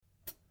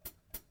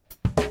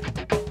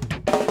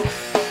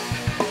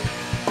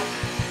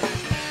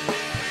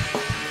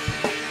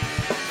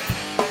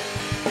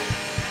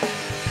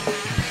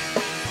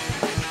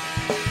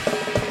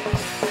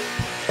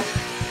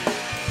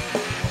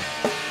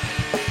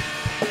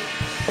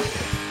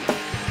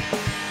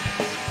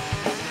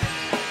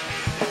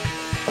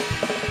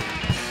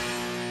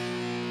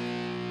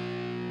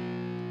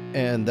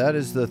And that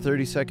is the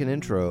 30-second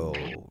intro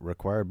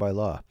required by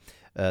law.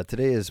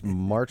 Today is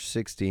March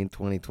 16th,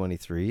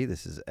 2023.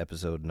 This is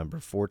episode number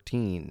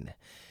 14.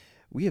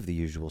 We have the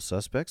usual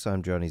suspects.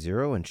 I'm Johnny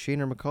Zero, and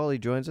Shaner McCauley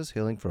joins us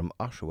hailing from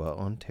Oshawa,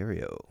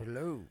 Ontario.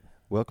 Hello.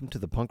 Welcome to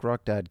the Punk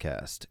Rock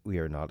Dadcast. We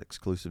are not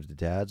exclusive to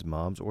dads,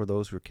 moms, or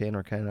those who can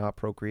or cannot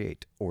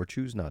procreate, or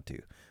choose not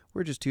to.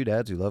 We're just two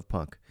dads who love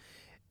punk.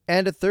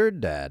 And a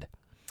third dad.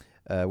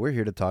 We're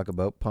here to talk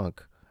about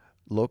punk.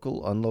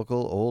 Local,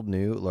 unlocal, old,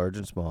 new, large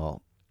and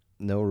small.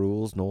 No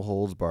rules, no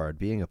holds barred.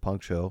 Being a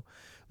punk show,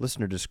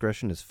 listener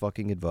discretion is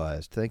fucking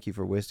advised. Thank you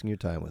for wasting your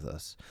time with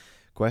us.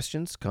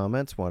 Questions,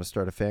 comments, want to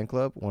start a fan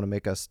club, want to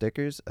make us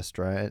stickers, a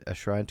shrine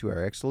to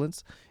our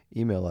excellence?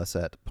 Email us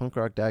at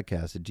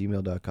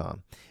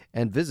punkrockdadcast@gmail.com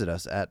and visit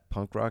us at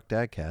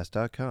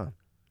punkrockdadcast.com.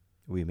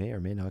 We may or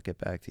may not get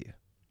back to you.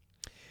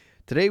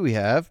 Today we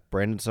have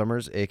Brandon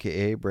Summers,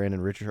 a.k.a.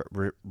 Brandon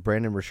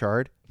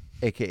Richard,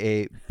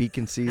 a.k.a.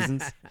 Beacon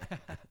Seasons.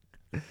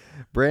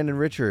 Brandon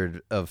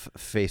Richard of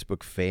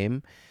Facebook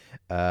fame.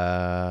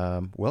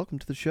 Welcome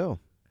to the show.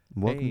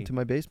 Welcome to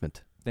my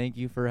basement. Thank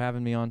you for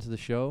having me onto the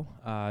show.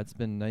 It's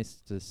been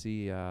nice to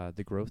see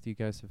the growth you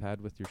guys have had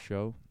with your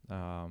show.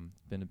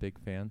 Been a big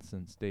fan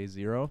since day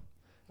zero,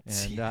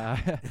 and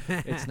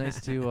it's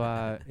nice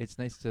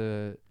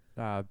to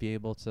be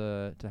able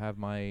to have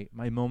my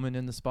moment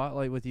in the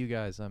spotlight with you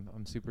guys.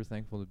 I'm super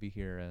thankful to be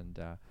here and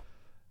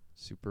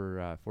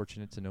super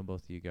fortunate to know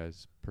both of you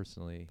guys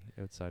personally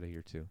outside of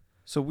here too.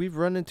 So we've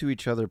run into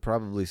each other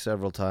probably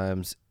several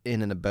times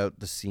in and about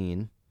the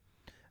scene,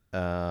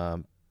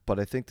 but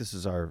I think this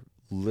is our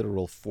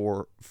literal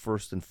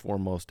first and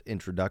foremost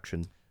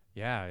introduction.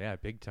 Yeah,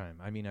 big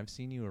time. I mean, I've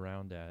seen you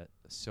around at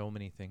so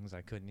many things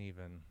I couldn't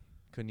even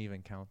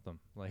count them.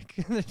 Like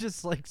there's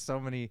just like so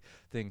many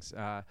things.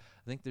 I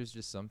think there's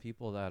just some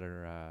people that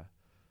are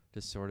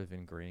just sort of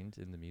ingrained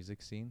in the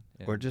music scene,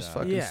 or just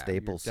fucking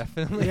staples.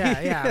 Definitely.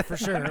 Yeah, for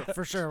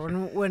sure.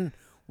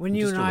 When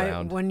you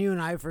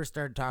and I first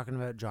started talking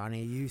about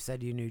Johnny, you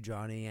said you knew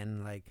Johnny,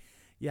 and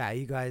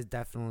you guys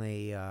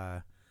definitely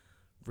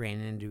ran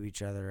into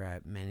each other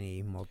at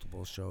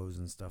multiple shows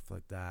and stuff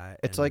like that.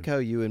 It's like how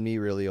you and me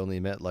really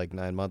only met like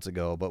 9 months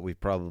ago, but we've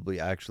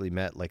probably actually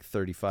met like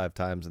 35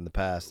 times in the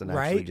past, and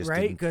actually just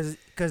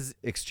didn't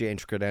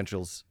exchange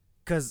credentials.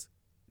 Because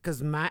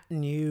Matt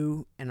and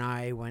you and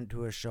I went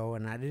to a show,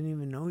 and I didn't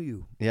even know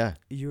you. Yeah.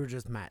 You were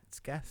just Matt's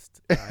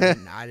guest.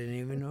 I didn't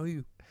even know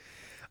you.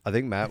 I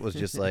think Matt was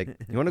just like,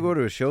 you want to go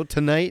to a show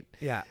tonight?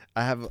 Yeah.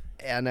 I have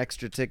an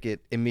extra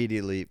ticket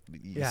immediately.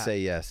 You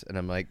say yes. And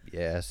I'm like,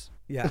 yes.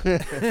 Yeah.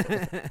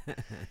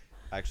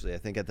 Actually, I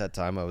think at that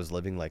time I was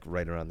living like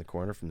right around the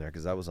corner from there,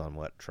 because I was on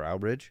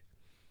Trowbridge?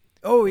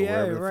 Oh,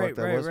 yeah, right.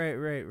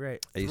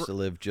 I used to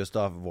live just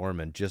off of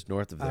Ormond, just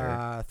north of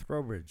there.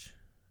 Trowbridge,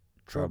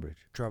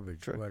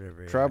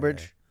 whatever.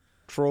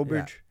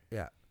 Trowbridge.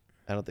 Yeah.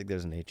 I don't think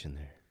there's an H in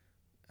there.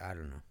 I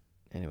don't know.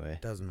 Anyway.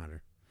 Doesn't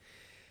matter.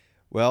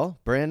 Well,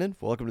 Brandon,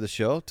 welcome to the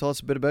show. Tell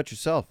us a bit about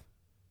yourself.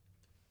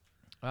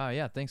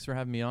 Yeah, thanks for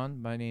having me on.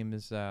 My name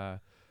is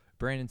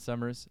Brandon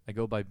Summers. I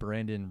go by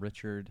Brandon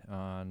Richard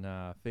on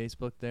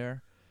Facebook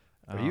there.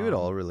 Are you at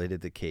all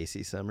related to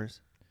Casey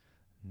Summers?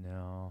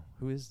 No.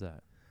 Who is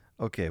that?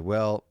 Okay,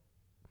 well,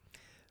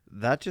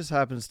 that just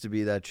happens to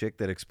be that chick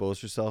that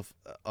exposed herself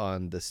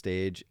on the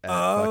stage at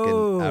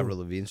fucking Avril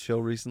Lavigne's show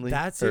recently.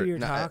 That's who you're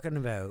talking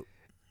about.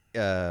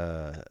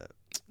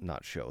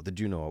 Not show, the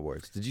Juno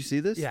Awards. Did you see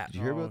this? Yeah. Did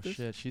you hear about this?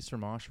 Shit. She's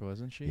from Oshawa,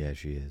 isn't she? Yeah,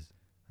 she is.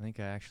 I think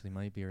I actually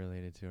might be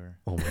related to her.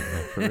 Oh my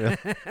God, for real?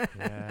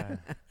 Yeah.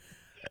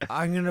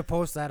 I'm gonna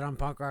post that on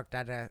Punk Rock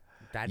Dad.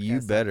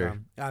 You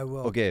better. I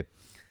will. Okay.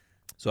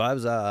 So I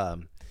was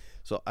I'm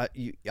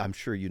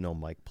sure you know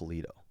Mike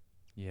Polito.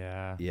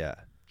 Yeah. Yeah.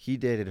 He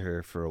dated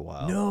her for a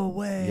while. No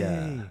way.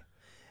 Yeah.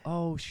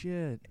 Oh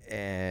shit.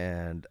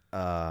 And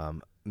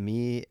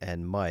me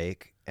and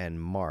Mike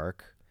and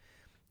Mark,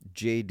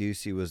 Jay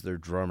Ducey was their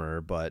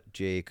drummer, but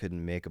Jay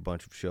couldn't make a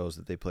bunch of shows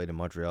that they played in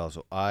Montreal.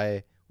 So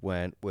I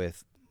went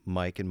with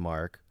Mike and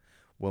Mark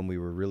when we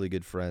were really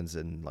good friends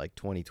in like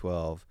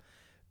 2012.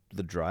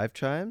 The Drive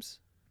Chimes.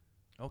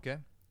 Okay.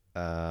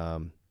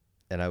 And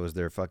I was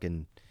their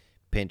fucking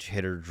pinch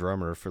hitter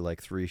drummer for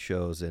like 3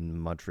 shows in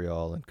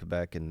Montreal and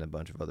Quebec and a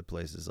bunch of other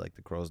places like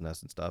the Crow's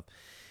Nest and stuff.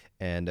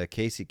 And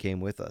Casey came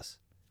with us.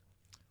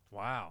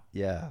 Wow.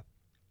 Yeah.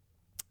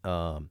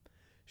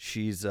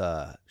 She's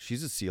a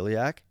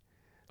celiac.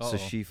 So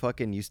she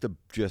fucking used to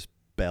just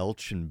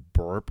belch and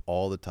burp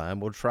all the time.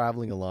 We're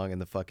traveling along in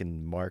the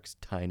fucking Mark's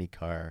tiny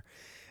car,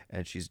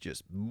 and she's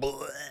just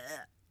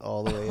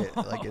all the way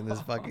like in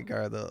this fucking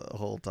car the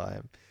whole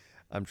time.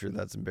 I'm sure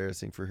that's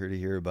embarrassing for her to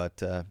hear,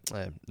 but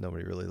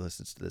nobody really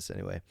listens to this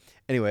anyway.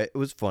 Anyway, it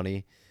was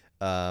funny.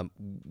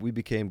 We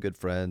became good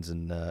friends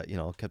and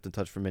kept in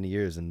touch for many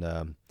years,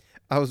 and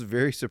I was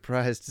very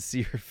surprised to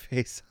see her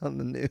face on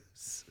the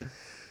news.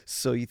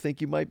 So you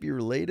think you might be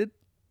related?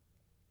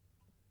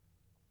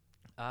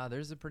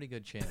 There's a pretty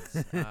good chance.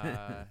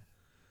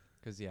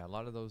 Because a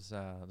lot of those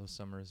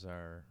summers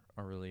are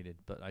related.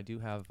 But I do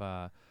have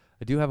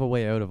I do have a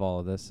way out of all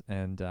of this,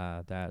 and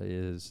that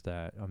is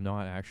that I'm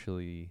not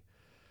actually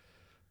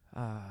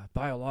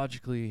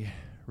biologically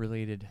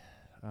related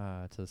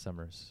to the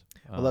Summers.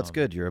 Well, that's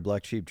good. You're a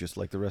black sheep, just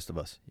like the rest of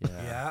us.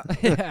 Yeah.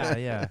 Yeah.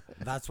 Yeah.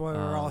 That's why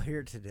we're all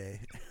here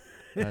today.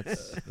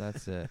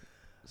 That's it.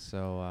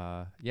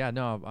 So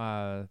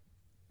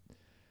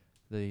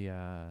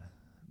the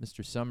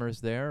Mr. Summers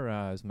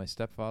there is my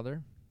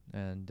stepfather,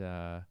 and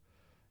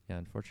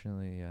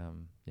unfortunately,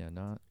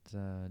 not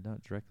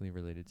directly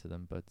related to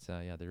them, but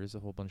there is a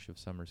whole bunch of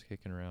Summers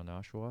kicking around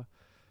Oshawa,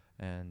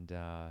 and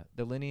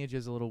the lineage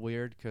is a little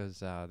weird because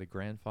the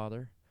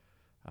grandfather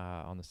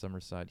on the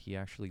Summers side, he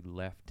actually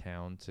left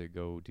town to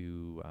go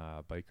do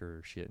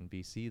biker shit in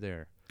BC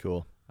there.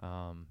 Cool.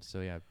 So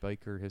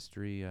biker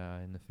history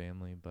in the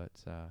family, but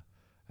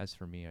as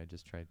for me, I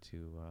just tried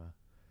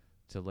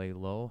to lay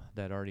low.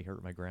 That already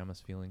hurt my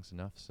grandma's feelings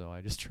enough, so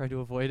I just try to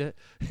avoid it.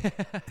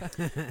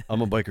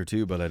 I'm a biker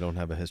too, but I don't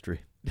have a history.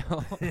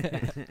 No.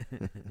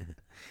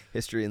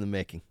 History in the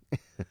making.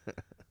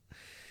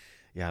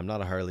 Yeah, I'm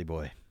not a Harley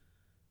boy.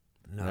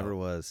 No. Never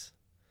was.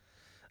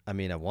 I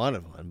mean, I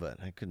wanted one,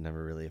 but I could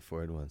never really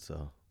afford one,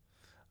 so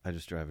I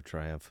just drive a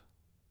Triumph.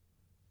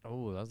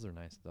 Oh, those are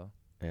nice though.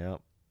 Yeah.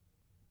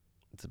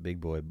 It's a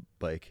big boy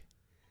bike.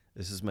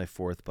 This is my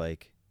 4th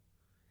bike.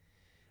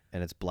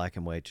 And it's black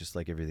and white, just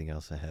like everything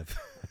else I have.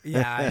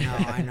 Yeah,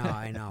 I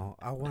know.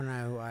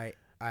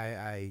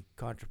 I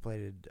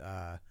contemplated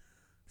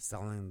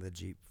selling the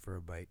Jeep for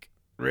a bike.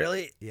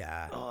 Really?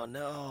 Yeah. Oh,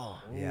 no.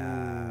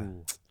 Yeah.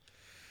 Ooh.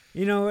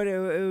 You know what? It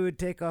would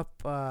take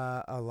up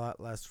a lot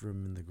less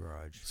room in the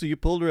garage. So you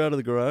pulled her out of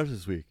the garage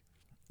this week?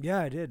 Yeah,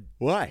 I did.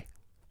 Why?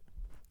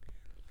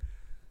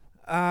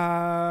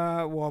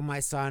 Well, my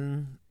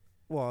son.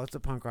 Well, it's a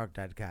punk rock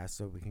dadcast,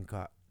 so we can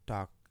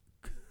talk.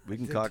 We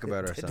can talk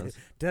about our sons.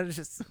 Did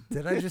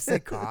I just say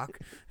cock?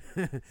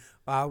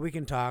 We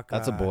can talk.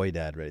 That's a boy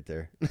dad right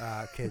there.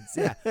 Kids,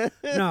 yeah.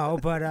 No,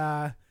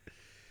 but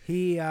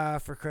he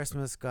for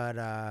Christmas got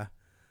a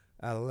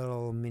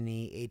little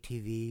mini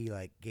ATV,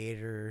 like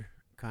Gator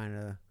kind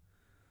of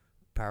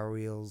Power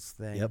Wheels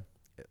thing. Yep.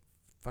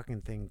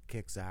 Fucking thing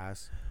kicks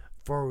ass.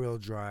 4-wheel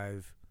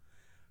drive.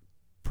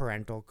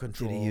 Parental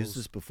controls. Did he use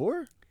this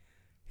before?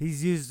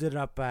 He's used it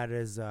up at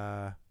his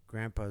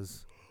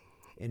grandpa's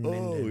in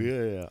Minden.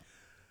 Yeah.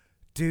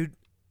 Dude,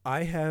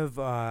 I have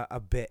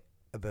a bit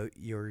about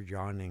your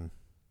yawning.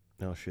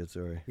 Oh, shit,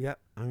 sorry. Yep,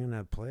 I'm going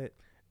to play it.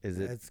 Is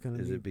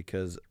it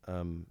because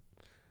I'm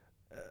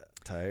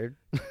tired?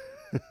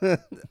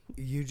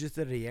 You just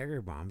did a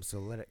Jaeger bomb, so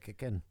let it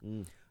kick in.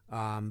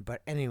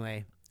 But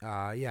anyway,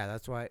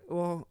 that's why.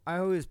 Well, I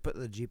always put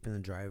the Jeep in the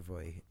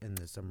driveway in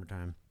the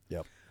summertime.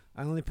 Yep.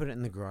 I only put it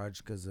in the garage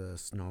because of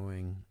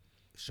snowing,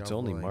 shoveling. It's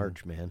only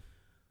March, man.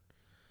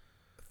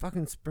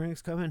 Fucking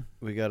spring's coming.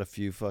 We got a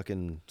few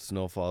fucking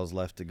snowfalls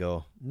left to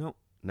go. Nope.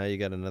 Now you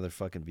got another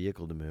fucking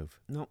vehicle to move.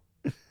 Nope.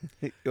 What,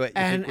 you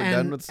think we're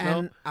done with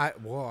snow? I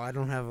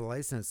don't have a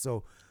license.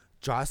 So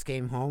Joss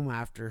came home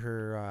after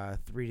her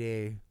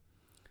 3-day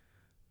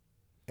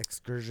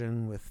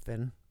excursion with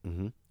Finn.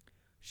 Mm-hmm.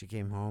 She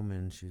came home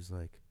and she's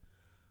like,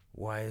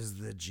 why is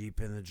the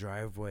Jeep in the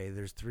driveway?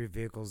 There's 3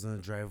 vehicles in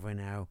the driveway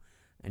now,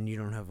 and you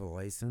don't have a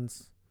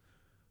license?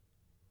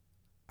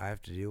 I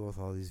have to deal with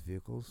all these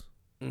vehicles?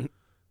 Mm-hmm.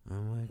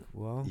 I'm like,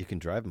 well... You can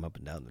drive them up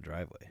and down the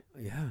driveway.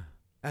 Yeah.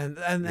 And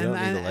you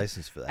don't need a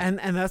license for that.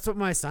 And that's what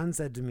my son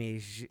said to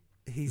me.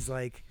 He's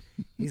like,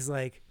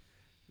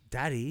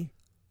 Daddy,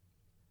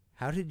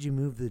 how did you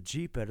move the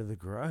Jeep out of the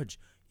garage?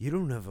 You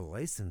don't have a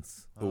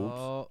license.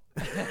 Oh.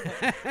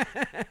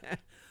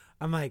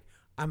 I'm like,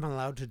 I'm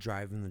allowed to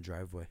drive in the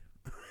driveway.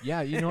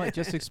 Yeah, you know what?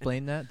 Just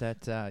explain that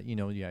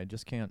I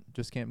just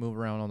can't move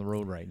around on the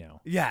road right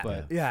now. Yeah,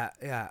 but yeah.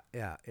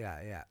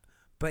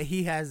 But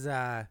he has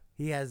that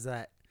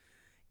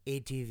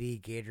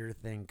ATV Gator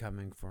thing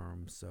coming for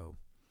him, so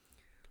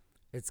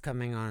it's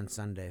coming on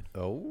Sunday.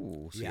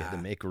 Oh, so you Yeah. had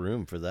to make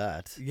room for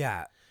that.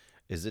 Yeah.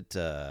 Is it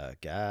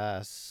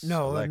gas?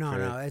 No.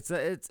 electric?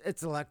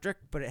 It's electric,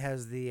 but it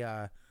has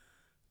the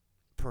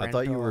parental. I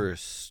thought you were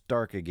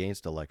stark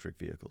against electric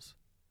vehicles.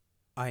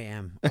 I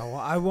am.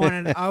 I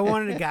wanted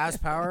a gas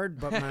powered,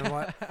 but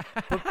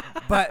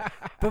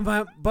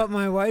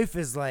my wife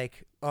is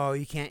like, oh,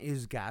 you can't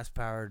use gas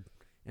powered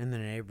in the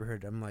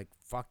neighborhood. I'm like,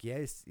 fuck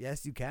yes,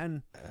 you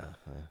can. I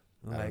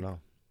don't know.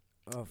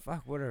 Oh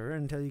fuck, whatever.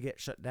 Until you get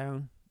shut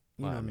down.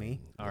 You know me.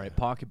 All right,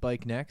 pocket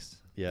bike next.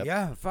 Yep.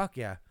 Yeah, fuck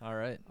yeah. All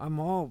right. I'm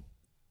all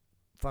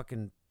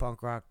fucking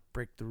punk rock,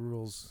 break the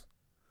rules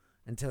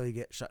until you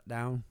get shut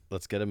down.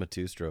 Let's get him a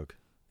 2-stroke.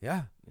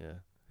 Yeah. Yeah.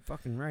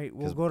 Fucking right.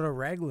 We'll go to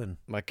Raglan.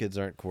 My kids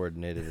aren't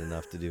coordinated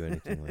enough to do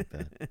anything like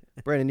that.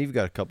 Brandon, you've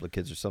got a couple of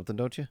kids or something,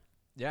 don't you?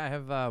 Yeah, I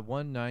have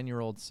one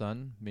 9-year-old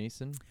son,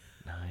 Mason.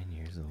 9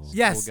 years old.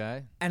 Yes. Cool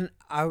guy. And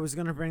I was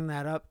going to bring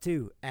that up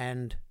too.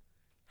 And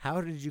how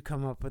did you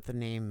come up with the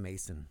name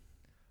Mason?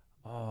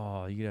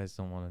 Oh, you guys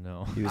don't want to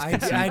know. He was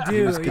I do.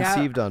 He was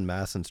conceived on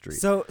Masson Street.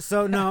 So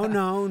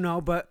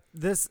no, but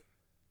this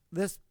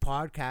this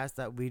podcast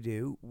that we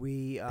do,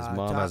 we his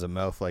mom has a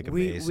mouth like a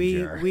we mason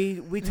jar.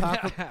 we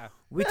talk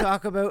we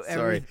talk about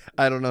Sorry,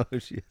 I don't know who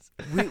she is.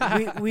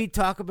 we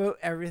talk about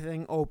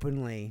everything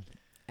openly,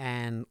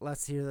 and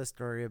let's hear the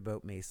story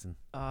about Mason.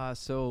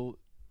 So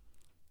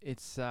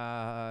it's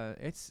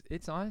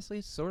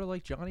honestly sort of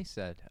like Johnny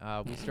said.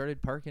 We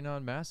started parking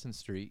on Masson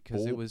Street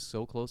because it was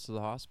so close to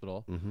the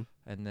hospital,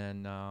 and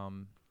then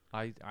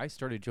I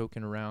started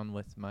joking around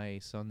with my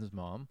son's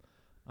mom.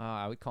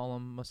 I would call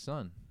him my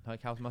son.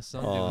 Like, how's my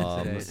son doing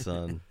today? My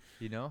son.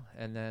 You know,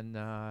 and then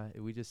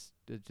it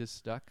just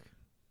stuck.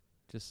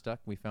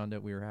 We found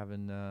out we were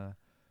having a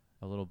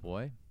little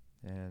boy,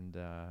 and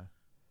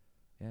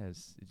it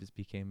just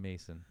became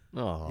Mason.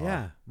 Oh,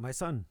 yeah, my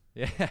son.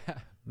 Yeah,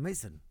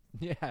 Mason.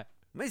 yeah,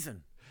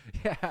 Mason.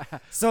 yeah.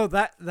 So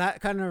that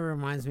kind of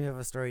reminds me of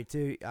a story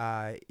too.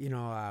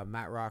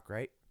 Matt Rock,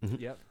 right?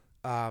 Yep.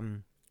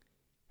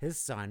 His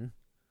son,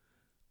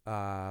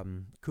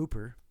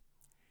 Cooper.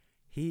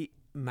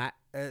 Matt.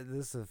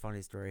 This is a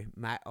funny story.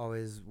 Matt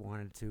always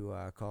wanted to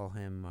call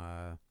him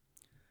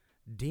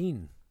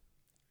Dean,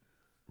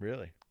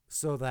 really?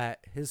 so that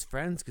his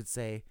friends could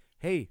say,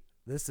 "Hey,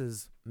 this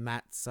is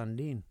Matt's son,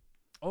 Dean."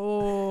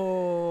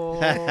 Oh,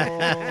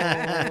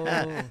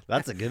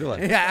 That's a good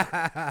one.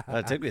 Yeah,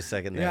 It took me a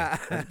second there. Yeah,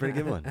 That's a pretty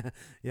good one.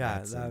 Yeah,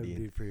 Matt's that son, would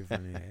Dean. be pretty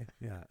funny.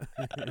 Yeah,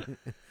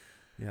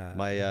 yeah.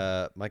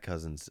 My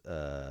cousin's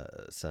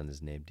son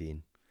is named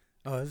Dean.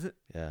 Oh, is it?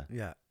 Yeah.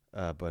 Yeah.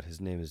 But his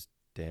name is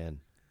Dan.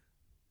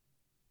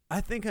 I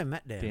think I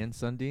met Dan. Dan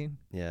Sundin.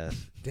 Yeah.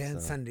 Dan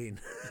so Sundin.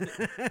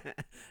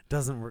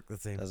 Doesn't work the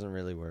same. Doesn't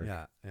really work.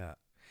 Yeah,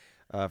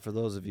 yeah. For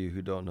those of you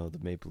who don't know the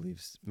Maple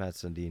Leafs, Matt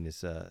Sundin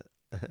is a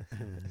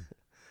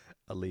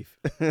Leaf.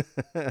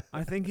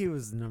 I think he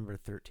was number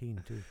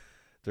 13 too.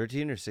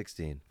 13 or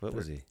 16? What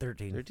was he?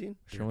 13. 13?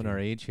 Showing our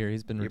age here.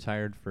 He's been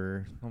retired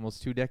for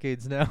almost 2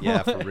 decades now.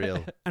 Yeah, for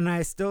real. And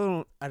I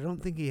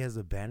don't think he has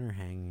a banner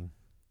hanging.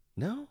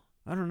 No?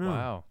 I don't know.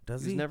 Wow.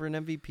 Does He's he? never an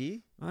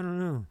MVP? I don't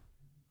know.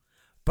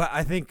 But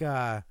I think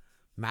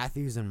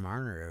Matthews and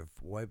Marner have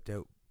wiped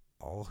out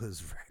all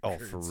his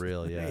records. Oh, for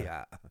real, yeah.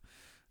 Yeah.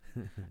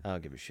 I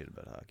don't give a shit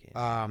about hockey.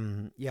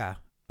 Yeah.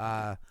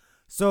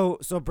 So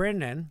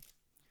Brandon,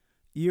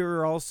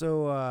 you're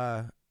also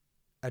a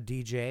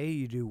DJ.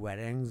 You do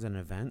weddings and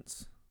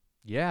events.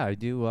 Yeah, I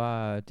do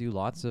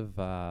lots of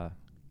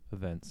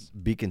events.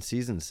 Beacon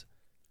Seasons.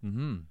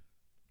 Mm-hmm.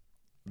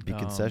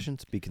 Beacon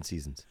Sessions? Beacon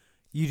Seasons.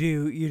 You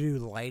do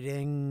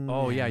lighting.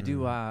 Oh yeah, I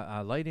do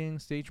lighting,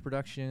 stage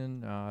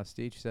production,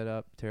 stage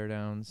setup,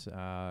 teardowns,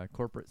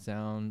 corporate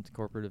sound,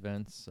 corporate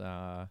events,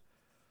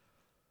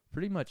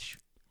 pretty much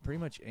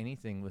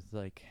anything with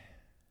like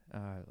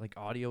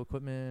audio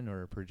equipment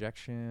or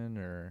projection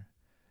or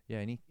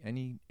any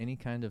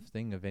kind of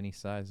thing of any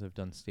size. I've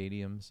done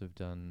stadiums, I've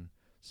done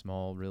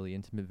small, really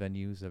intimate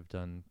venues, I've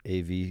done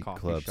AV coffee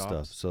club shops.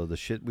 stuff. So the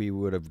shit we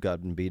would have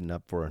gotten beaten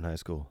up for in high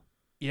school.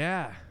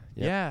 Yeah.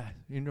 Yep. Yeah.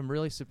 And I'm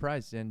really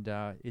surprised. And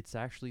it's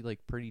actually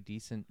like pretty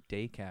decent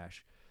day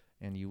cash.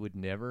 And you would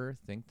never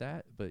think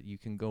that, but you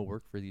can go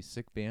work for these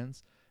sick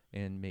bands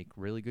and make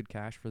really good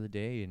cash for the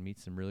day and meet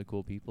some really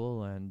cool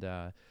people. And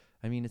I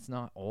mean, it's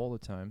not all the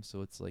time,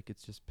 so it's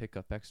just pick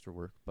up extra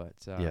work. But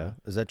Yeah.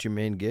 Is that your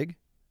main gig?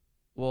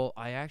 well,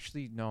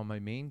 my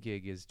main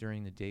gig is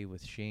during the day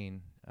with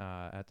Shane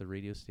at the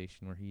radio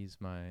station, where he's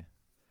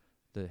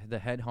the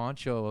head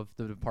honcho of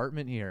the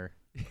department here.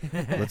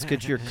 Let's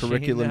get your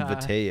curriculum Shane,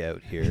 vitae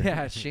out here.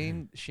 Yeah,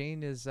 Shane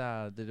is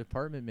the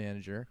department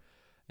manager,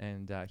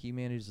 and he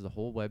manages the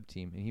whole web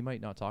team. And he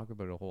might not talk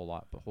about it a whole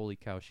lot, but holy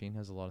cow, Shane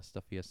has a lot of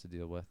stuff he has to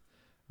deal with.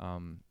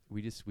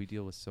 We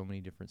deal with so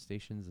many different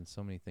stations and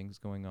so many things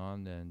going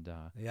on, and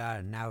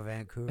Yeah, now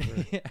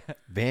Vancouver. yeah.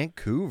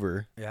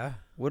 Vancouver? Yeah.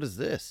 What is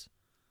this?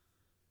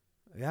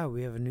 Yeah,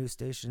 we have a new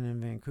station in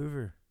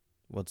Vancouver.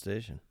 What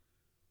station?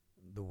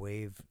 The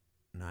Wave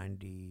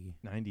 90.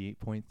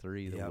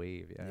 98.3, the Yep.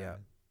 Wave. Yeah. Yeah.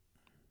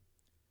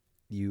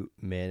 You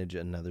manage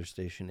another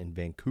station in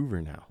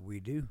Vancouver now. We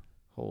do.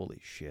 Holy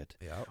shit.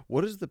 Yeah.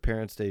 What is the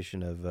parent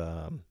station of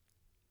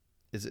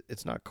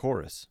it's not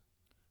Chorus.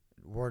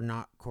 We're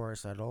not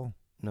Chorus at all.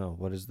 No,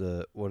 what is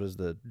the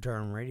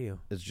Durham Radio.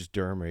 it's just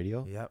Durham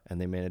Radio? Yep. And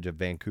they manage a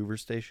Vancouver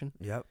station?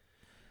 Yep.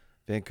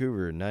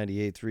 Vancouver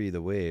 98.3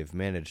 The Wave,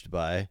 managed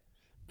by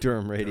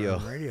Durham Radio.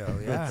 Durham Radio,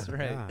 yeah. That's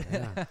right.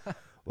 Yeah.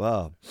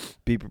 Wow.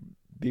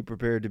 Be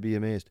prepared to be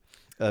amazed.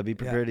 Be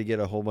prepared to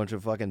get a whole bunch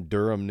of fucking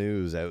Durham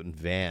news out in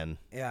Van.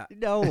 Yeah.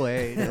 No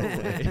way. No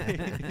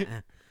way.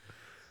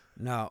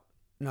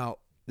 No.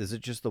 Is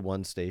it just the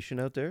one station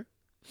out there?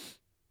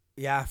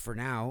 Yeah, for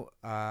now.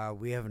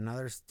 We have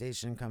another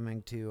station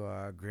coming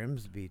to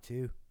Grimsby,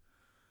 too.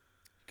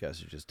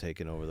 Guys are just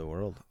taking over the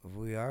world.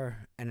 We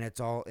are. And it's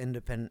all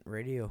independent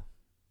radio.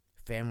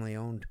 Family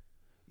owned.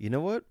 You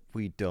know what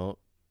we don't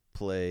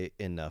play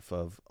enough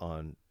of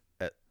on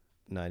at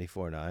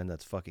 94.9?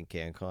 That's fucking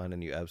CanCon,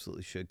 and you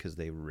absolutely should, because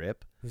they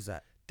rip. Who's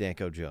that?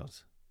 Danko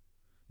Jones.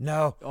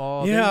 No.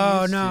 Oh, You they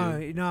know, used no,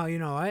 to. no, you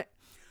know what?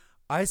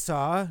 I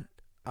saw,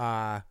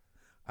 I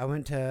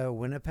went to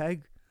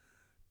Winnipeg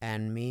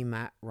And me,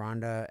 Matt,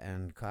 Rhonda,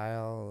 and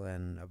Kyle,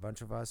 and a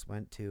bunch of us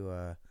went to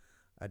a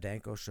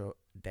Danko show,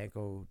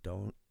 Danko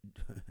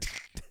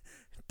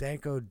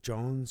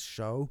Jones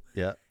show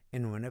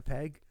in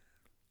Winnipeg.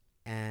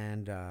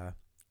 And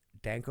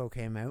Danko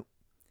came out,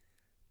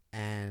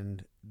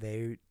 and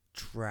they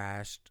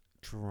trashed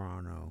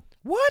Toronto.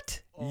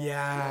 What?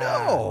 Yeah.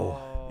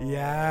 No.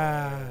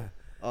 Yeah.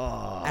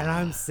 Oh. And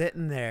I'm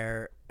sitting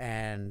there,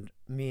 and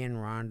me and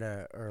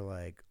Rhonda are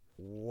like,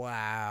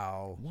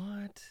 wow.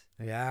 What?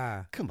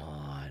 Yeah. Come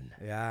on.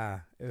 Yeah.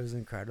 It was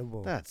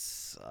incredible. That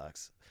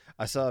sucks.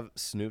 I saw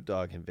Snoop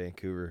Dogg in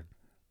Vancouver,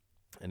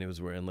 and he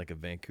was wearing like a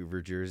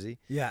Vancouver jersey.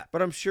 Yeah.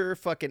 But I'm sure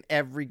fucking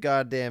every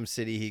goddamn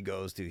city he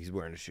goes to, he's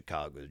wearing a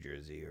Chicago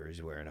jersey, or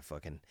he's wearing a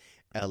fucking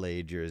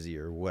LA jersey,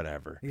 or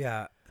whatever.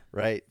 Yeah.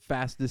 Right?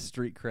 Fastest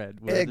street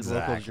cred.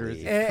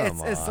 Exactly.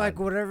 It's like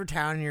whatever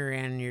town you're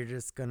in, you're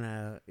just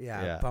gonna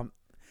pump.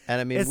 And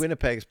I mean,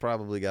 Winnipeg's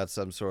probably got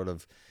some sort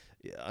of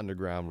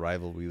underground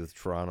rivalry with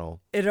Toronto.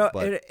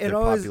 But their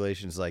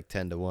population's like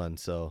 10-1,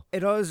 so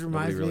it always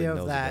reminds really me of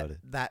knows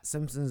that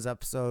Simpsons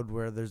episode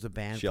where there's a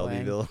band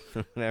Shelbyville,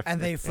 playing,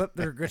 and they flip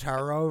their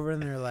guitar over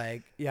and they're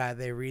like,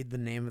 they read the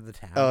name of the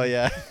town. Oh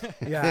yeah,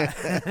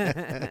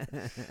 yeah,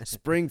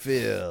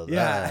 Springfield.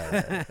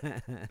 Yeah,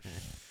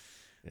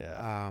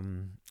 yeah.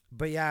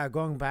 But yeah,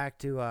 going back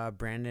to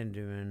Brandon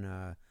doing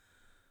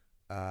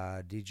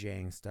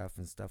DJing stuff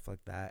and stuff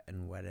like that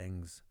and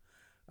weddings.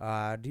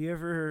 Do you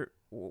ever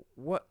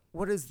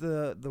what is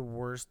the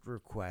worst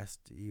request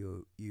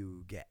you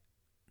get?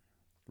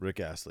 Rick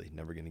Astley,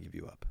 Never Gonna Give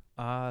You Up.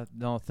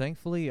 No,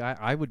 thankfully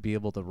I would be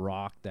able to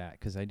rock that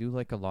because I do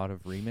like a lot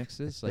of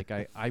remixes. Like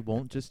I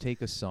won't just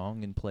take a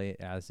song and play it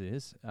as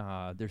is.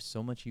 There's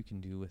so much you can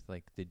do with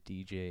like the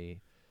DJ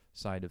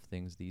side of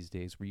things these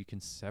days where you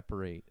can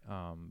separate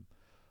well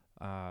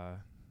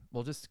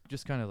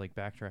just kind of like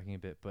backtracking a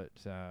bit, but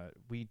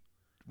we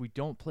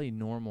don't play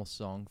normal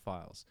song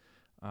files.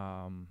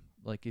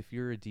 Like if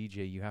you're a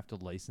DJ, you have to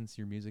license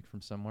your music from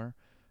somewhere,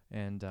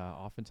 and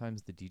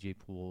oftentimes the DJ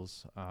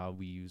pools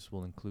we use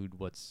will include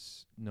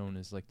what's known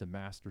as like the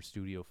master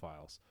studio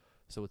files.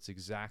 So it's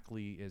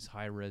exactly as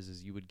high res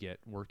as you would get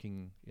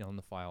working on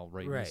the file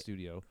right in the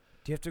studio.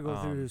 Do you have to go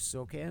through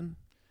SOCAN?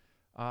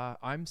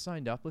 I'm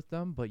signed up with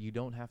them, but you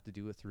don't have to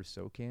do it through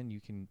SOCAN.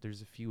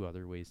 There's a few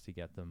other ways to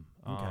get them.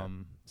 Okay.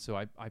 So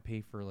I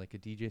pay for like a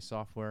DJ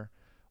software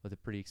with a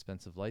pretty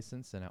expensive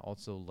license, and I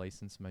also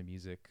license my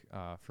music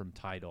from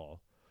Tidal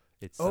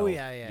itself. Oh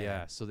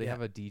yeah. So they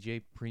have a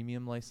DJ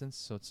premium license,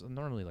 so it's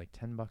normally like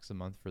 $10 a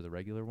month for the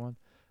regular one.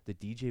 The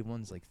DJ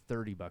one's like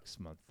 $30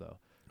 a month though,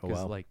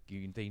 because like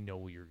they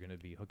know you're gonna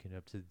be hooking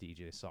up to the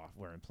DJ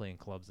software and playing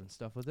clubs and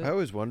stuff with it. I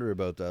always wonder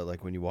about that,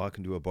 like when you walk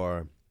into a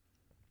bar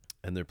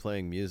and they're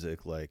playing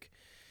music, like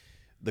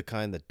the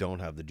kind that don't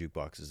have the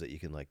jukeboxes that you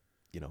can like,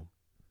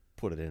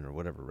 put it in or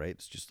whatever, right?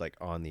 It's just like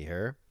on the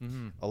air.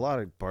 Mm-hmm. A lot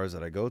of bars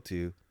that I go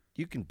to,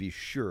 you can be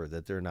sure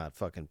that they're not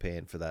fucking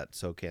paying for that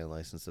SOCAN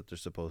license that they're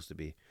supposed to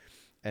be.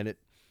 And it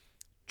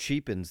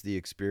cheapens the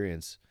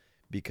experience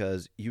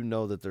because you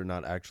know that they're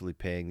not actually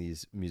paying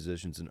these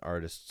musicians and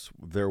artists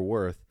their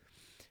worth,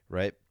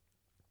 right?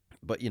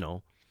 But,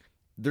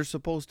 they're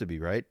supposed to be,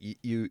 right?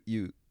 You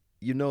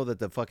know that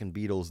the fucking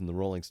Beatles and the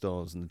Rolling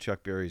Stones and the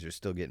Chuck Berrys are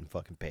still getting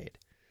fucking paid.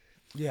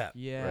 Yeah.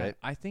 Right?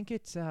 I think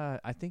it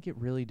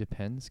really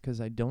depends because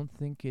I don't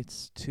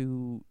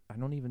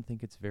even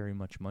think it's very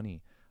much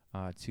money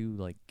to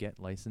like get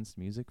licensed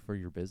music for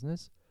your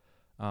business.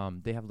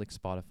 They have like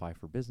Spotify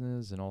for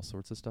Business and all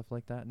sorts of stuff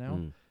like that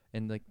now.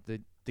 And like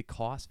the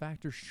cost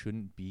factor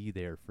shouldn't be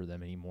there for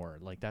them anymore.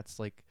 Like that's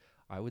like,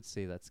 I would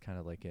say that's kind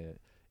of like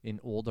an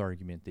old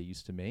argument they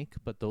used to make,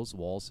 but those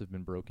walls have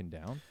been broken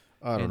down.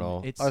 I don't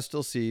know. I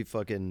still see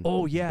fucking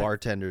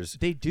bartenders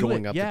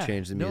going up to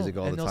change the music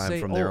all the time say,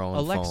 from their own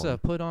Alexa, phone.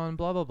 put on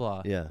blah, blah,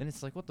 blah. Yeah. And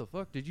it's like, what the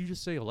fuck? Did you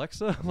just say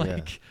Alexa?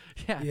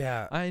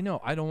 Yeah. I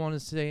know. I don't want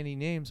to say any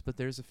names, but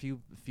there's a few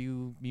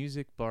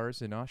music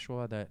bars in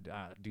Oshawa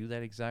that do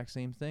that exact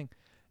same thing.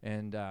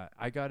 And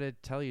I got to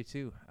tell you,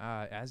 too,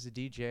 as a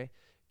DJ,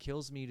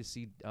 kills me to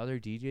see other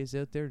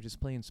DJs out there just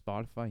playing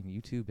Spotify and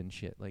YouTube and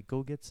shit. Like,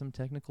 go get some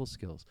technical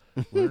skills.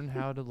 Learn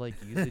how to, like,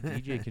 use a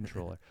DJ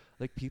controller.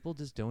 Like, people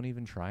just don't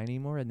even try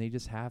anymore, and they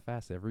just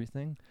half-ass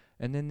everything.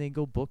 And then they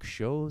go book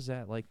shows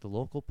at, like, the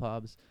local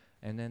pubs,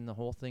 and then the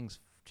whole thing's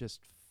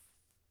just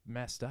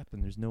messed up,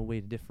 and there's no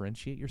way to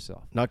differentiate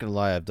yourself. Not gonna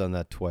lie, I've done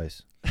that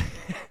twice.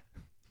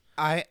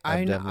 I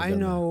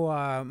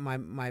know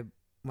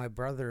my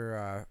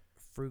brother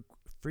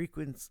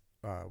frequents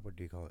what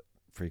do you call it?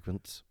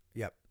 Frequents.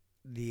 Yep.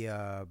 The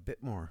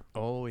Bitmore.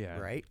 Oh yeah.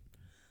 Right?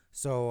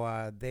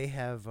 So they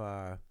have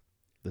the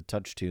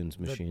Touch Tunes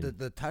machine.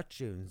 The Touch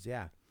Tunes,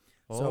 yeah.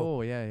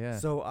 Oh yeah.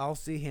 So I'll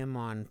see him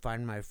on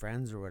Find My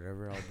Friends or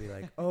whatever. I'll be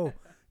like, oh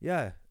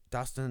yeah,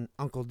 Dustin,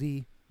 Uncle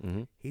D.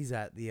 Mm-hmm. He's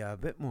at the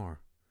Bitmore.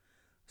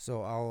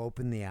 So I'll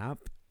open the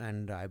app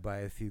and I buy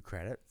a few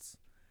credits,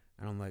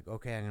 and I'm like,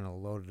 okay, I'm gonna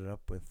load it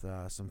up with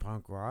some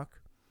punk rock.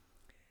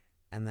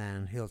 And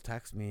then he'll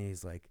text me.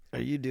 He's like,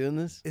 "Are you doing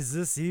this? Is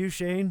this you,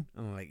 Shane?"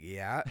 I'm like,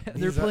 "Yeah."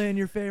 They're playing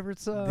your favorite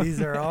song.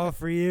 These are all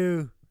for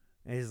you.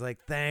 And he's like,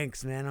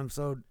 "Thanks, man. I'm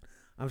so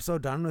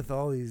done with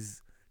all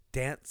these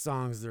dance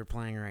songs they're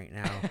playing right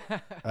now."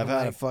 I've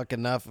had a fuck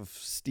enough of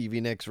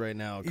Stevie Nicks right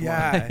now. Come on.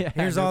 Yeah,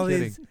 here's no all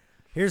kidding. these.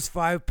 Here's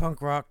 5 punk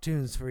rock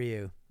tunes for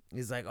you.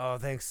 He's like, "Oh,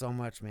 thanks so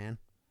much, man."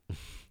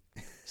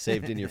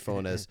 Saved in your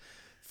phone as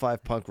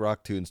 5 punk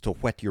rock tunes to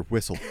wet your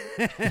whistle.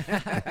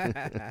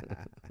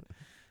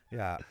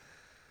 Yeah.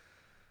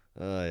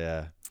 Oh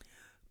yeah.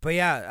 But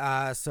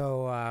yeah,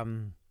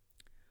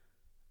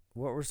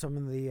 what were some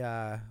of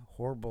the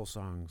horrible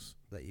songs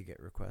that you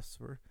get requests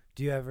for?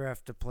 Do you ever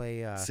have to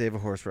play Save a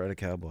Horse, Ride a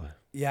Cowboy.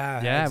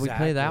 Yeah. Yeah, exactly. we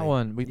play that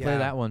one. We play Yeah.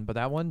 that one, but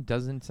that one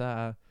doesn't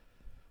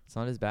it's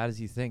not as bad as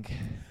you think.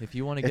 If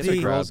you want to It's get a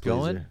the girls crowd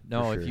pleaser,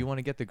 going, for if sure. you want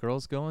to get the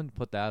girls going,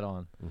 put that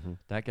on. Mm-hmm.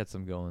 That gets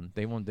them going.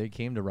 They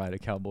came to ride a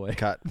cowboy.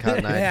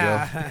 Cotton Eye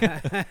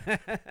Joe.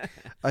 Yeah.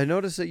 I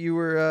noticed that you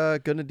were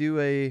gonna do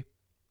a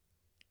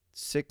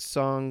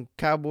 6-song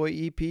cowboy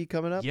EP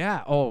coming up.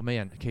 Yeah. Oh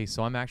man. Okay.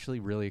 So I'm actually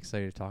really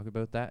excited to talk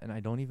about that, and I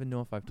don't even know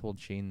if I've told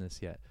Shane this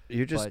yet.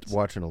 You're just but-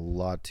 watching a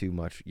lot too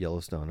much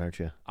Yellowstone, aren't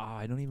you?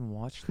 I don't even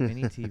watch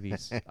any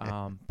TVs.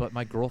 But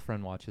my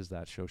girlfriend watches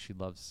that show. She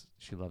loves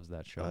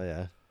that show. Oh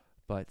yeah.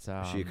 But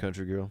Is she a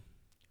country girl?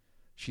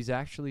 she's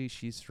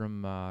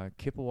from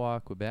Chippewa,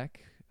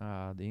 Quebec,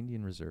 the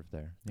Indian Reserve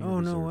there. Native Oh,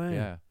 no Reserve, way.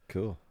 Yeah.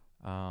 Cool.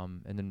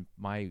 And then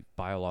my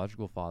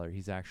biological father,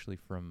 he's actually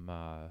from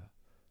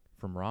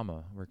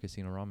Rama, where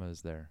Casino Rama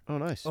is there. Oh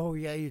nice. Oh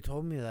yeah, you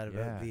told me that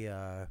about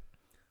the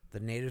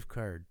native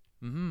card.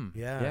 Mm-hmm.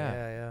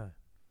 Yeah.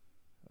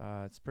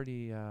 It's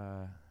pretty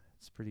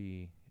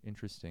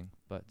interesting,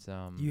 but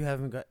You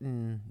haven't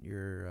gotten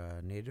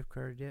your native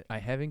card yet? I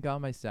haven't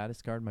got my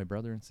status card. My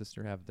brother and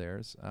sister have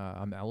theirs.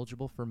 I'm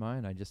eligible for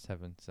mine. I just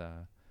haven't.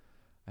 I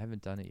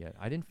haven't done it yet.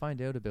 I didn't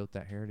find out about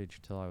that heritage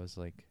until I was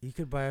like You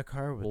could buy a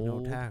car with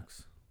Old. no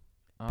tax.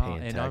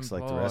 Paying and tax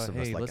like the rest of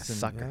us hey, like listen, a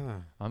sucker.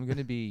 Yeah. I'm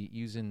gonna be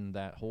using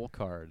the whole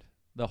card.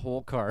 But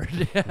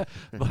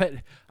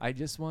I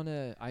just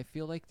wanna. I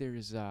feel like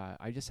there's.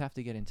 I just have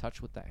to get in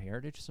touch with that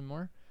heritage some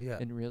more, Yeah.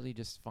 and really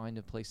just find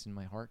a place in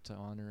my heart to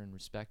honor and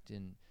respect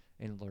and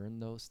learn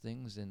those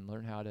things and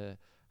learn how to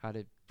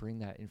bring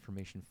that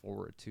information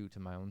forward to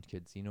my own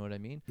kids. You know what I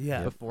mean?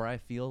 Yeah. Before I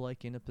feel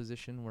like in a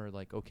position where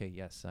like, okay,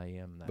 yes, I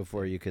am that.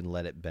 Before thing. you can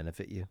let it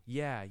benefit you.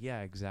 Yeah,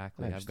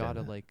 exactly. I've understand got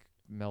to that. like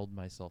meld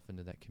myself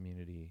into that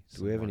community.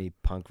 Do we have somewhat. any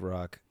punk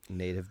rock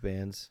native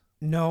bands?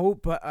 No,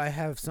 but I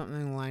have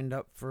something lined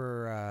up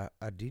for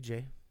a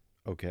DJ.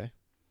 Okay.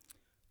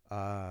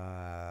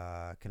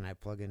 Can I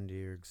plug into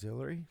your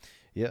auxiliary?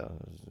 Yeah.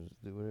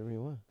 Do whatever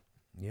you want.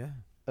 Yeah.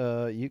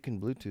 You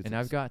can Bluetooth. And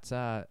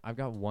it. I've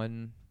got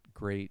one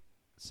great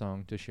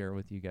song to share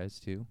with you guys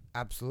too.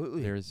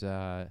 Absolutely. There's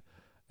a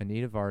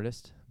native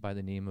artist by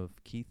the name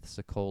of Keith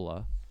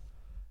Sokola,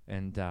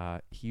 and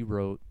he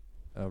wrote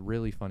a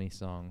really funny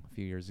song a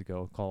few years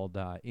ago called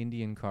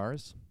Indian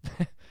Cars.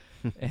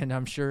 And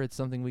I'm sure it's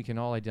something we can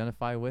all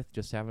identify with,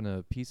 just having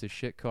a piece of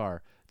shit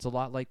car. It's a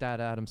lot like that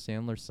Adam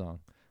Sandler song.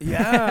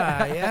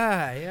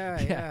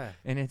 Yeah.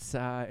 And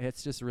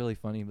it's just really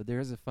funny. But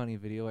there's a funny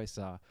video I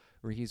saw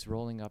where he's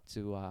rolling up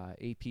to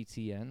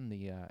APTN,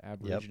 the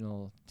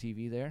Aboriginal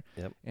TV there.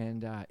 Yep.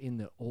 And in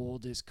the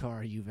oldest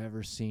car you've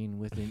ever seen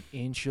with an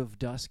inch of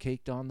dust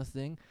caked on the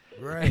thing.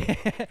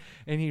 Right.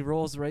 And he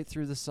rolls right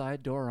through the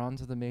side door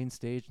onto the main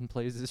stage and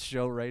plays his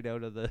show right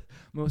out of the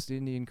most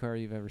Indian car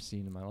you've ever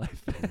seen in my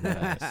life.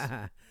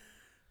 Nice.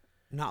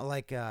 Not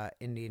like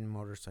Indian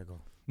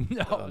motorcycle.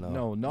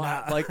 No,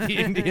 not like the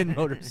Indian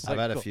motorcycle.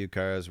 I've had a few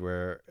cars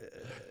where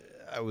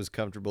I was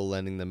comfortable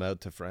lending them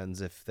out to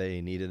friends if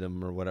they needed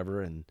them or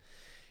whatever, and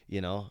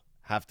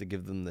have to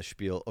give them the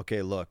spiel.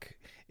 Okay, look,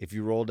 if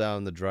you roll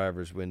down the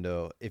driver's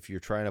window, if you're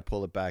trying to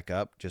pull it back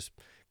up, just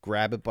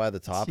grab it by the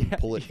top and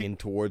pull it in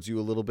towards you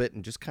a little bit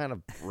and just kind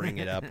of bring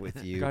it up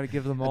with you. Got to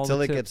give them all until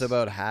the it gets tips.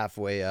 about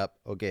halfway up.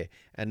 Okay,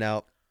 and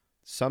now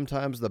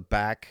sometimes the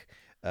back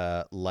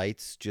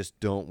lights just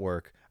don't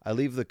work. I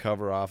leave the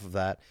cover off of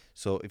that,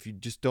 so if you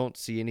just don't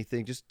see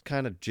anything, just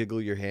kind of jiggle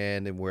your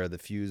hand and where the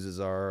fuses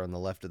are on the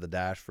left of the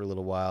dash for a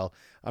little while.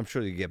 I'm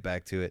sure you get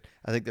back to it.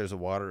 I think there's a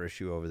water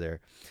issue over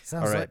there.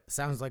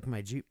 Sounds like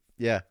my Jeep.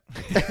 Yeah.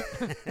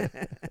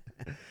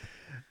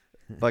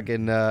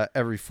 Fucking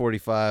every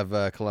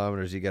 45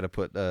 kilometers, you got to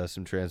put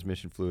some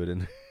transmission fluid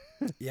in.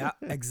 Yeah,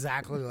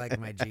 exactly like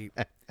my Jeep.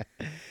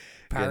 You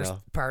know.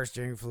 Power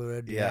steering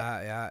fluid.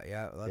 Yeah.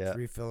 Yeah. Let's Yeah.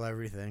 refill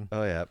everything.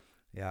 Oh, yeah.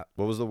 Yeah.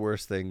 What was the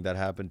worst thing that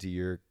happened to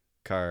your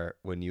car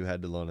when you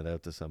had to loan it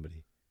out to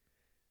somebody?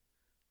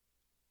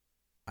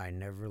 I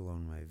never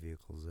loan my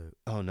vehicles out.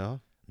 Oh, no?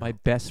 My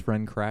best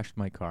friend crashed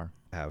my car.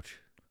 Ouch.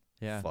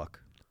 Yeah. Fuck.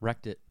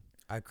 Wrecked it.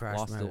 I crashed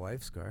Lost my it.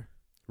 wife's car.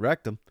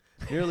 Wrecked him.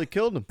 Nearly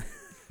killed him.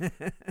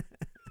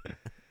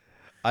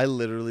 I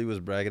literally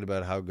was bragging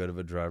about how good of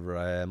a driver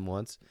I am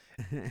once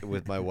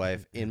with my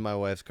wife in my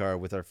wife's car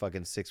with our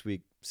fucking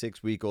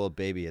 6-week-old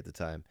baby at the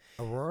time.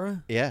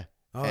 Aurora? Yeah.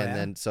 Oh, and yeah?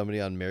 then somebody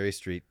on Mary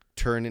Street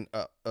turning,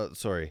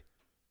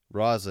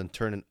 Roslyn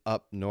turning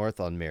up north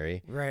on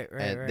Mary. Right.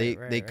 And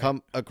they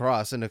come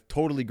across in a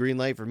totally green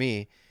light for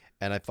me,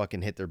 and I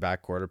fucking hit their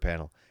back quarter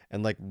panel.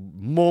 And like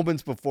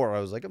moments before, I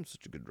was like, I'm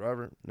such a good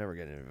driver. Never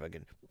getting any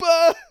fucking.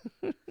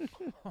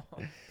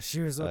 She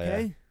was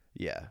okay?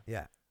 Yeah.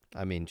 Yeah.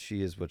 I mean,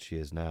 she is what she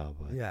is now.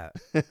 But. Yeah.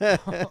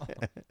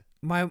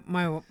 My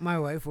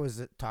wife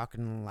was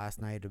talking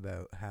last night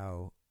about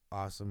how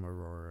awesome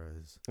Aurora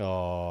is.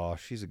 Oh,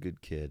 she's a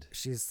good kid.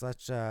 She's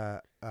such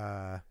a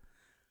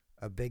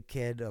big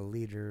kid, a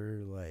leader.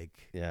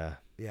 Like yeah.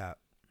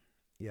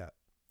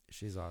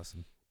 She's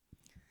awesome.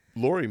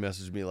 Lori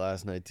messaged me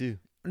last night too.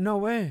 No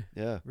way.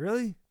 Yeah.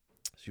 Really?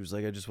 She was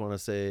like, I just want to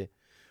say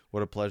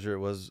what a pleasure it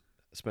was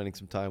spending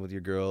some time with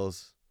your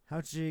girls.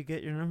 How'd she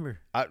get your number?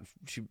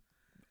 She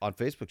on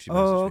Facebook. She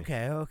messaged me.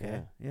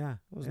 Okay. Yeah.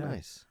 It was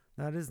nice.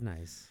 That is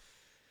nice.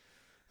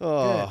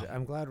 Oh. Good.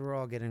 I'm glad we're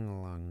all getting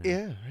along now.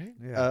 Yeah, right?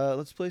 Yeah.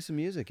 Let's play some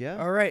music, yeah?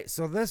 All right.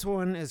 So this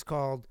one is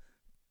called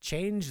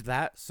Change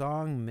That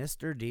Song,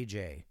 Mr.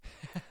 DJ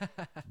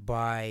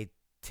by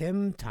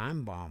Tim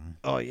Timebomb.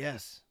 Oh,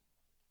 yes.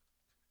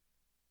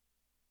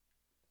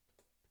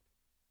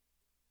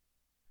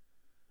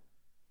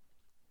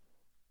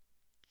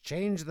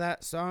 Change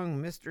That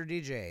Song, Mr.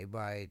 DJ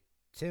by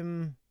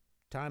Tim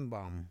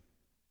Timebomb.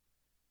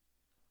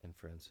 And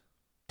friends.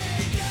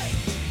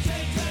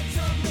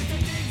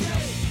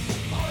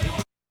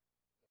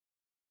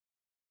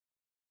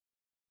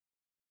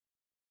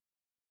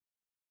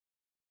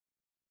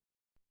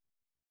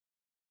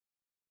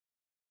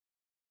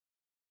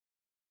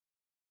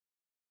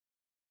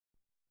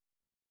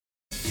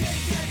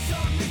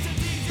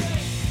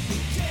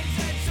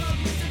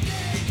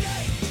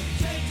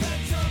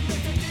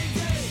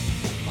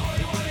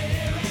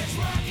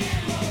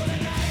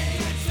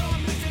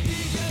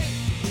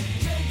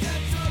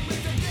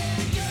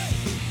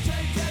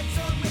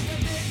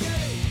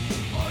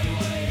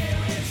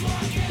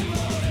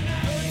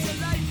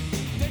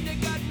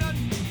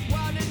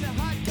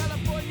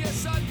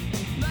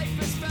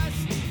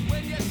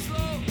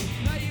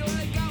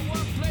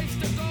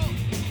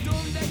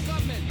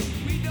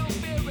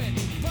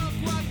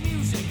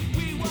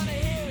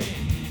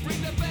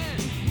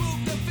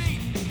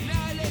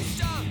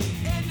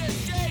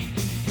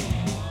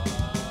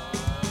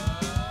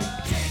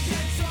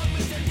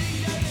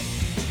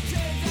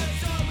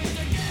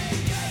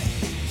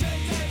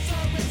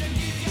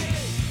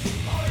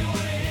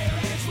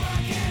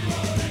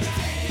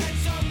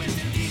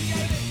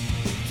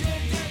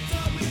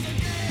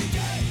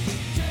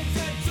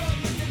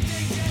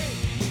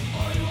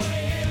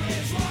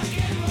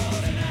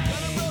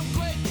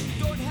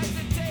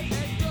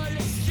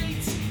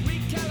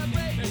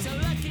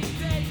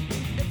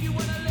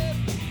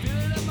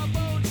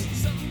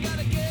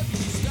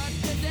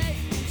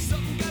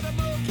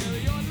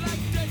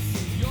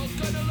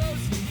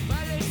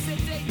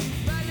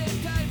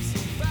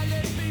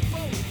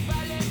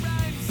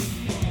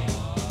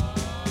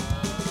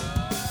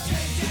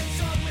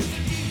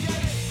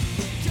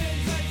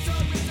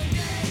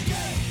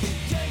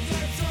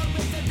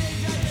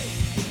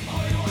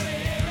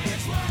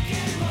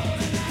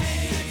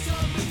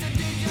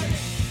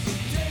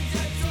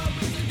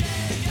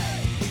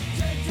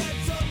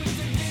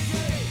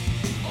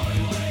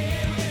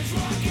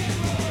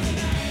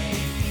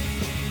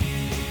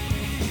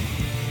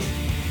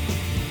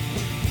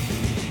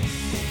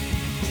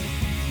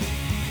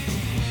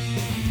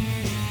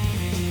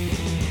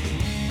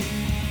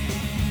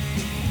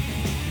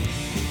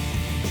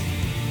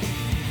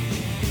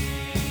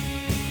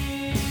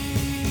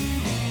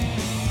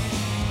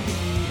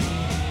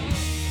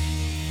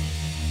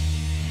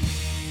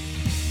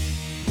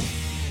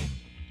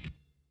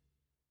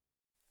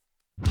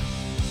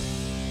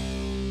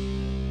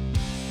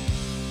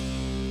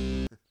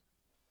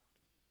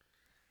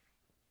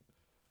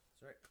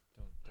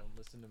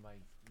 Listen to my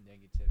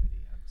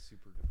negativity. I'm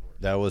super divorced.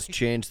 That was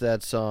Change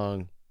That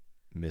Song,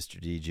 Mr.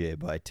 DJ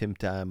by Tim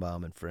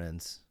Timebomb and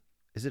Friends.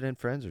 Is it and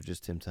Friends or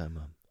just Tim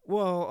Timebomb?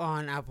 Well,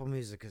 on Apple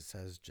Music it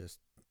says just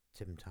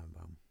Tim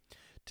Timebomb.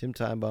 Tim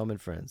Timebomb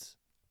and Friends.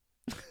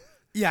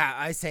 Yeah,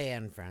 I say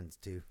and Friends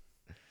too.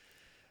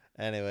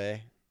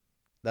 Anyway,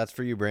 that's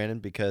for you, Brandon,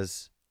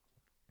 because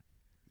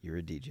you're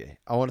a DJ.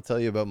 I want to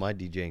tell you about my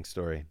DJing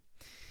story.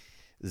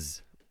 This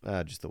is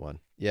just the one.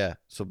 Yeah,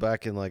 so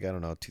back in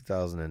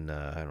 2000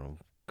 and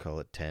call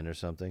it 10 or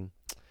something,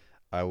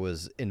 I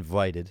was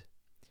invited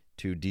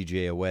to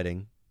DJ a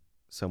wedding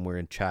somewhere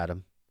in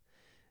Chatham.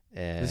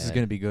 And this is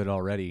going to be good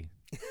already.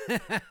 You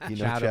know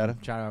Chatham?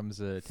 Chatham's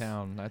a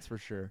town, that's for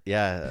sure.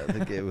 Yeah, I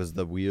think it was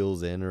the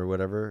Wheels Inn or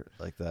whatever,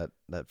 like that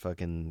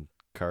fucking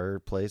car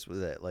place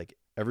with that, like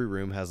every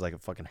room has like a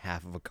fucking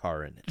half of a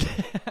car in it.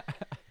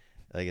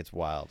 Like it's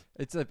wild.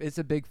 It's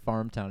a big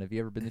farm town. Have you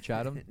ever been to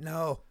Chatham?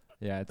 No.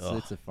 Yeah,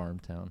 it's a farm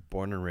town.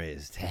 Born and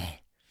raised.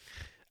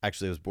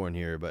 Actually, I was born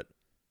here, but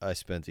I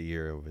spent a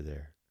year over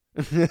there.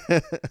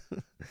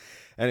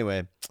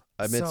 Anyway,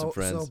 I met some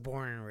friends. So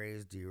born and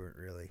raised, you weren't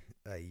really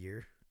a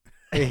year?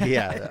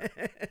 Yeah,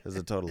 that was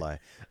a total lie.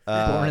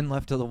 Born and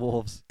left to the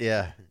wolves.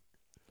 Yeah,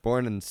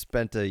 born and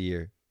spent a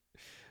year.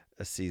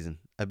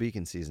 a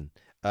beacon season.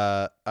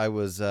 I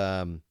was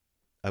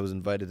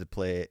invited to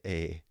play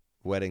a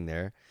wedding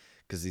there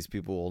because these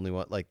people only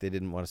they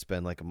didn't want to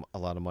spend like a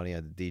lot of money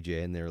on the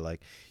DJ, and they were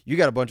like, "You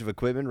got a bunch of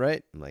equipment,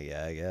 right?" I'm like,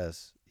 "Yeah, I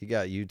guess." "You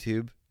got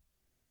YouTube?"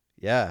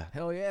 "Yeah."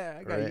 Hell yeah,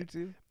 I got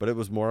YouTube. But it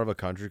was more of a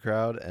country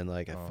crowd, and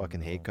like I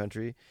fucking hate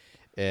country,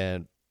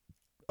 and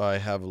I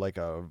have like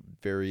a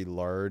very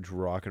large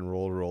rock and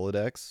roll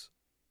Rolodex.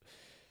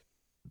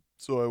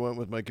 So I went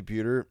with my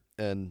computer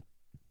and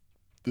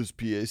this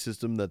PA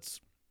system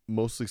that's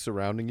mostly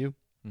surrounding you,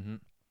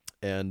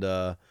 and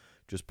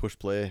just push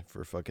play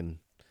for fucking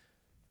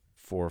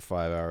 4 or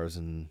 5 hours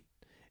and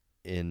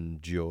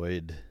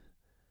enjoyed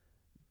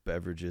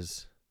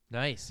beverages.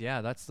 Nice.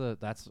 Yeah, that's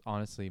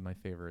honestly my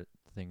favorite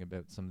thing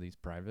about some of these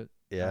private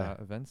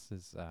events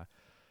is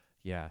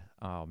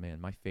oh man,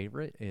 my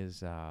favorite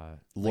is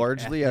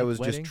largely I was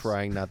weddings. Just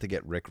trying not to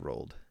get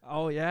rickrolled.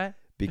 Oh yeah,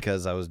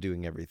 because I was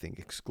doing everything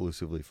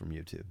exclusively from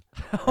YouTube.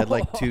 I had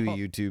like 2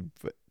 YouTube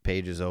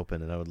pages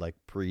open, and I would like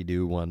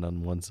pre-do one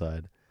on one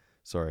side.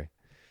 Sorry.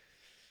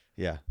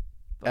 Yeah.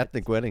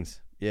 Ethnic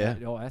weddings. Yeah.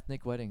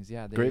 Ethnic weddings.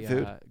 Yeah. Great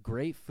food.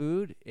 Great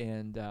food,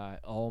 and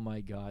oh my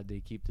God, they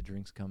keep the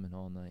drinks coming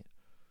all night.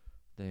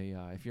 They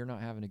if you're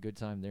not having a good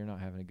time, they're not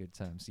having a good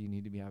time. So you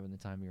need to be having the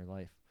time of your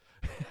life.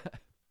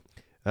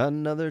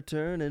 Another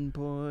turning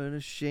point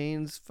of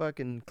Shane's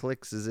fucking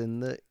clicks is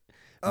in the mix.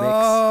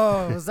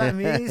 Oh, was that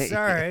me?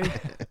 Sorry.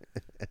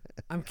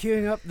 I'm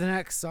queuing up the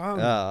next song.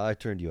 I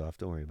turned you off.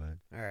 Don't worry about it.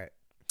 All right.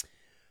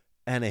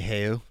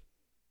 Anyhow.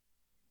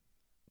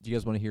 Do you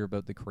guys want to hear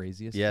about the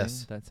craziest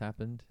thing that's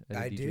happened at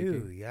I DJ do,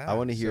 gig? yeah. I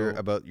want to hear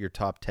about your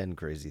top 10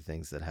 crazy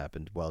things that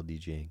happened while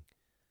DJing.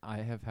 I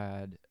have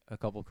had a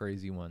couple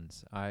crazy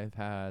ones. I've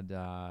had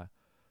a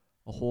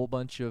whole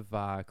bunch of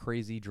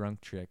crazy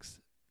drunk chicks.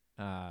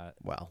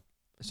 Wow.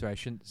 Sorry, I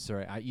shouldn't.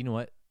 Sorry, you know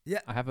what? Yeah.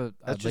 I have a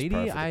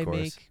lady I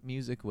make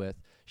music with.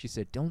 She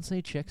said, "Don't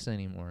say chicks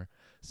anymore."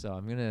 So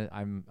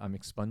I'm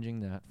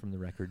expunging that from the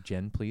record.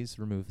 Jen, please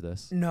remove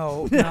this.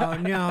 No.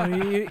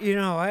 You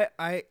know,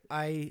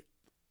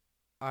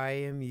 I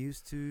am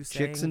used to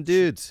saying chicks and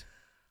dudes.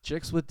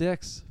 Chicks with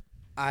dicks.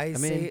 I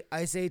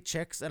say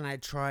chicks, and I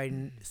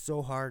try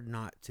so hard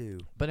not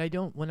to. But I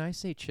don't. When I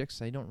say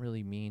chicks, I don't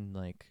really mean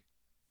like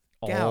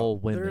Gal. all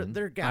women.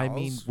 They're gals, I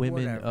mean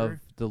women whatever. of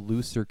the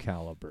looser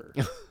caliber.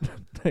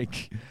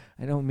 Like,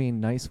 I don't mean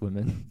nice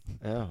women.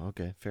 Oh,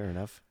 okay, fair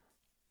enough.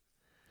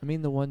 I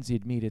mean the ones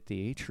you'd meet at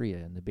the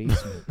Atria in the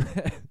basement.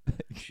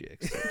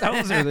 Chicks.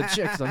 Those are the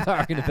chicks I'm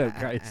talking about,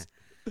 guys.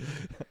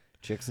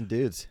 Chicks and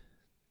dudes.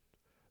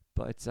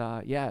 But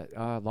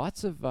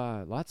lots of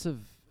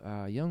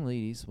young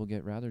ladies will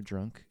get rather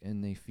drunk,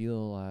 and they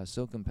feel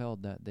so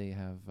compelled that they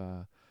have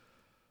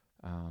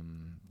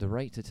the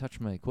right to touch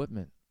my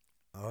equipment.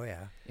 Oh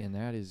yeah. And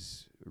that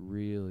is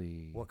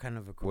really What kind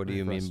of equipment? What do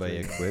you mean by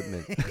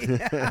equipment?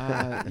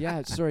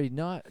 Sorry,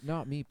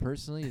 not me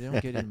personally. They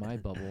don't get in my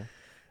bubble,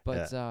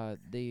 but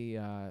they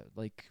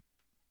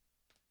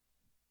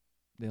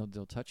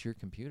they'll touch your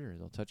computer,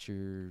 they'll touch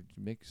your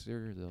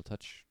mixer, they'll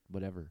touch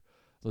whatever.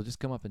 They'll just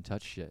come up and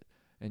touch shit.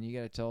 And you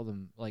got to tell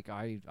them, like,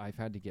 I've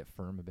had to get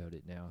firm about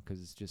it now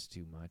because it's just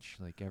too much.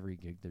 Like, every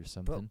gig there's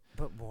something.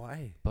 But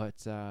why?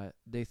 But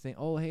they think,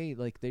 oh, hey,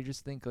 like, they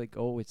just think, like,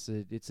 oh, it's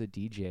a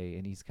DJ,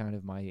 and he's kind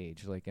of my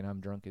age, like, and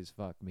I'm drunk as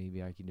fuck.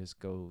 Maybe I can just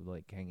go,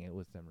 like, hang out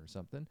with them or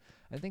something.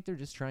 I think they're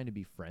just trying to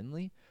be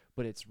friendly,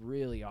 but it's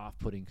really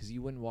off-putting because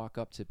you wouldn't walk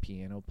up to a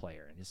piano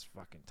player and just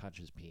fucking touch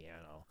his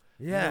piano.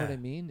 Yeah. You know what I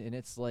mean? And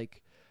it's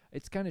like...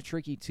 It's kind of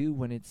tricky, too,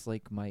 when it's,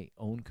 like, my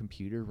own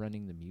computer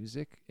running the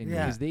music. And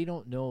because they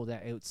don't know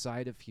that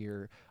outside of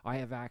here, I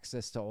have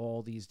access to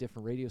all these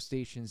different radio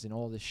stations and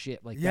all this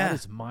shit. Like, that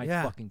is my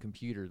fucking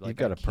computer. Like, you've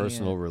got a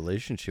personal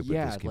relationship with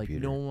this computer.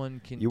 Like, no one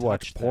can You touch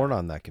watch porn that.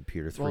 on that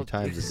computer 3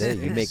 times a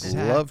day. You make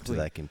love to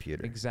that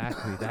computer.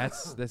 Exactly.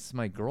 That's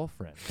my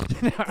girlfriend.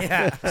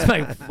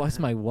 That's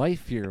my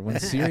wife here when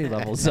Siri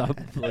levels up.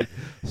 Like,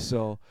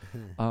 so,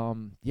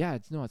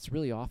 it's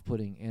really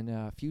off-putting. And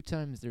a few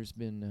times there's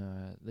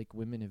been... like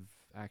women have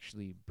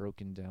actually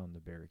broken down the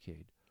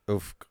barricade.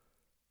 Oof.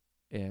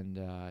 And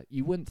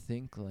you wouldn't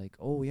think like,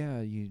 oh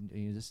yeah, you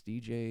this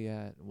DJ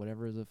at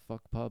whatever the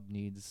fuck pub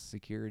needs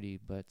security,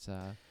 but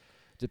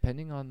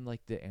depending on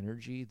like the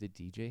energy the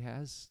DJ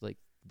has, like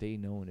they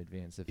know in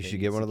advance if you they should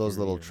need get one of those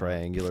security little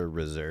triangular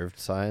reserved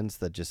signs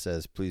that just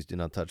says, "Please do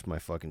not touch my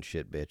fucking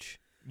shit, bitch."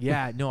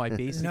 Yeah, no, I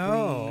basically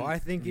I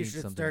think you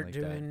should start like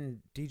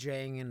doing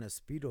DJing in a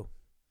Speedo.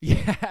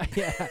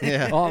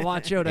 Yeah. Oh,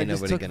 watch out! Ain't I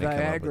just took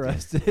Viagra.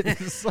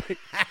 It's like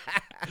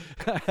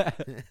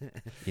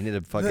you need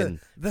a fucking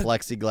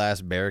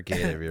plexiglass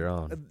barricade of your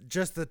own.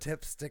 Just the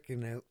tip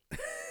sticking out.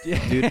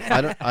 Dude,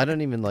 I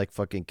don't even like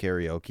fucking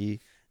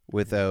karaoke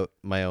without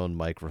my own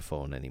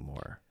microphone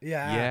anymore.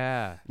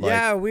 Yeah.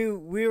 Like, we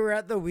were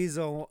at the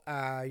Weasel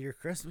your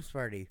Christmas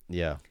party.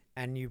 Yeah.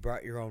 And you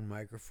brought your own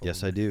microphone.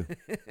 Yes, I do.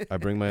 I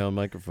bring my own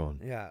microphone.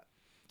 Yeah.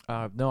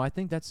 No, I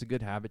think that's a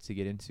good habit to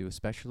get into,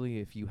 especially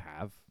if you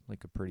have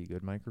like a pretty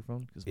good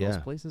microphone, because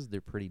most places they're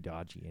pretty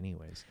dodgy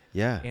anyways.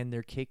 Yeah. And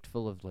they're caked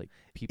full of like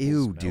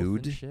people's mouth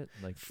dude. and shit.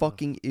 Like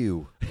fucking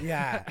ew.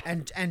 Yeah,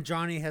 and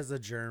Johnny has a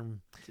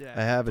germ. Yeah.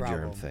 I have problem.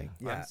 a germ thing.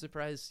 Yeah. I'm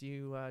surprised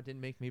you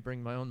didn't make me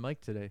bring my own mic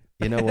today.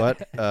 You know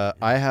what?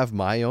 I have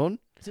my own,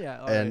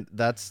 Yeah, and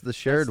that's the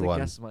shared that's the one.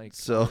 guest mic.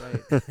 So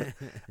Right.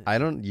 I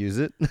don't use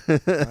it. All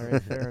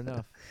right, fair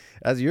enough.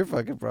 That's your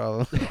fucking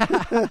problem.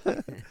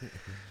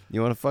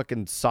 You want a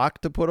fucking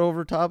sock to put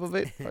over top of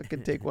it?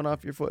 Fucking take one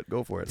off your foot.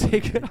 Go for it.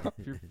 Take it off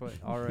your foot.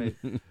 All right.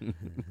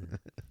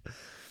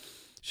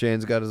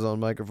 Shane's got his own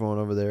microphone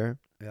over there.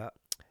 Yeah.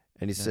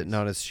 And he's sitting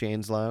on his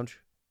Shane's lounge.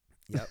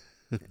 Yep.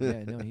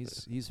 Yeah, no,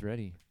 he's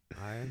ready.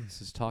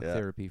 This is talk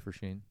therapy for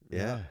Shane.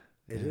 Yeah.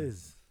 It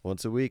is.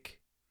 Once a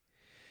week.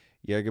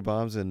 Jaeger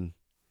bombs and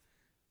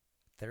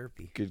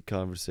Therapy. good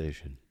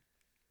conversation.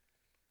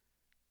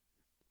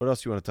 What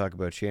else do you want to talk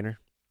about, Shaner?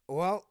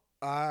 Well,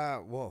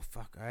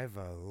 fuck. I have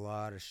a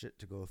lot of shit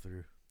to go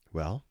through.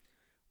 Well,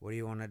 what do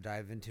you want to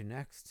dive into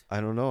next?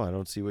 I don't know. I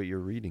don't see what you're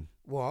reading.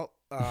 Well,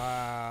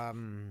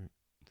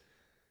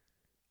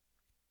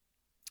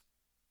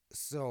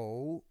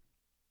 so,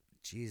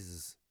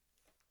 Jesus.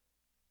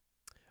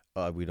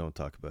 We don't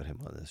talk about him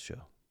on this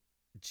show.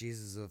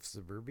 Jesus of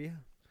Suburbia?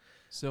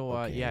 So,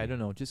 Okay. yeah, I don't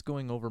know. Just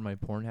going over my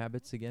porn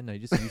habits again. I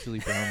just usually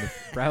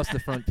browse the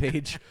front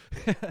page,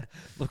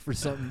 look for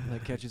something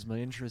that catches my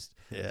interest.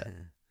 Yeah.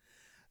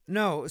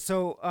 No,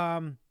 so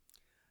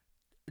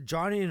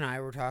Johnny and I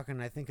were talking,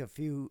 I think a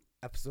few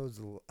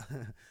episodes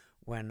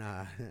when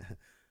I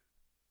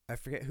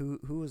forget who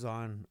was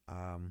on.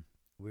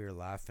 We were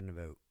laughing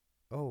about,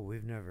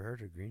 we've never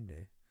heard of Green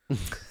Day.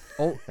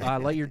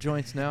 Light your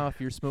joints now if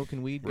you're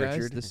smoking weed, guys.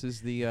 Richard. This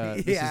is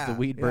the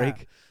weed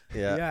break.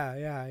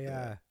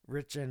 Yeah.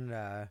 Rich and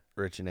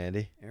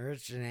Andy.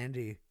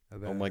 Andy.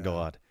 About, Oh my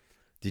God.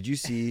 Did you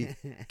see?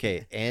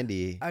 Okay,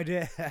 Andy. I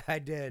did.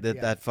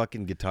 That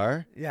fucking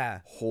guitar. Yeah.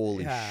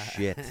 Holy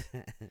shit.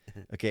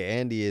 Okay,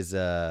 Andy is.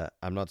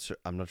 I'm not sure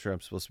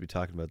I'm supposed to be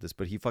talking about this,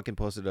 but he fucking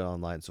posted it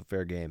online, so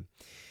fair game.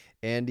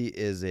 Andy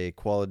is a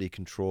quality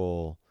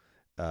control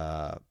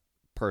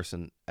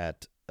person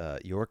at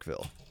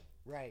Yorkville.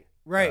 Right.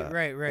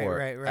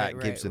 At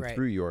Gibson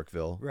through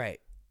Yorkville. Right.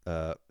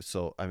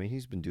 So I mean,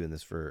 he's been doing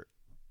this for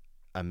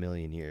a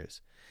million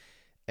years,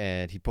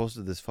 and he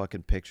posted this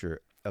fucking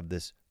picture of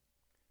this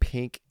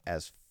pink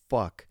as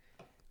fuck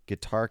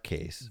guitar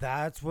case.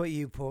 That's what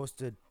you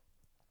posted.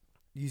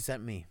 You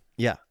sent me.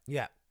 Yeah.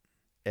 Yeah.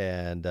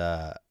 And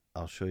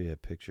I'll show you a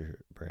picture,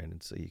 Brandon,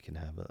 so you can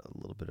have a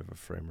little bit of a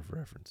frame of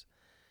reference.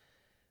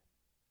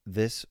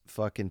 This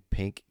fucking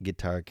pink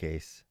guitar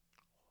case.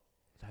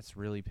 That's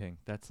really pink.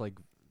 That's like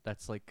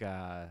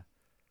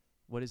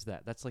what is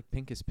that? That's like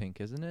Pink is Pink,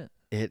 isn't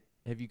it?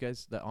 Have you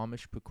guys the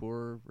Amish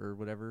Pakor or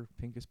whatever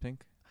Pink is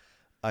Pink?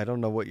 I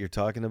don't know what you're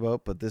talking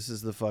about, but this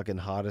is the fucking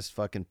hottest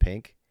fucking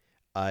pink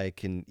I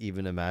can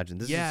even imagine.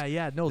 That's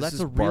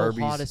a real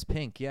hottest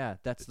pink. Yeah,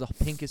 that's the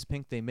pinkest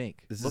pink they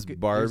make. This is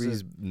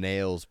Barbie's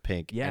nails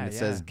pink, and it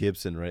says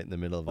Gibson right in the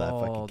middle of that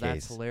fucking case. Oh,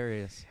 that's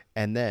hilarious.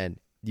 And then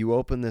you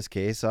open this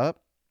case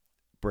up,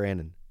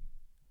 Brandon.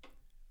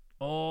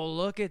 Oh,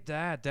 look at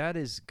that. That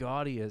is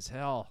gaudy as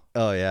hell.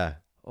 Oh, yeah.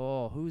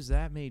 Oh, who's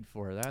that made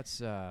for?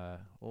 That's, oh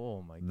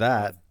my God.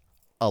 That,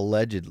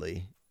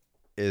 allegedly,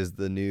 is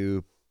the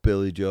new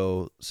Billy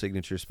Joe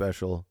signature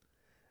special,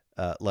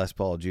 Les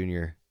Paul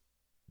Jr.,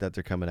 that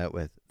they're coming out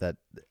with, that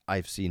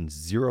I've seen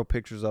zero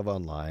pictures of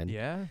online.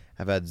 Yeah.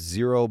 Have had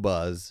zero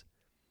buzz,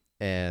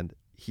 and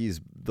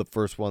he's the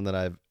first one that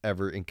I've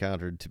ever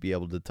encountered to be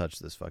able to touch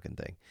this fucking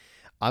thing.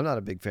 I'm not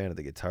a big fan of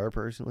the guitar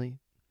personally,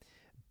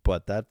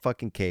 but that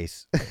fucking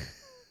case.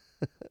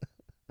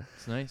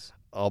 It's nice.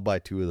 I'll buy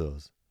 2 of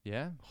those.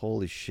 Yeah.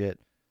 Holy shit.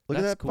 Look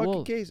That's at that cool.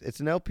 fucking case. It's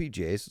an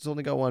LPJ, so it's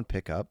only got one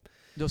pickup.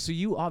 No, so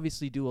you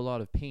obviously do a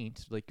lot of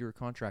paint, like you're a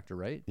contractor,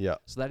 right? Yeah.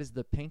 So that is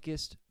the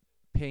pinkest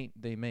paint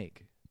they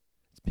make.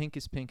 It's Pink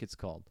is Pink, it's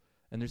called.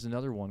 And there's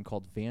another one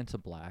called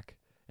Vanta Black,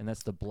 and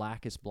that's the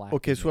blackest black.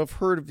 Okay, so I've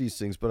heard of these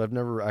things, but I've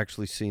never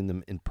actually seen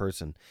them in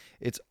person.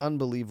 It's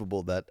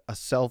unbelievable that a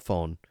cell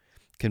phone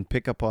can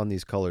pick up on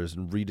these colors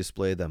and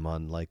redisplay them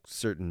on like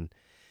certain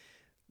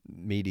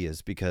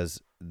medias,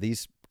 because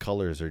these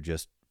colors are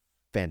just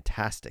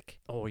fantastic.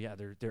 Oh yeah,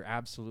 they're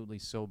absolutely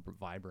so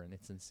vibrant.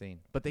 It's insane.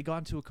 But they got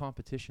into a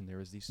competition. There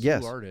was these 2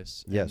 Yes.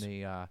 artists, Yes. and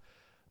they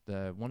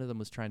one of them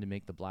was trying to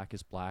make the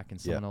blackest black, and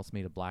someone else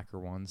made a blacker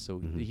one. So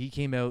he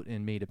came out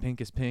and made a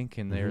pinkest pink,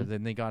 and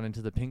then they got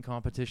into the pink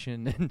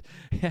competition, and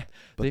But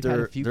they've had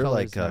a few they're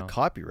colors like now.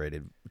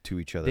 copyrighted to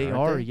each other. They aren't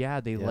are, they? yeah.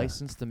 They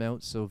licensed them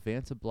out. So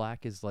Vanta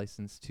Black is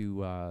licensed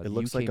to It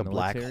looks UK like a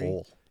black military.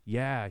 hole.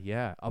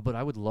 Yeah. But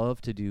I would love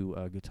to do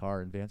a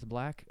guitar in Vanta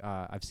Black.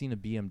 I've seen a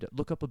BMW.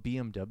 Look up a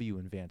BMW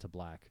in Vanta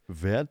Black.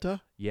 Vanta?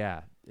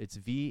 Yeah, it's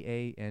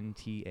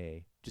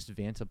Vanta. Just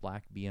Vanta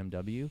Black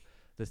BMW.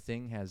 The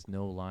thing has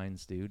no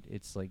lines, dude.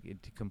 It's like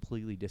it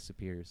completely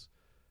disappears.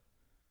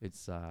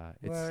 It's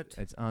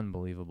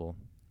unbelievable.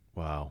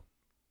 Wow.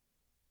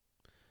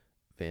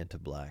 Vanta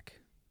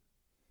Black.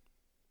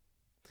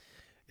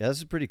 Yeah, this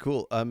is pretty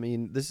cool. I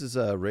mean, this is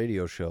a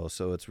radio show,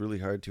 so it's really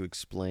hard to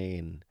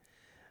explain.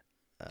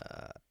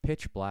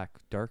 Pitch black,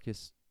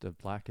 the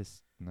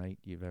blackest night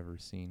you've ever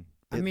seen.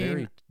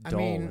 Very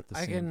dull at the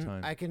same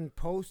time. I can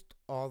post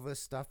all this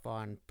stuff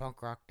on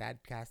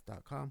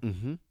punkrockdadcast.com.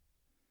 Mm-hmm.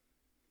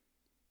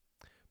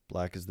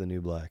 Black is the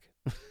new black.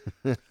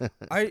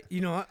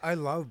 I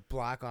love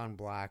black on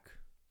black.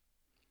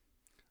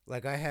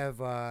 Like I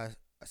have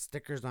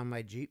stickers on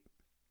my Jeep.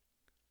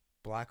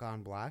 Black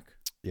on black.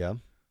 Yeah.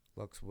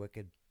 Looks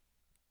wicked.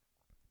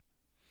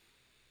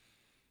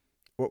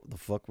 What the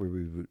fuck were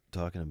we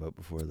talking about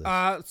before this?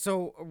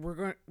 So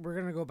we're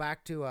gonna go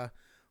back to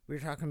we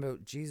were talking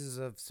about Jesus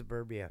of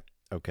Suburbia.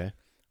 Okay.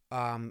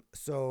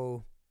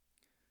 So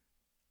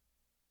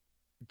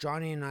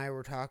Johnny and I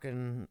were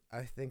talking,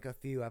 I think a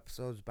few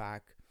episodes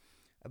back,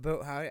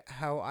 about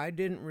how I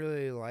didn't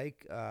really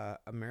like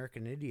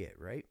American Idiot,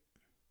 right?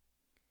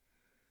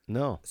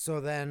 No.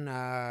 So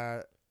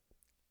then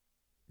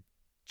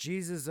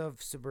Jesus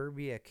of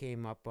Suburbia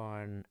came up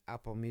on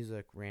Apple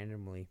Music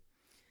randomly.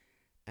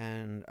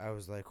 And I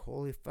was like,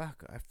 holy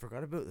fuck, I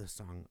forgot about this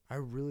song. I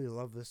really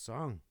love this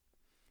song.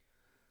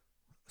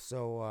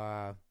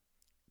 So,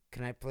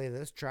 can I play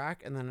this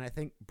track? And then I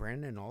think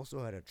Brandon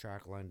also had a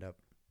track lined up.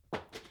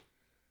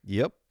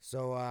 Yep.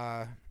 So,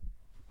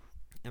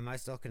 am I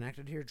still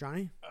connected here,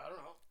 Johnny? I don't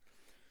know.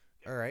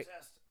 All right.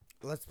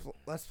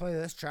 Let's play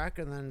this track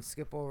and then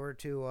skip over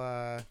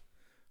to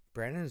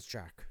Brandon's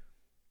track.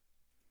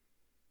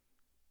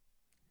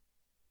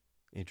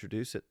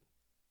 Introduce it.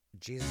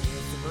 Jesus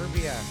of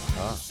Suburbia.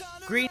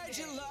 Green.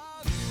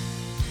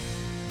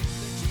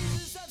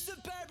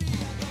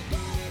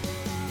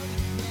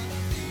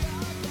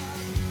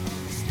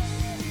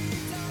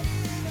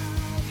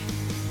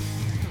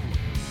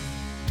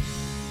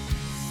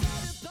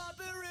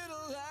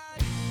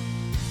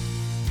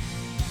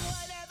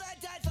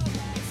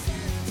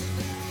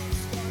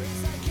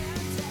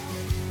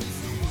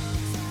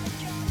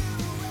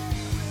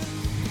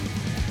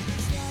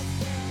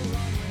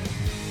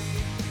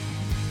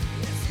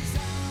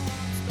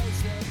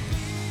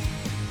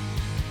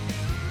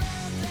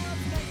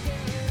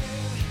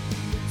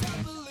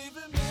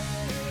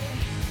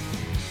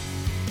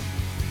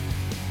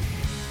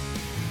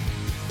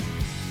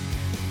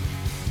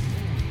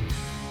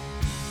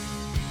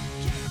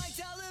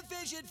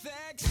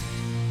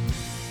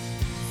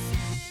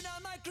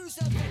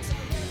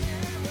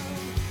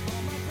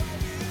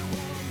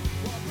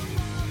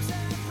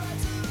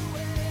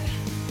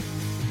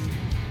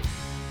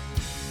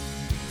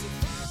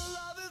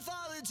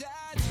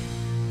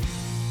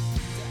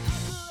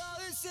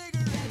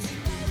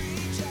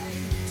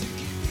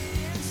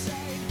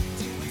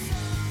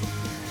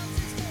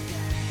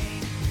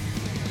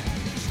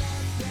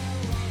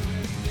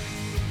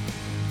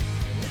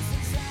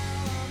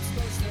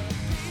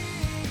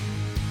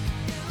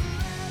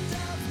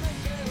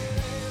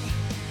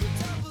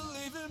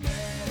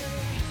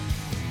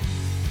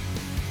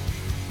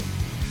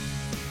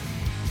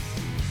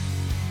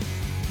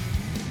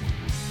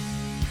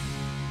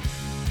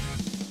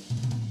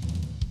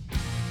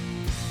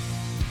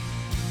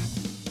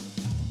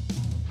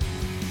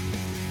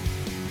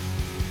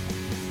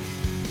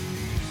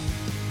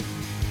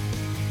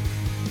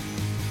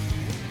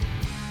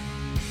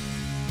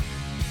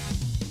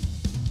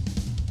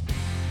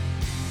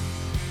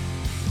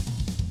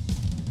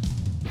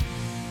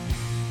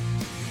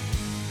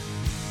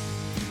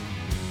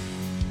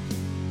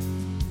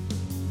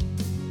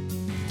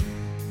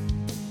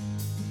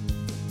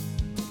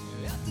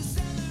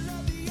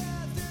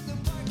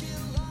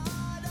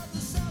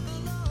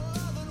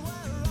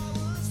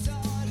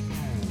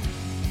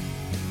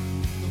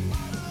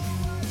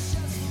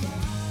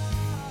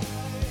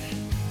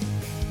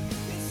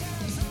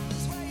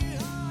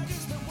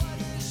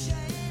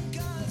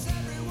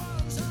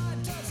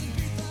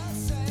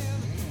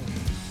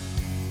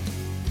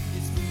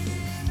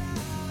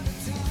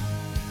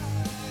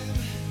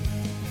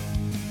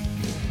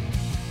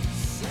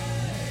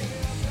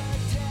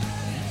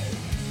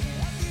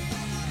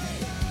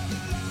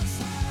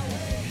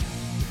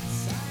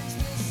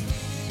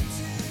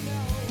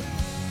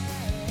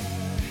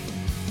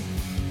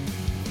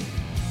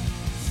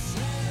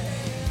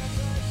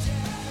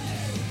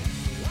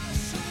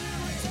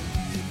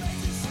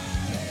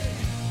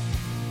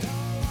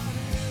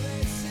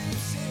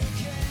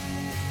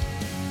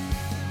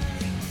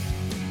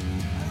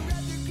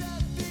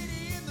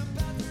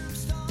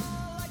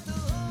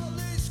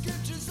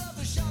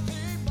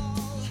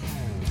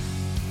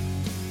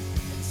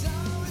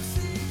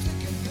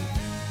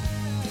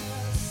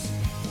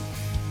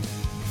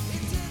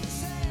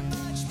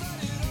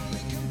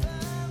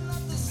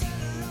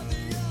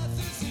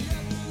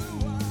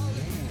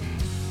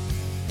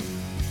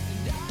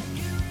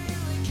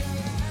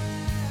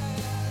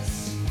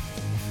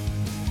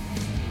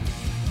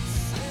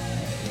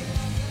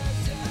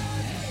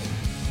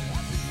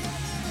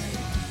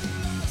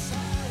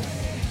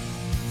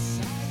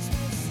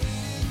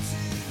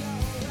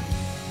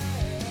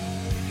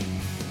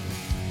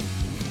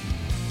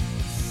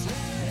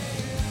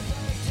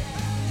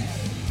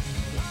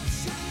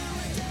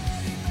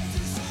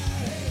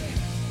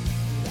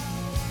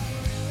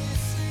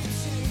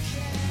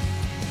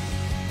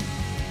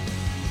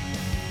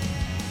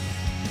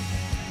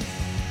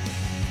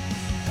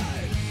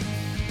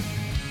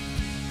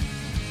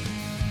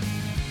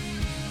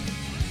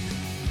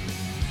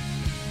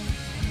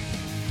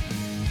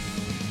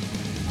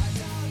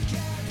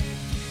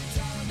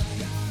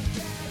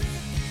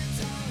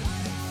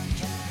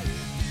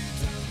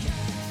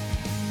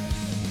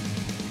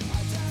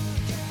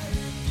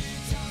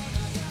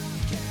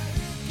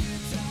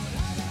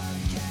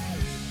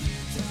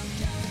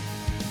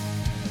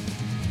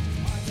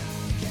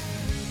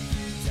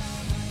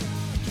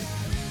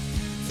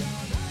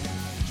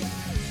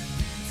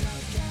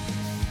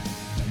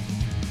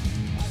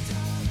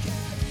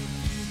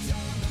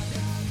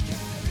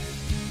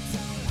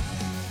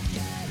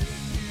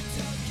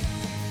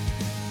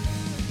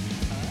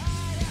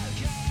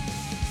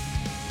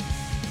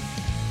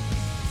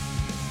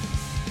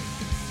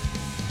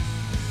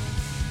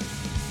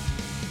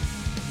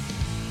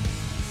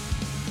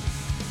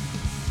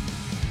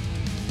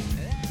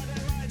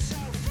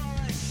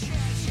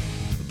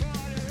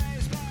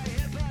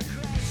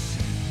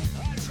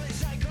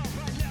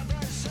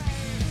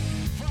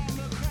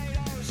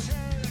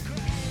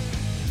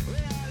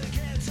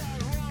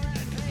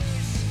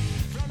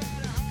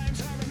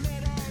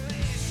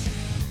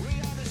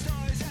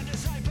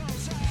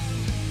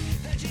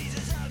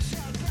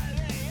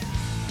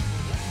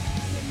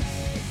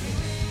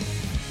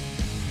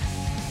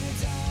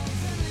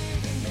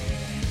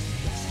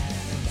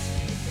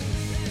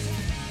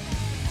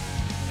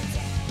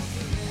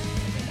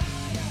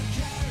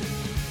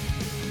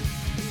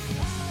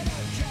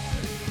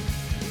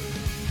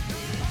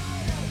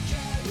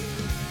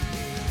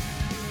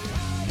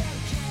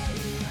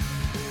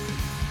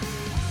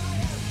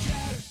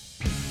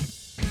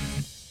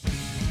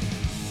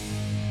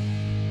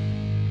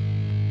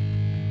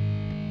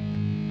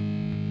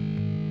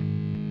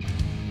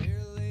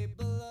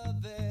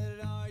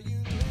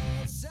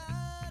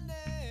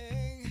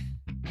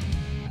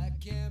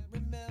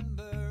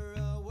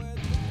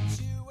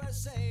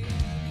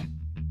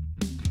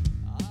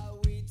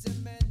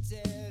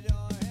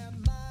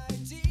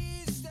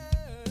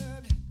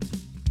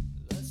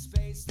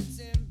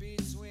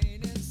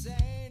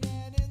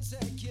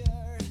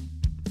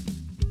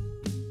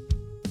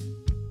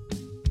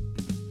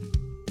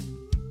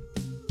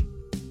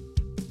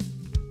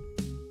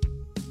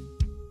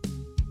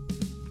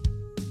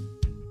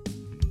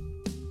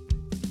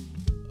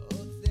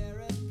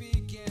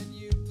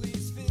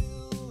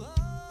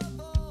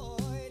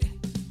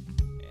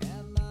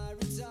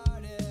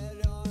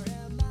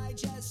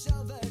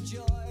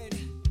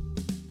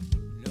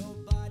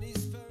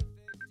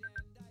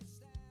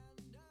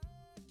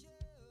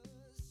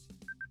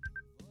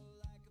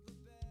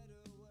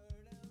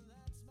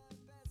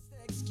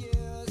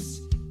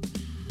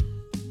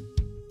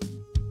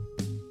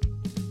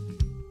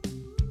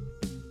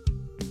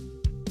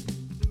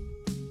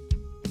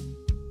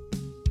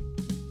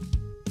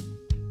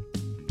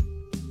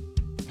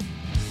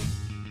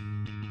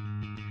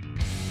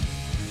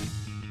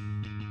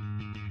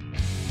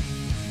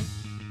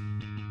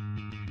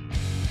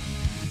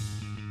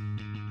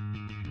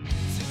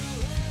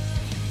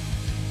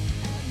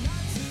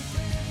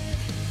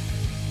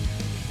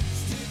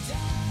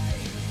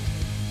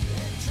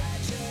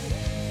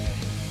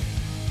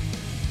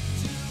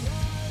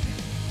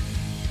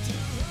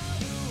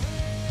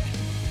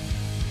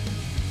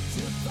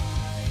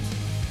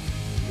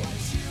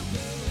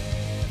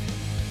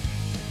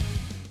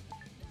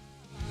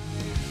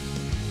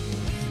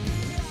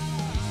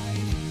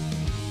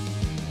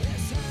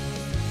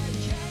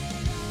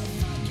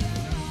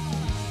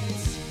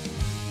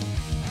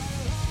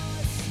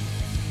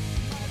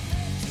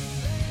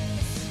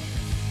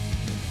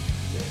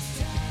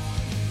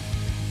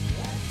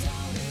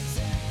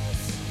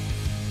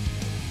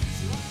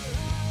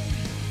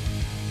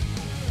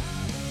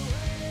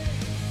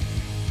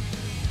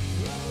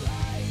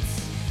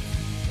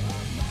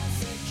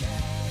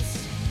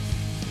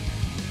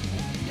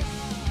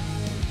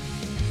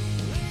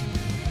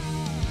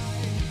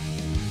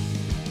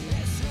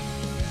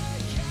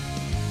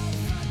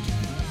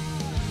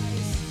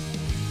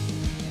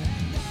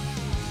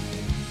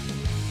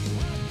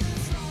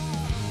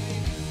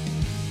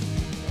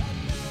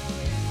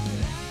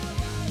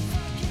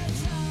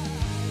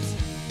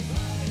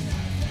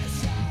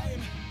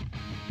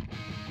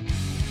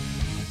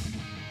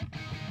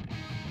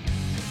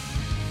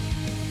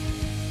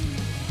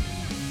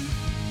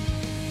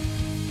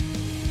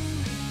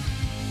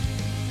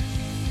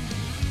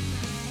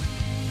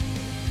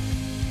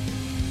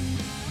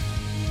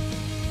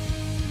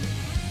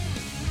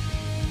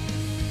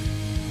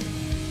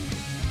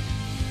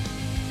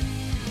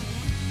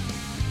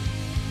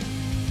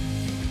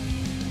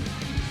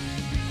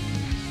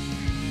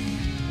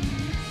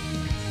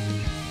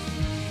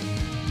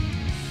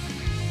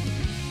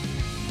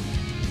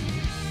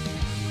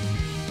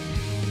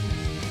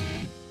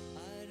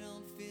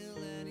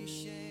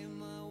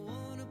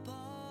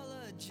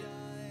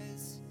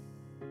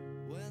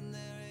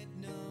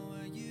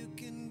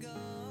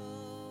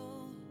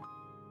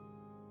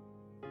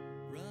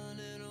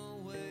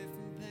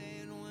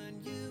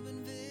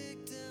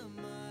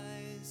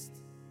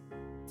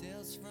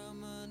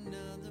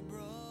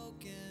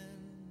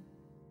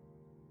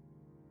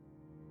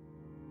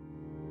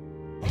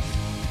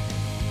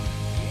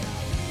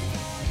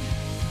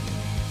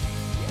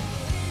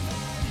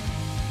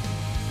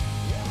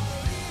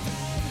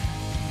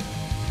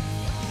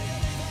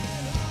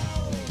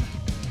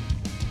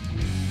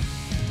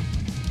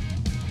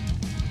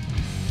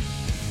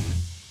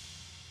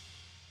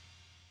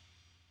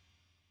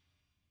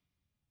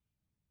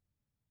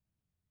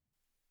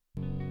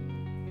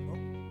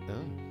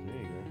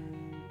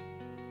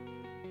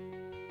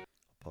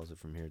 It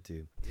from here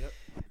too. Yep.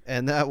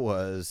 And that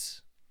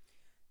was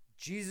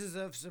Jesus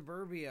of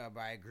Suburbia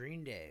by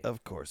Green Day.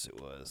 Of course it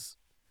was.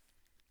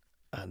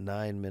 A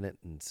 9-minute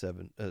and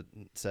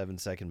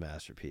 7-second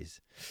masterpiece.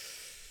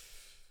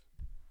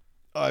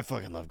 Oh, I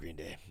fucking love Green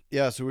Day.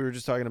 Yeah, so we were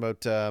just talking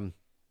about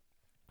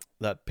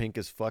that pink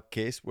as fuck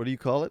case. What do you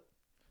call it?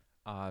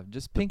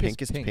 Just the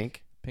pinkest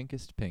pink.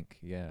 Pinkest pink,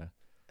 yeah.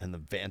 And the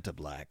Vanta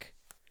Black.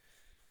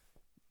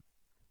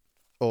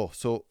 Oh,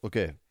 so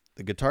okay.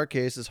 The guitar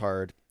case is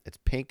hard. It's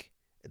pink.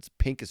 It's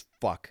pink as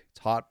fuck.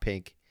 It's hot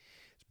pink.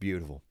 It's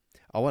beautiful.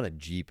 I want a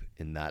Jeep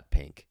in that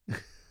pink.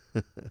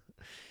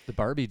 The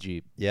Barbie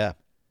Jeep. Yeah.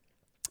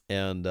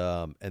 And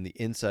the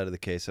inside of the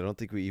case, I don't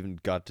think we even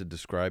got to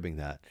describing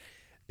that.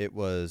 It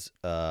was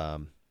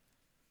the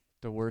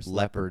worst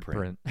leopard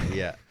print.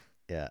 Yeah.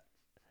 Yeah.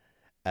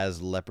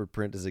 As leopard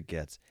print as it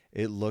gets.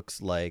 It looks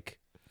like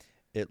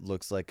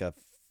a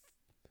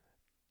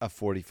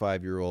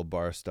 45-year-old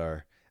bar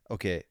star.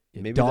 Okay,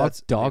 maybe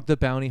that's Dog the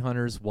Bounty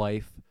Hunter's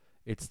wife.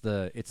 It's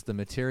the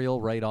material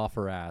right off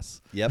her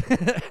ass. Yep.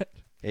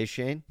 Hey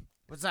Shane,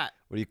 what's that?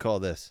 What do you call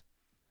this?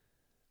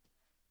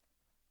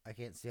 I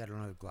can't see. I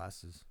don't have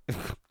glasses.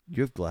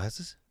 You have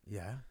glasses?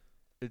 Yeah.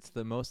 It's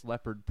the most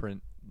leopard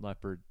print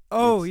leopard.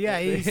 Oh yeah,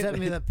 he sent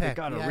me the pic. They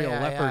got a real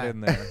leopard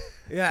in there.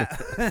 Yeah.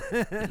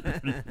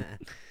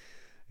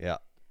 Yeah.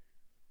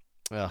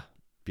 Yeah.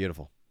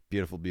 Beautiful.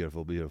 Beautiful.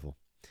 Beautiful. Beautiful.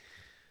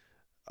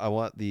 I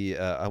want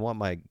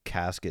my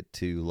casket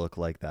to look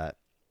like that.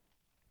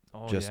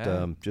 Oh,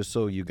 just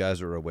so you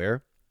guys are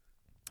aware.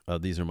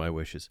 These are my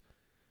wishes.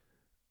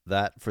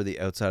 That for the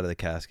outside of the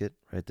casket,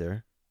 right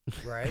there.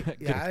 Right.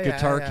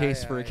 Guitar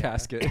case for a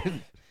casket.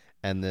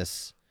 And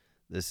this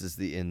is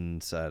the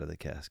inside of the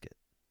casket.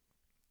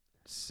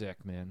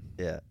 Sick, man.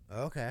 Yeah.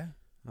 Okay.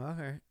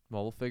 Well,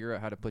 we'll figure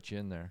out how to put you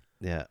in there.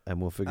 Yeah, and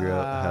we'll figure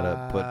out how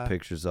to put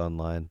pictures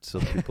online so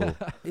people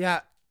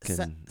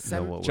can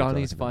know what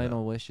Johnny's we're talking final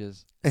about.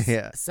 wishes.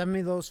 Yeah. Send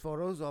me those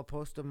photos. I'll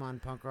post them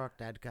on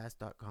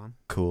punkrockdadcast.com.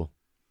 Cool.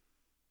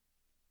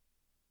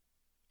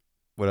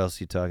 What else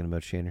are you talking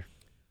about, Shaner?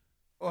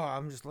 Oh,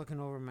 I'm just looking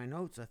over my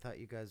notes. I thought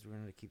you guys were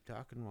going to keep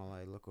talking while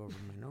I look over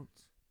my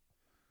notes.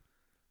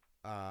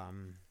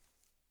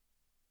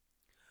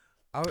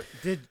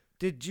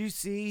 Did you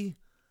see?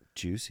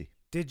 Juicy.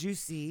 Did you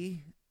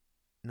see?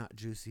 Not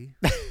juicy.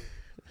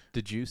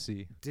 Did you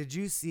see? Did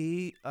you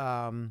see?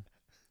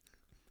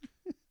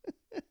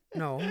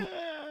 No.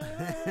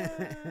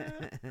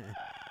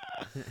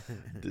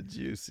 Did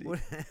you see? What?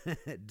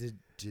 Did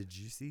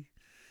you see?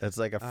 That's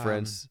like a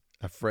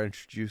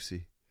French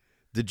juicy.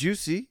 Did you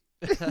see?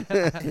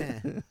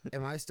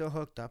 Am I still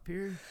hooked up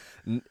here?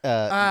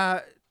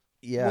 Yeah,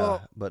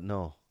 well, but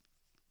no.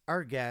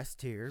 Our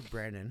guest here,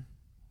 Brandon,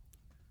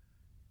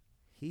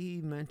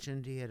 he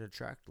mentioned he had a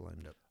track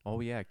lined up. Oh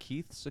yeah,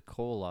 Keith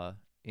Sokola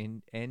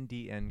in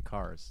NDN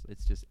Cars.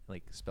 It's just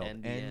like spelled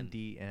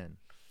NDN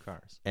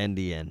Cars.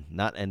 NDN,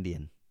 not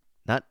Indian,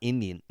 not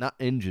Indian, not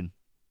engine.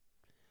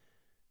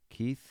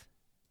 Keith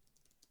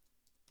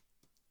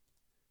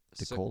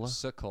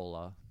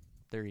Sokola.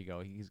 There you go.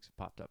 He's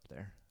popped up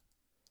there.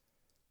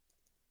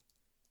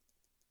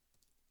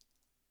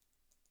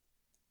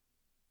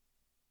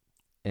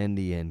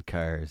 NDN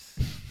Cars.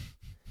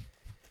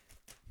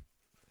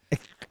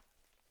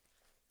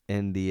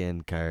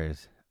 NDN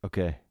Cars.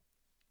 Okay.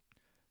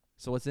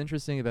 So what's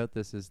interesting about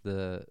this is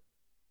the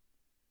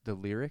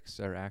lyrics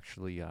are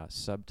actually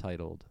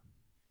subtitled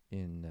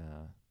in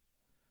I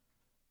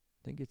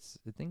think it's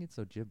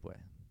Ojibwe.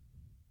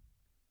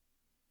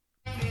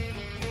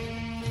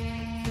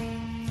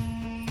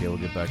 Okay, we'll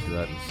get back to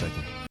that in a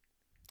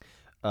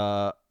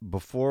second.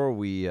 Before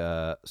we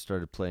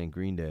started playing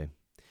Green Day,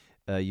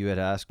 you had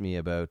asked me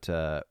about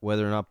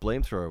whether or not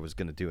Flamethrower was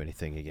going to do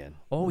anything again.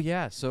 Oh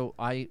yeah, so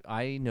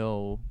I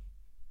know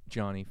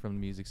Johnny from the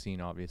music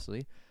scene,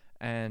 obviously,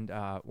 and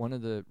one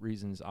of the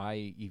reasons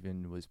I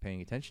even was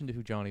paying attention to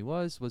who Johnny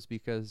was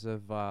because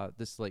of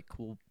this like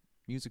cool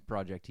music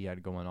project he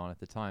had going on at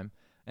the time.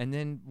 And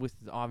then with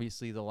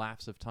obviously the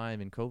lapse of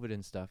time and COVID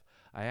and stuff,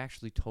 I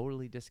actually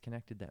totally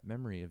disconnected that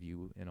memory of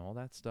you and all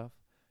that stuff.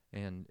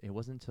 And it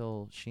wasn't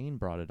until Shane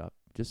brought it up,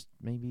 just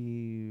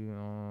maybe,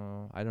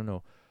 I don't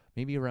know,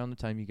 maybe around the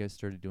time you guys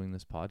started doing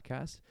this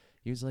podcast,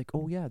 he was like,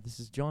 oh yeah, this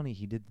is Johnny.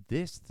 He did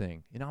this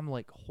thing. And I'm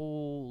like,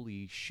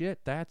 holy shit,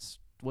 that's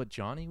what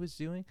Johnny was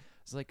doing?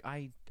 It's like,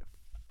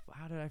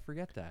 how did I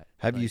forget that?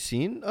 Have you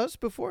seen us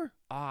before?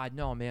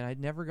 No, man, I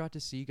never got to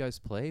see you guys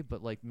play,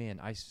 but like,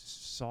 man, I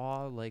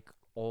saw like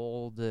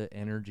all the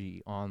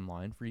energy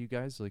online for you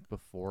guys, like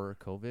before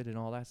COVID and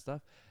all that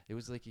stuff. It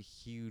was like a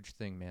huge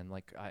thing, man.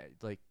 Like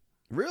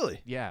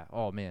Really? yeah.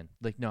 Oh man.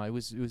 Like no, it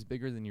was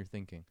bigger than you're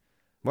thinking.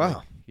 Wow.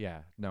 Like, yeah.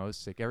 No, it was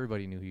sick.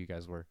 Everybody knew who you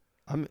guys were.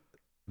 I'm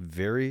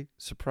very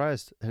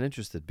surprised and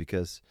interested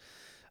because,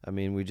 I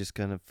mean, we just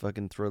kind of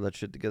fucking throw that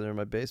shit together in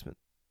my basement.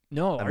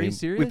 No, are you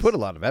serious? We put a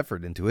lot of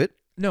effort into it.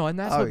 No, and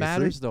that's obviously. what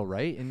matters, though,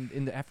 right?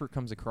 And the effort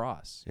comes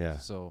across. Yeah.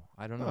 So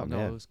I don't know. Oh, no,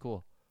 man. it was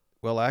cool.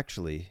 Well,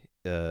 actually,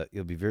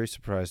 you'll be very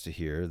surprised to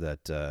hear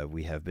that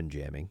we have been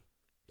jamming.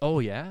 Oh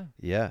yeah.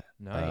 Yeah.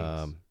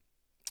 Nice.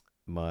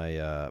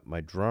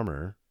 My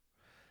drummer,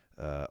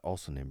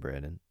 also named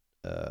Brandon,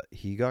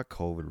 he got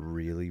COVID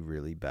really,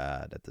 really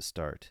bad at the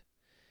start,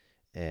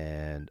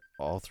 and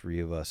all three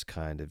of us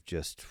kind of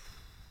just,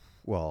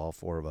 well, all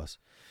four of us,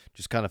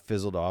 just kind of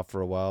fizzled off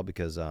for a while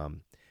because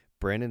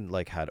Brandon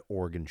like had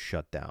organ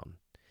shut down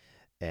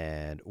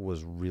and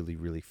was really,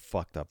 really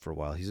fucked up for a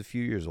while. He's a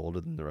few years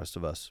older than the rest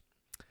of us.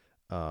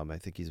 I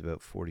think he's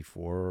about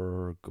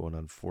 44, going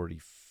on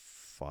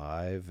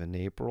 45 in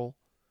April.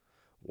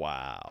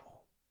 Wow.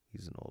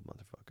 He's an old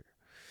motherfucker.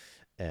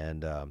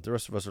 And the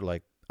rest of us are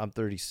like, I'm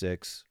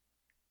 36.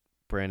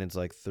 Brandon's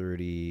like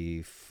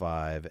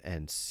 35.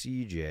 And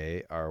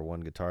CJ, our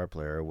one guitar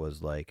player,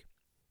 was like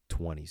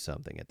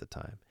 20-something at the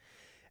time.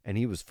 And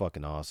he was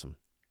fucking awesome.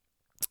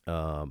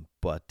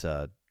 But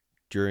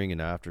during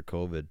and after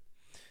COVID,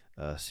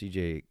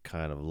 CJ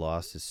kind of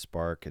lost his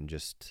spark and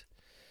just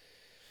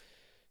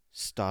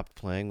stopped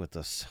playing with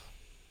us.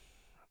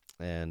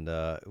 And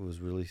it was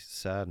really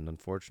sad and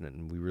unfortunate.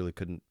 And we really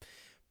couldn't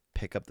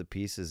pick up the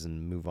pieces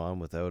and move on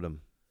without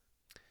him.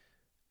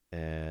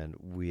 And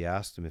we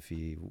asked him if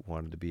he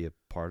wanted to be a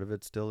part of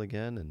it still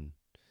again, and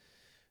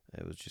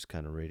it was just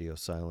kind of radio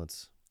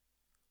silence.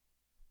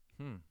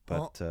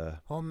 But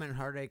Home and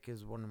Heartache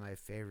is one of my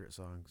favorite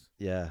songs.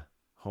 Yeah,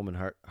 Home and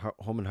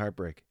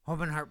Heartbreak.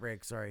 Home and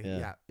Heartbreak, sorry.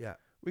 Yeah.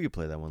 We could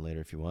play that one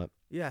later if you want.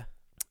 Yeah.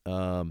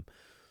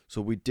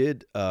 So we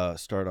did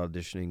start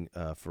auditioning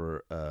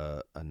for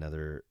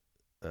another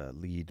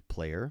lead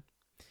player.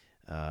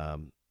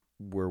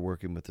 We're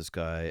working with this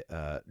guy,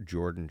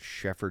 Jordan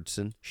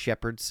Shepherdson.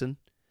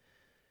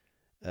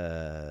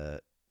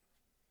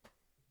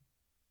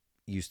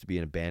 Used to be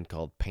in a band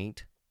called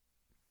Paint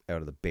out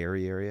of the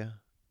Barrie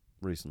area.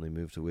 Recently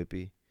moved to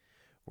Whitby.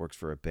 Works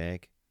for a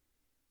bank.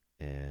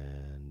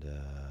 And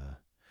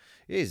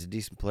yeah, he's a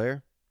decent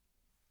player.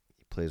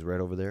 He plays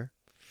right over there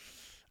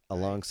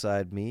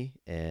alongside me.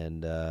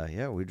 And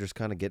yeah, we're just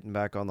kind of getting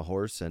back on the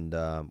horse and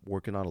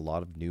working on a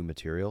lot of new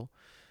material.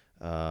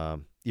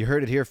 You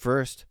heard it here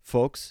first,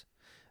 folks.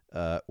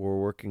 We're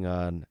working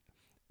on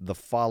the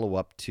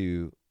follow-up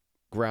to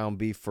Ground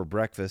Beef for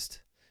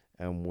Breakfast,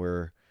 and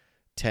we're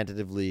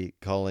tentatively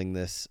calling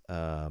this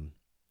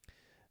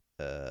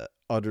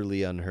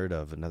Utterly Unheard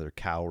Of, another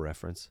cow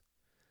reference,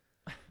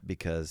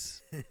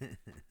 because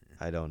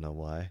I don't know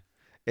why.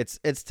 It's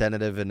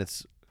tentative, and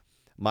it's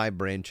my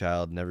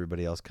brainchild, and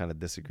everybody else kind of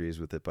disagrees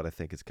with it, but I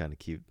think it's kind of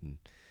cute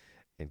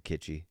and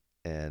kitschy,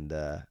 and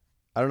I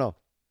don't know.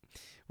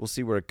 We'll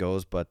see where it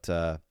goes, but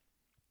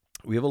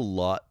we have a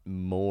lot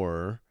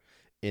more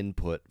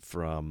input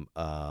from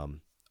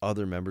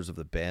other members of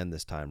the band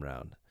this time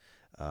around.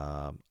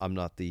 I'm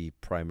not the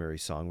primary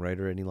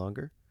songwriter any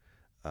longer.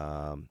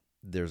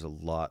 There's a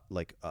lot,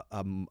 like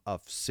a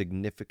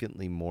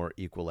significantly more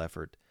equal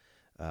effort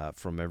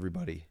from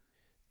everybody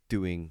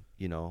doing,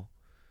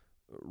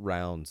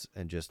 rounds,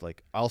 and just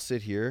like, I'll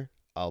sit here,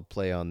 I'll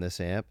play on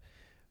this amp.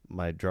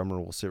 My drummer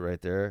will sit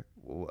right there.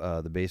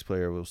 The bass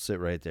player will sit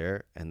right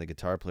there, and the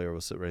guitar player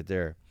will sit right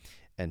there,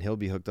 and he'll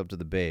be hooked up to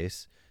the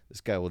bass.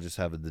 This guy will just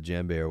have the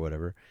djembe or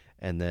whatever,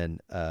 and then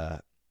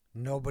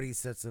nobody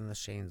sits in the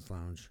Shane's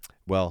Lounge.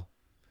 Well,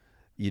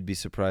 you'd be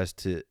surprised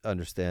to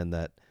understand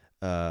that.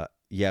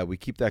 Yeah, we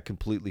keep that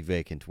completely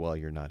vacant while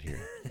you're not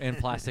here, and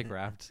plastic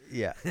wrapped.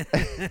 Yeah,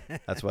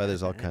 that's why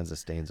there's all kinds of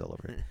stains all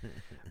over it,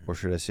 or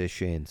should I say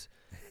Shane's?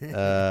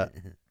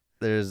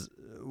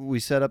 We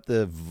set up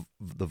the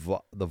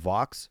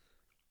Vox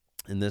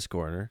in this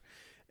corner,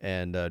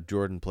 and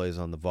Jordan plays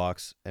on the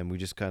Vox, and we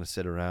just kind of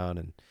sit around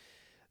and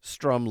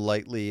strum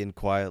lightly and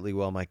quietly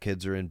while my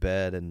kids are in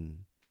bed and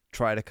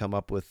try to come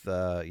up with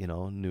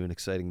new and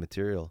exciting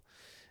material.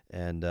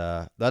 And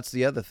that's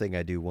the other thing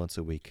I do once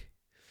a week,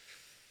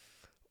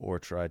 or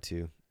try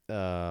to.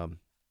 But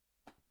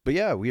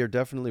yeah, we are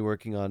definitely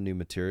working on new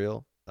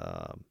material.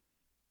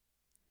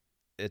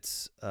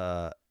 It's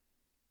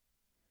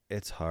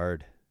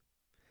hard.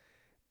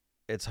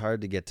 It's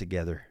hard to get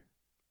together.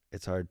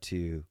 It's hard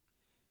to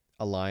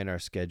align our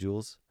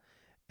schedules,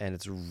 and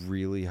it's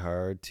really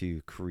hard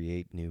to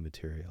create new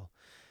material.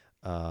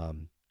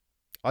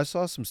 I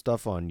saw some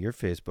stuff on your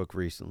Facebook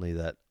recently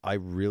that I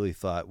really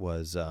thought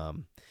was,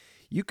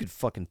 you could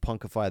fucking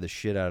punkify the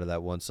shit out of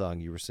that one song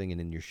you were singing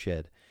in your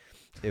shed.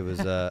 It was,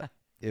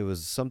 it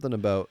was something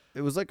about,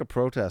 it was like a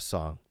protest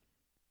song.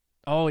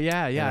 Oh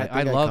yeah,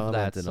 I love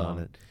that song. On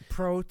it.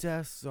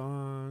 Protest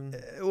song.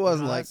 It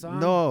wasn't like,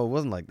 no, it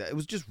wasn't like that. It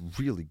was just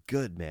really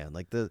good, man.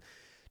 Like the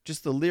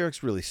just the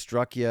lyrics really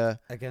struck you.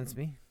 Against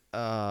me?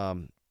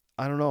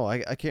 I don't know.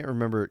 I can't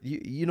remember.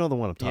 You know the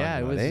one I'm talking about, Yeah,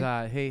 it was,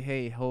 eh? hey,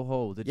 hey, ho,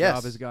 ho, the Yes.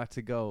 job has got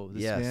to go.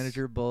 This Yes.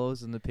 manager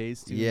blows and the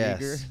pay's too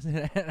Yes.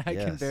 meager. I can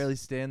Yes. barely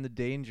stand the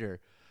danger.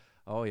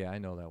 Oh, yeah, I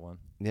know that one.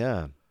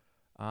 Yeah.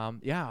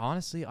 Yeah,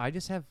 honestly, I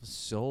just have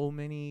so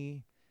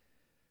many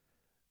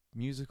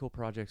musical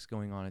projects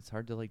going on. It's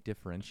hard to, like,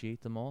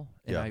 differentiate them all.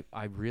 And Yeah.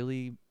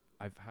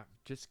 I've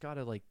just got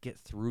to, like, get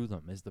through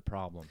them is the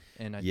problem.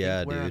 And I Yeah,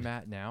 think where dude. I'm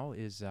at now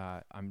is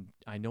I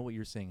know what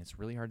you're saying. It's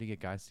really hard to get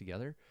guys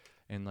together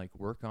and, like,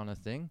 work on a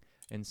thing.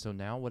 And so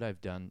now what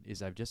I've done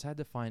is I've just had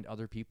to find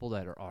other people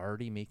that are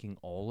already making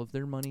all of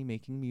their money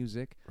making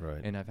music.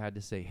 Right. And I've had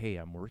to say, hey,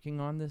 I'm working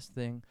on this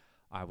thing.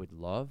 I would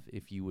love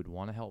if you would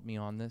want to help me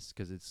on this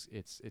because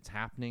it's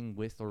happening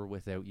with or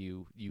without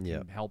you. You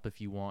can help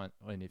if you want,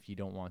 and if you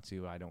don't want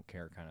to, I don't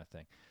care, kind of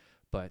thing.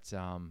 But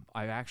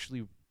I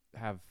actually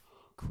have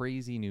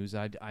crazy news.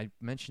 I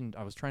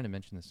was trying to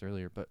mention this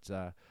earlier,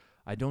 but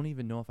I don't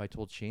even know if I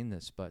told Shane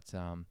this. But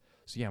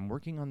so yeah, I'm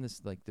working on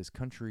this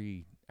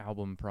country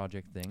album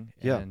project thing,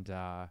 and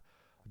I've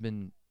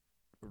been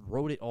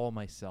wrote it all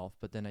myself.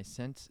 But then I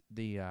sent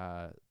the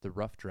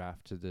rough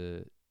draft to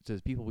the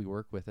people we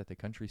work with at the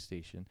country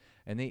station,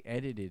 and they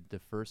edited the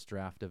first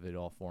draft of it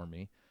all for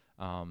me.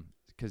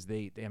 Because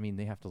they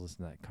have to listen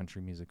to that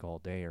country music all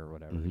day or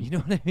whatever. Mm-hmm. You know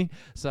what I mean?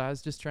 So I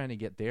was just trying to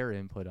get their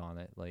input on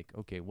it. Like,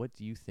 okay, what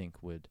do you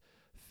think would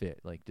fit?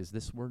 Like, does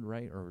this word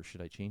right, or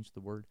should I change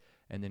the word?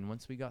 And then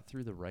once we got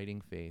through the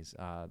writing phase,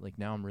 like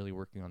now I'm really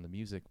working on the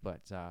music,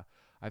 but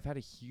I've had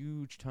a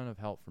huge ton of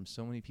help from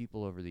so many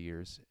people over the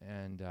years,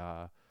 and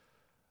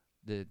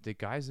the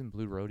guys in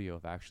Blue Rodeo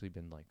have actually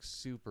been like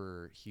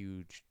super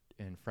huge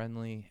and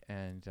friendly.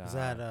 And is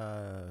that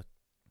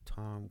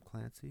Tom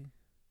Clancy?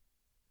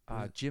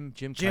 Jim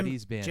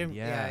Cuddy's band.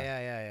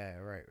 Yeah.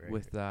 Right.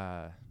 With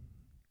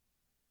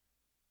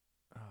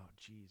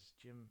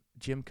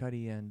Jim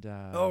Cuddy and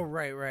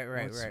right.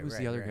 Who's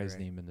the other guy's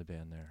name in the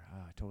band there?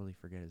 I totally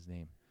forget his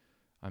name.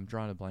 I'm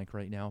drawing a blank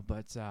right now.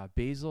 But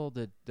Basil,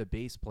 the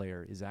bass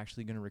player, is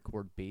actually going to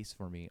record bass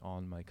for me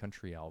on my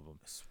country album.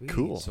 Sweet.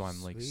 Cool. So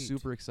I'm like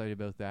super excited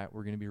about that.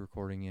 We're going to be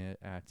recording it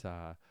at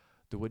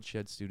the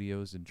Woodshed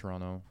Studios in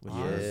Toronto, which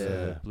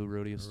is Blue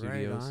Rodeo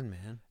Studios. Right on,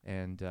 man.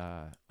 And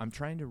I'm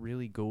trying to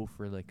really go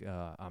for like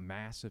a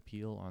mass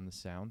appeal on the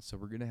sound. So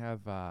we're going to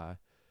have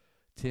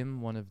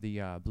Tim, one of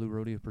the Blue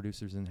Rodeo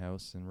producers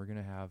in-house, and we're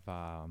going to have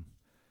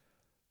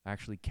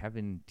actually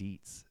Kevin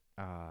Dietz,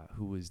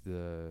 who was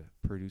the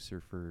producer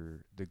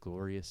for The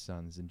Glorious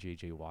Sons and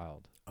J.J.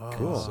 Wild. Oh.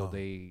 Cool. So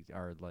they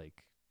are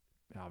like,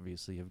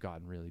 obviously have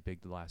gotten really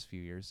big the last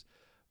few years.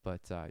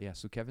 But yeah,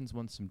 so Kevin's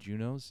won some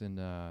Junos, and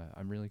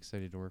I'm really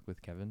excited to work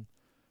with Kevin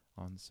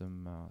on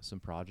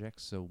some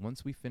projects. So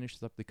once we finish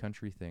up the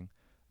country thing,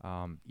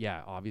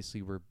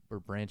 obviously we're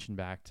branching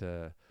back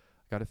to,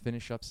 got to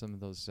finish up some of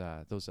those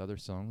other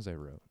songs I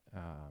wrote.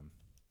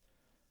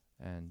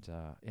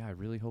 I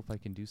really hope I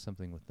can do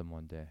something with them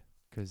one day,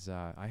 because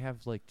I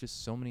have like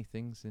just so many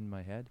things in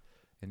my head,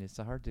 and it's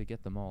hard to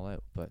get them all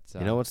out. But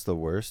you know what's the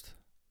worst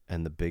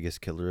and the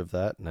biggest killer of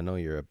that? And I know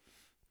you're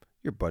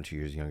a bunch of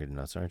years younger than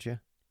us, aren't you?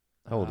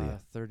 How old are you?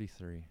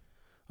 33.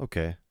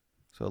 Okay.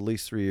 So at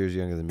least 3 years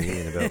younger than me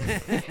and about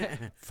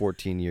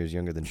 14 years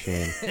younger than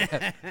Shane.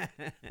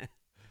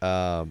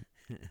 But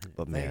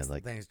man,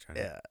 thanks,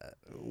 Johnny.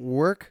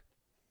 work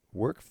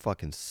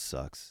fucking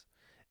sucks.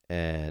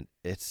 And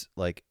it's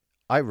like,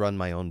 I run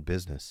my own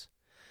business,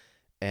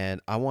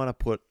 and I want to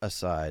put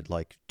aside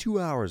like 2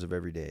 hours of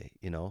every day,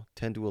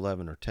 10 to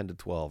 11 or 10 to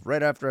 12,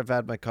 right after I've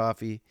had my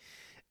coffee,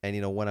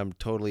 and when I'm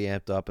totally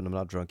amped up and I'm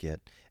not drunk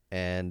yet,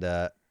 and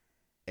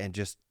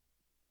just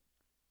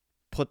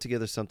put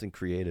together something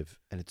creative.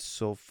 And it's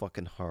so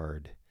fucking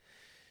hard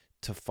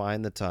to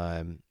find the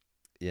time,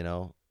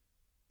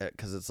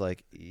 because it's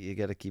like you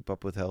got to keep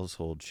up with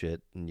household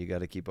shit, and you got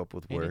to keep up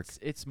with work. And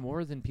it's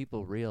more than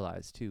people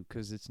realize too,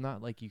 because it's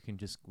not like you can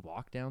just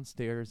walk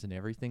downstairs and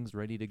everything's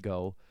ready to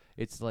go.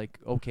 It's like,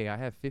 okay, I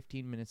have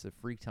 15 minutes of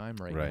free time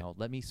right now.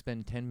 Let me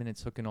spend 10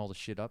 minutes hooking all the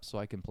shit up so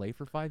I can play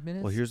for 5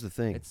 minutes. Well, here's the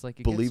thing. It's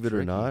like, believe it or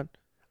tricky. not,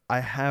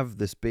 I have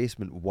this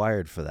basement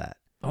wired for that.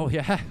 Oh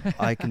yeah.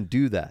 I can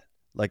do that.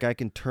 Like, I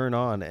can turn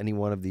on any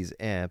one of these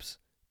amps,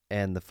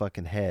 and the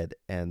fucking head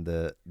and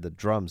the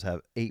drums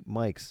have 8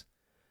 mics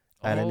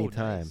at any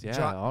time. Nice.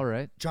 Yeah, all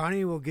right.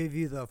 Johnny will give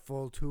you the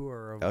full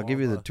tour of I'll give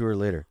you the tour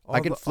later.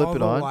 I can all flip it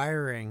the on.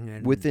 wiring,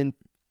 and Within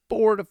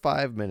 4 to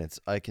 5 minutes,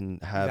 I can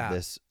have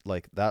this,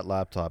 like, that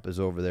laptop is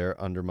over there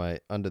under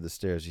the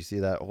stairs. You see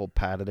that whole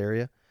padded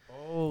area?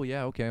 Oh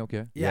yeah,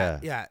 okay.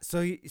 Yeah.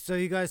 So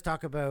you guys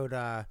talk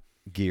about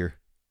gear,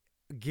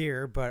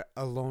 but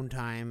alone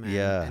time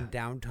and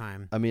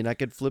downtime. I mean, I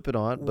could flip it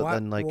on, but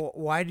then like,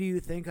 why do you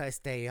think I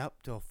stay up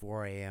till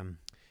 4 a.m.?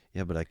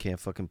 Yeah, but I can't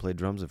fucking play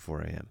drums at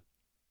 4 a.m.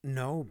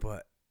 No,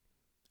 but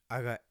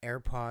I got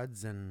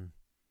AirPods, and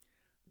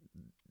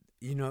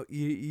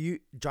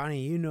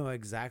Johnny, you know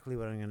exactly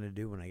what I'm going to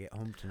do when I get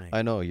home tonight.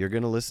 I know. You're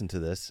going to listen to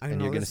this,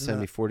 and you're going to send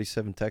me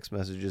 47 text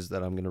messages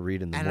that I'm going to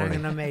read in the morning. And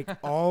I'm going to make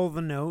all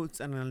the notes,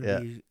 and I'm going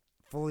to be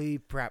fully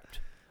prepped.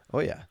 Oh,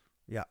 yeah.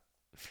 Yeah.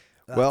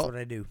 That's what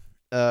I do.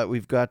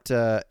 We've got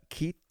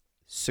Keith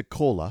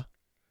Sicola,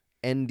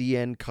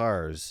 NDN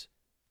Cars,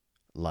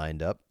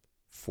 lined up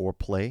for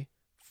play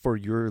for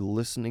your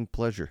listening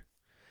pleasure.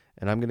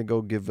 And I'm going to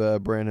go give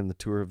Brandon the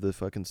tour of the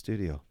fucking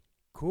studio.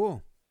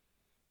 Cool.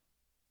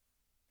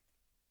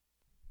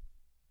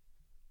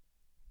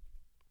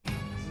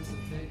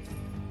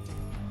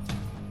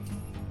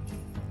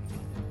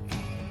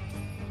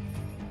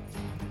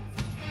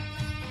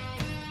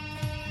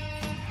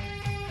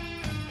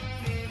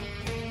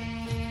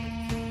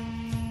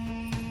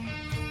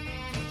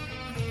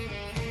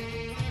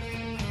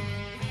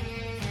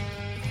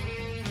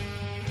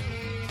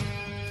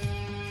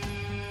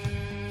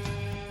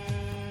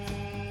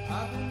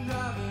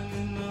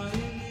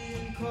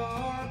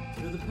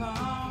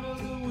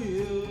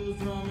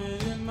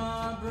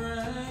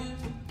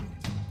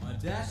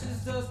 Dash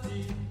is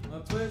dusty, my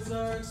plates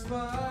are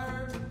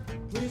expired.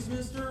 Please,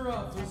 Mr.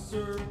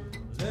 Officer,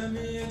 let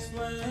me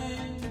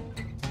explain.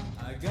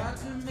 I got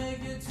to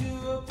make it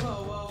to a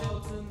powwow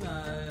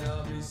tonight.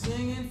 I'll be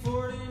singing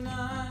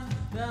 49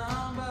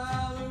 down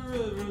by the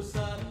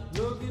riverside,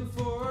 looking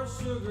for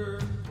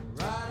sugar,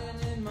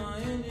 riding in my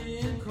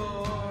Indian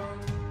car.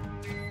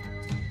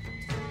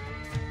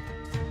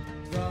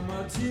 Got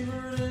my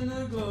T-bird in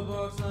the glove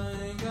box, I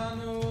ain't got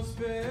no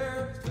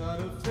spare. Got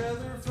a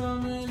feather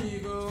from an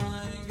eagle,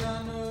 I ain't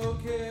got no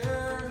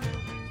care.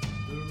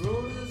 The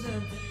road is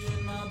empty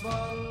in my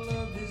bottle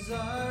of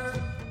desire.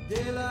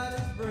 Daylight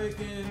is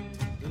breaking,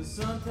 the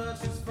sun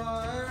touches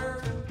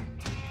fire.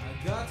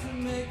 I got to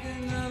make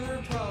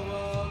another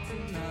powwow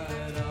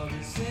tonight. I'll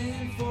be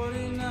singing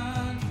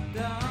 49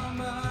 down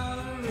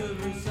by the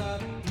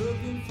riverside,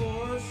 looking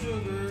for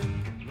sugar,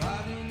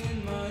 riding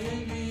in my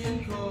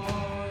Indian car.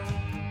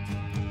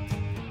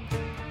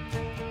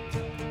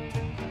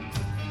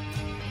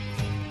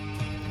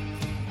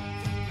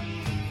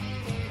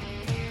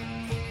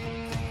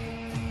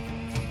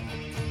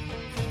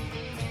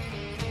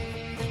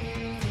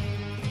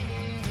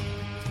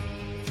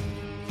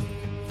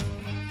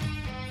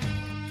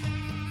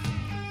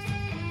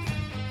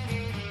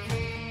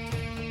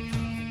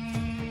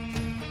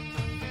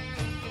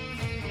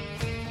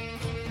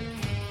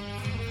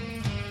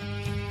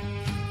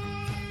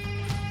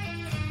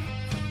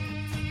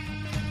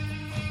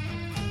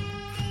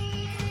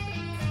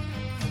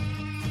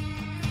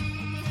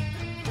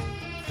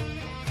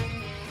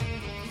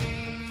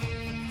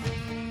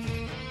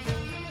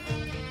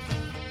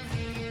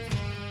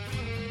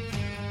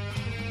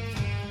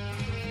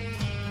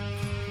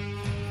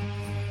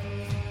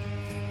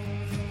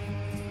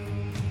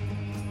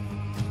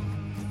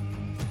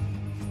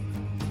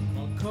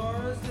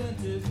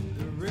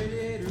 The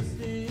radiator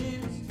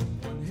steams,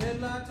 one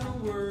headlight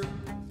don't work,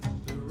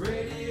 the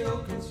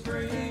radio can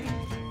scream.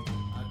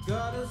 I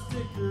got a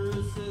sticker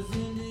that says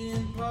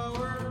Indian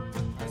Power,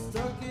 I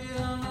stuck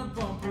it on a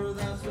bumper,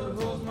 that's what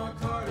holds my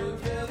car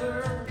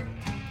together.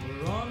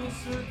 We're on the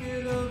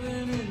circuit of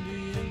an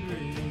Indian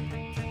dream.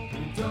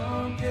 We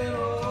don't get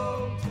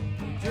old,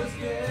 we just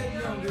get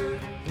younger,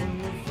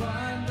 when we're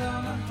flying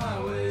down the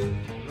highway,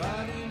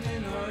 riding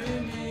in our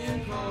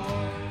Indian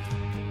car.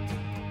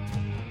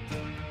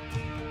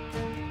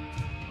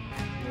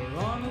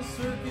 On the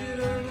circuit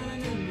of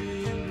an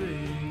Indian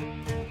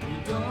dream. We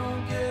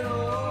don't get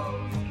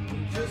old, we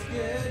just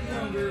get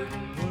younger,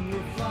 when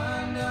we're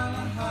flying down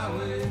the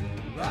highway,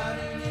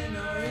 riding in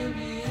our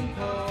Indian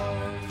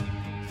car.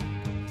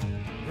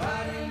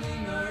 Riding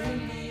in our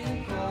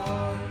Indian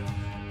car.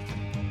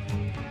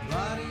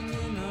 Riding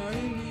in our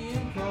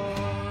Indian car.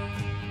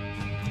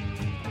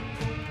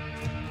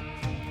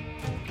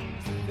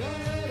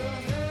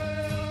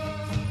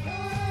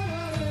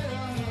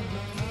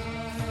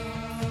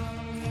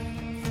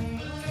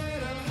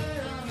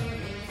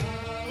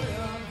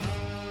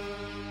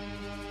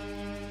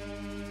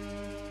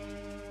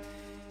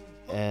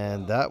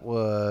 And that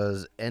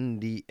was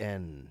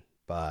NDN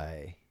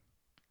by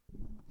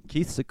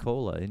Keith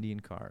Sicola,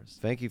 Indian Cars.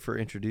 Thank you for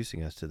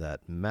introducing us to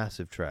that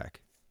massive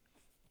track.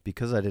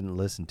 Because I didn't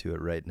listen to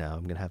it right now,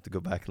 I'm going to have to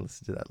go back and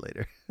listen to that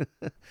later.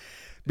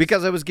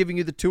 Because I was giving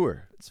you the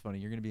tour. It's funny.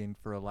 You're going to be in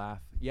for a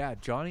laugh. Yeah,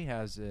 Johnny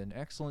has an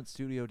excellent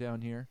studio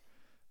down here.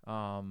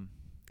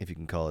 If you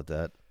can call it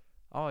that.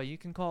 Oh, you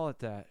can call it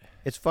that.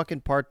 It's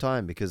fucking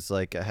part-time because,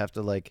 like, I have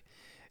to, like,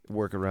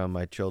 work around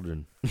my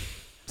children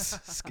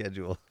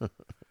schedule.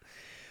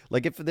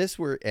 Like, if this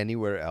were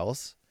anywhere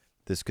else,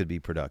 this could be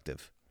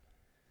productive.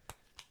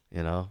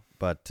 You know?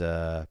 But,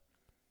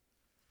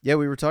 yeah,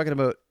 we were talking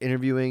about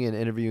interviewing and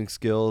interviewing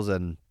skills,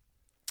 and,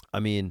 I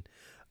mean,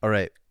 all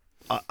right,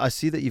 I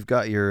see that you've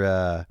got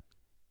your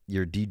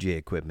DJ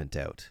equipment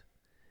out,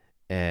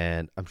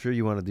 and I'm sure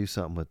you want to do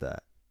something with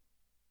that.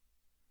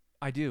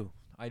 I do.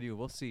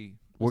 We'll see.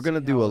 We're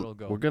gonna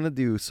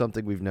do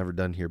something we've never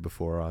done here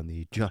before on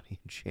the Johnny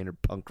and Shaner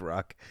Punk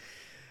Rock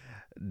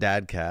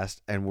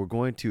Dadcast, and we're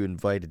going to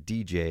invite a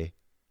DJ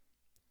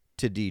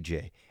to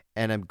DJ.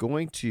 And I'm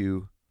going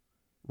to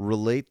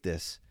relate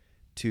this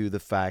to the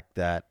fact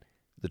that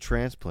the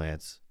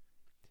Transplants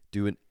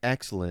do an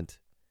excellent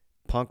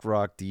punk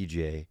rock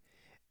DJ.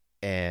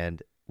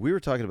 And we were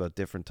talking about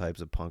different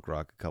types of punk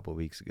rock a couple of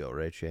weeks ago,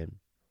 right, Shane?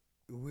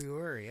 We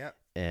were, yep.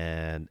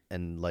 And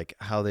like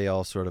how they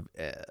all sort of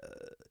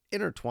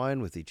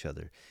intertwine with each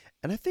other.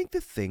 And I think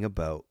the thing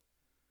about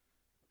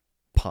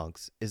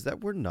punks is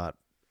that we're not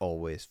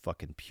always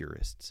fucking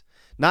purists.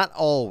 Not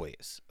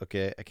always,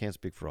 okay? I can't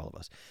speak for all of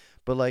us.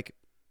 But like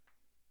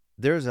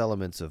there's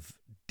elements of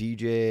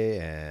DJ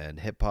and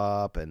hip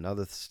hop and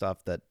other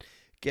stuff that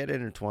get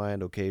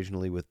intertwined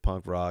occasionally with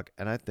punk rock,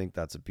 and I think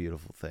that's a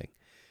beautiful thing.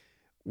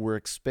 We're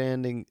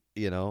expanding,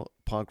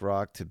 punk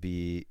rock to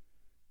be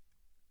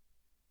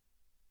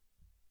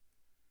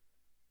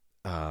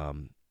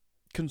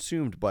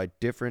consumed by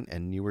different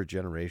and newer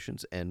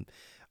generations and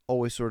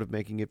always sort of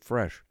making it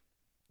fresh.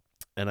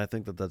 And I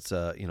think that that's,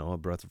 a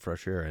breath of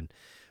fresh air. And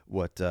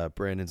what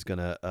Brandon's going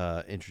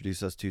to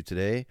introduce us to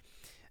today,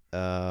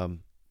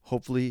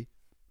 hopefully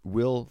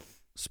will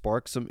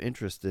spark some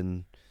interest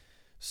in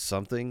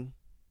something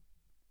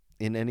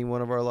in any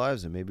one of our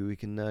lives. And maybe we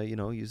can,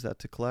 use that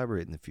to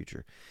collaborate in the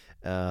future.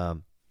 I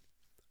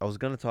was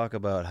going to talk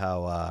about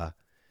how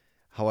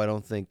I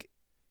don't think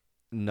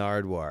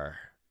Nardwuar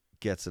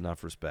gets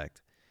enough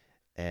respect.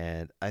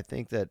 And I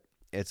think that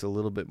it's a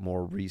little bit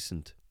more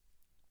recent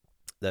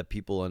that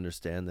people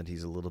understand that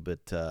he's a little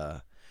bit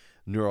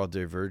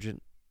neurodivergent,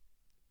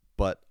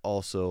 but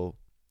also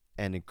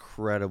an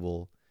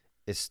incredible,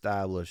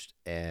 established,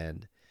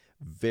 and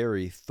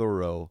very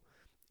thorough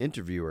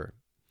interviewer.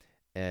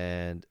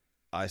 And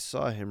I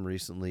saw him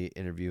recently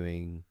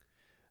interviewing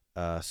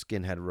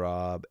Skinhead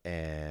Rob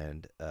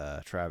and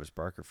Travis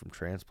Barker from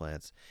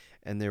Transplants,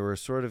 and they were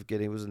sort of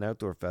it was an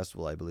outdoor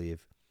festival, I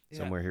believe,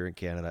 somewhere here in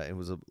Canada. It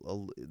was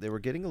they were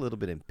getting a little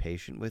bit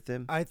impatient with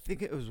him. I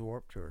think it was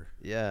Warped Tour.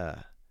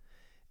 Yeah.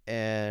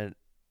 And,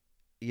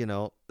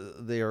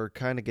 they are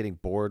kind of getting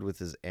bored with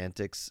his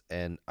antics,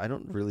 and I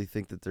don't really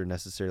think that they're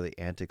necessarily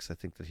antics. I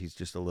think that he's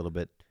just a little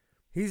bit...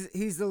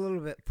 He's a little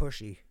bit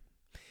pushy.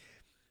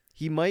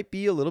 He might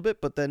be a little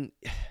bit, but then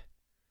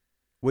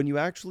when you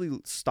actually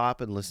stop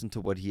and listen to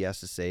what he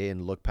has to say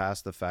and look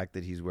past the fact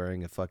that he's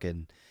wearing a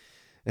fucking...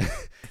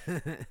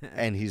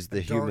 and he's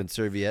the human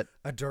serviette.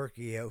 A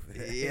dorky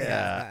outfit.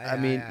 Yeah.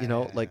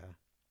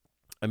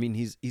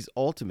 He's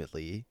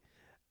ultimately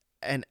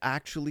an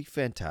actually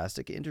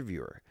fantastic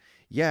interviewer.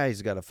 Yeah,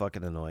 he's got a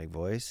fucking annoying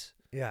voice.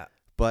 Yeah.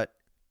 But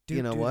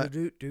you know what?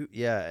 Doot.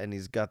 Yeah, and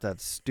he's got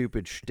that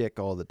stupid shtick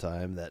all the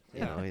time that,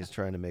 he's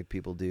trying to make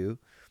people do.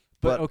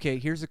 But okay,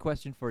 here's a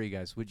question for you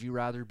guys. Would you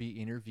rather be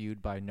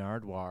interviewed by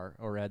Nardwuar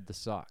or Ed the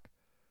Sock?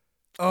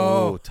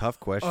 Oh, tough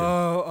question.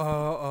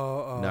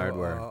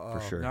 Nardwuar,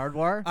 for sure.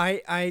 Nardwuar?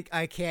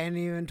 I can't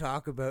even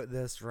talk about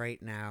this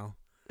right now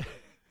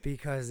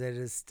because it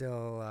is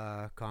still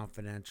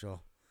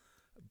confidential.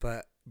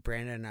 But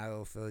Brandon and I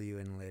will fill you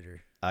in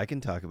later. I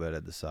can talk about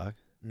Ed the Sock.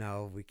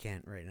 No, we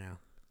can't right now.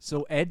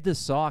 So Ed the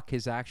Sock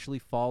has actually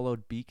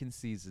followed Beacon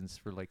Seasons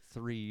for like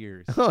 3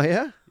 years. Oh,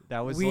 yeah?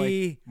 That was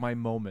like my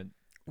moment.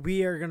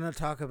 We are going to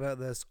talk about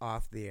this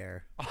off the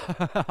air.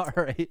 All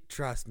right.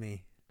 Trust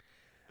me.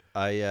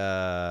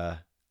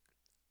 I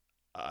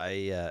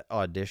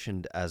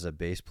auditioned as a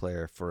bass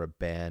player for a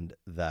band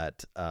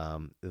that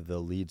the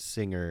lead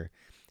singer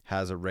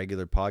has a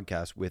regular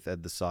podcast with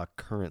Ed the Sock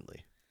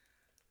currently.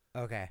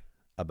 Okay.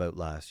 About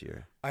last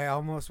year. I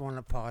almost want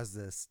to pause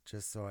this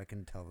just so I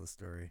can tell the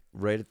story.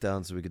 Write it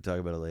down so we can talk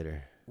about it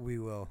later. We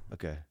will.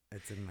 Okay.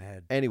 It's in my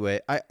head.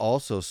 Anyway, I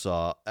also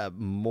saw a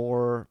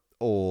more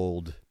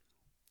old,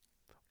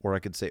 or I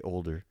could say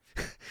older,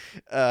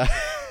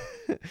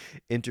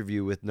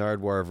 interview with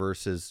Nardwuar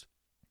versus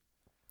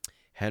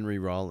Henry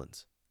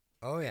Rollins.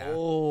 Oh, yeah.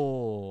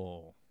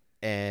 Oh.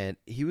 And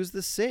he was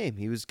the same.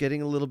 He was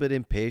getting a little bit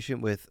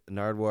impatient with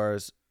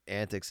Nardwuar's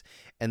antics.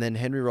 And then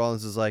Henry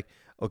Rollins is like,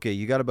 okay,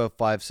 you got about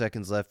 5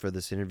 seconds left for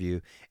this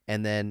interview.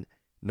 And then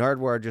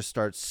Nardwuar just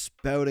starts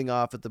spouting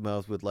off at the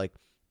mouth with like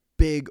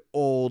big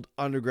old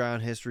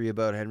underground history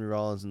about Henry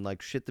Rollins and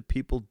like shit that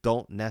people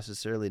don't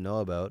necessarily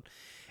know about.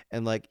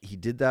 And like he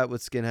did that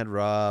with Skinhead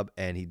Rob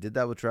and he did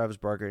that with Travis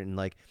Barker. And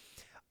like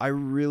I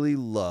really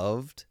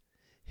loved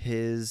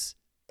his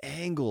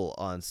angle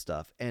on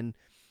stuff and,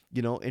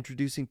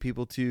 introducing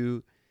people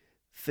to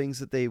things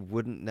that they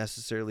wouldn't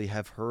necessarily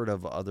have heard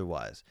of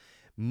otherwise.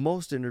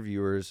 Most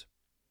interviewers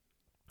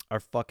are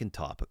fucking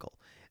topical.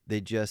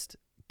 They just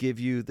give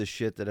you the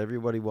shit that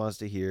everybody wants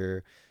to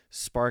hear,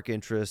 spark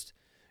interest,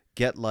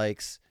 get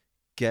likes,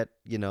 get,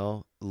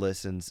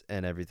 listens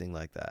and everything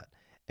like that.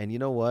 And you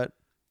know what?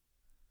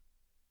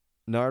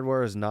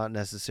 Nardwuar is not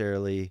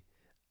necessarily,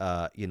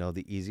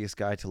 the easiest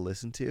guy to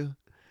listen to,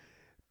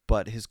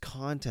 but his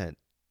content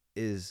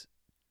is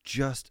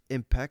just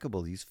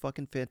impeccable. He's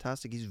fucking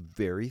fantastic. He's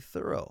very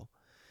thorough,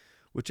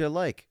 which I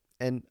like.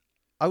 And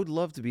I would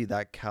love to be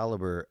that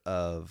caliber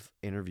of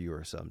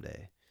interviewer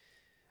someday.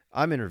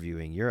 I'm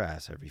interviewing your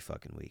ass every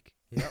fucking week.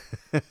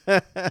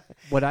 Yep.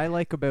 What I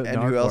like about And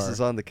Nardwar who else is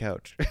on the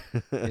couch?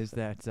 is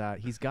that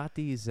he's got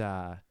these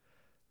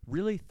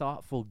really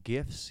thoughtful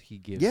gifts he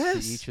gives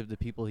Yes. to each of the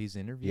people he's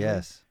interviewing.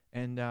 Yes.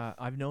 And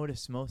I've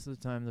noticed most of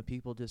the time the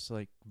people just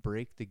like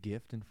break the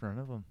gift in front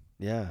of them.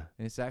 Yeah.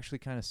 And it's actually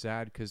kind of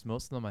sad because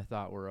most of them I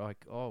thought were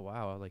like, oh,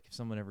 wow, like if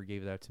someone ever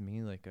gave that to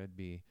me, like that'd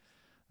be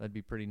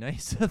pretty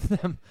nice of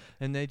them.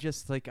 And they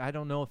just like, I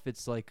don't know if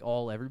it's like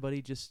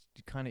everybody just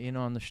kind of in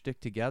on the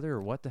shtick together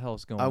or what the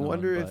hell's going on.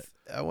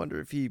 I wonder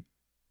if he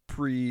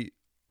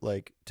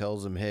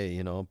tells him,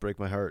 hey, break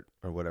my heart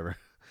or whatever.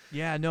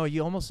 Yeah, no,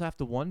 you almost have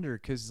to wonder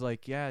because,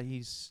 like,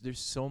 there's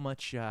so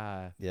much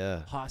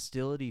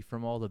hostility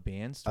from all the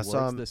bands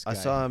towards this guy. I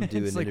saw him do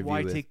an it's interview.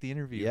 Like, why take the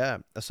interview? Yeah,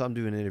 I saw him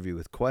do an interview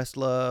with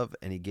Questlove,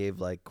 and he gave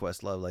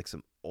Questlove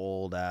some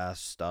old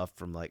ass stuff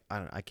from I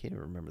can't even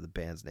remember the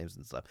band's names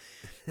and stuff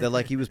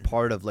that he was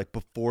part of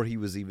before he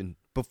even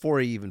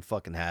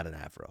fucking had an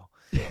afro.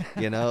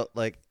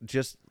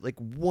 Just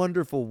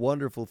wonderful,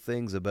 wonderful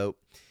things about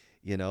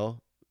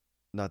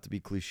not to be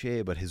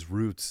cliche, but his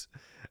roots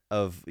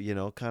of,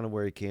 kind of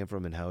where he came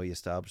from and how he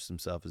established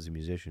himself as a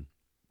musician.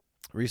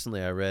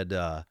 Recently, I read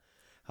how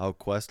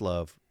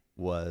Questlove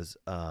was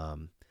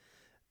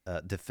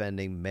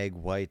defending Meg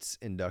White's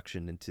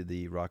induction into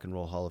the Rock and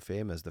Roll Hall of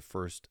Fame as the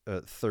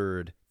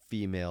third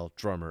female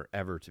drummer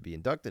ever to be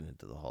inducted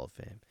into the Hall of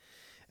Fame,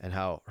 and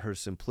how her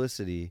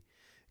simplicity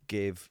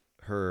gave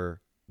her,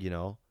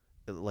 the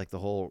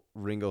whole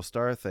Ringo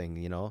Starr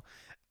thing,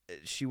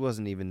 she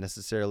wasn't even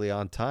necessarily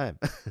on time,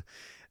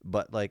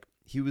 but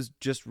he was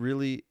just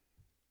really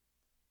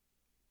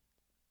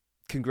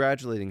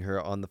congratulating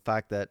her on the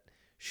fact that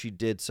she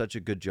did such a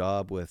good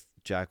job with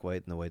Jack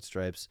White and the White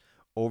Stripes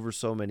over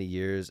so many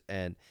years,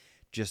 and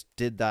just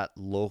did that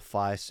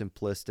lo-fi,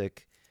 simplistic,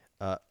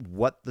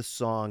 what the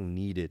song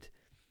needed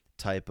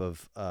type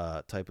of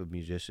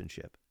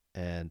musicianship.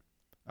 And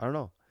I don't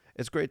know,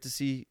 it's great to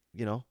see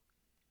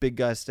big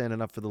guys standing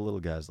up for the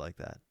little guys like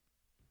that.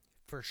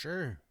 For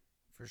sure.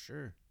 For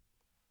sure.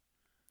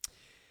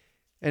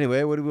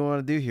 Anyway, what do we want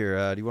to do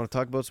here? Do you want to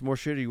talk about some more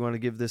shit, or do you want to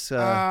give this old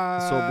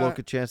bloke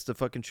a chance to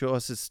fucking show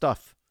us his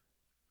stuff?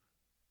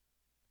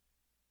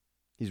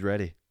 He's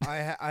ready. I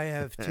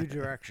have two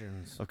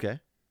directions. Okay.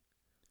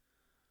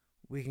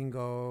 We can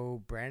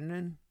go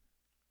Brandon.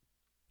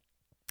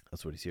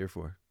 That's what he's here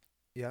for.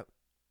 Yep.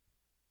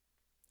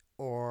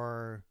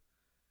 Or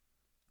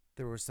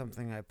there was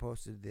something I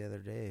posted the other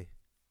day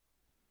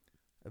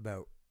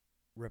about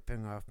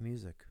ripping off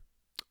music.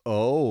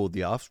 Oh,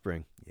 The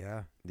Offspring.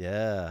 Yeah.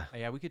 Yeah.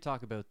 Yeah, we could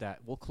talk about that.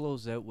 We'll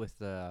close out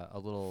with a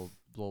little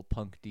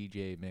punk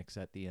DJ mix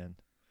at the end.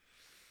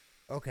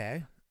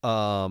 Okay.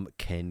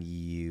 Can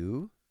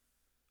you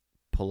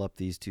pull up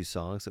these two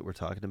songs that we're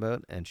talking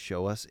about and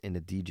show us in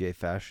a DJ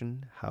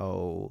fashion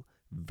how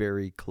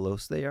very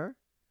close they are?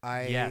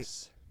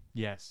 Yes.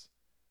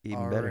 Even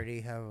already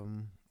better. have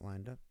them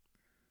lined up.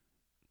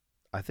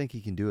 I think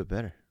he can do it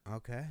better.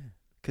 Okay.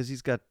 Because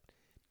he's got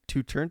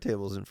two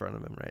turntables in front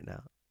of him right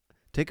now.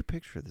 Take a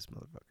picture of this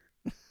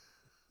motherfucker.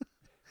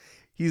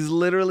 He's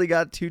literally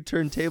got two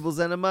turntables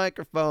and a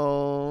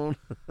microphone.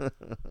 You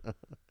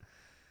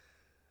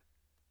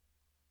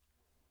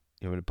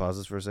want me to pause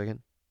this for a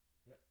second?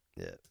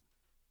 Yeah.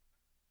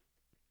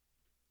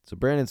 So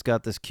Brandon's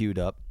got this queued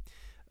up.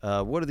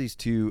 What are these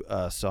two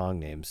song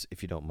names,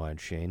 if you don't mind,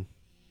 Shane?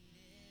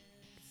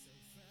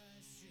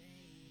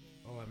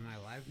 Oh, am I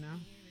live now?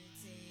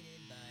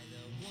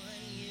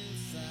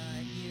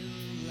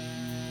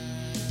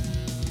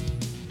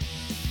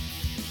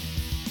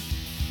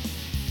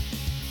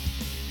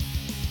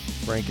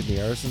 Frank and the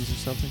Arsons or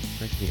something?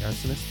 Frank and the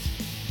Arsonists?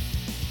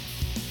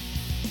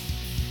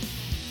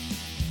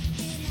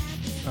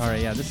 All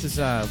right, yeah, this is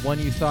One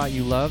You Thought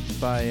You Loved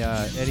by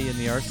Eddie and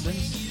the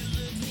Arsons.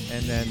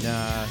 And then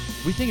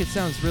we think it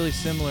sounds really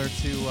similar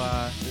to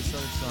this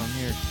other song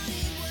here.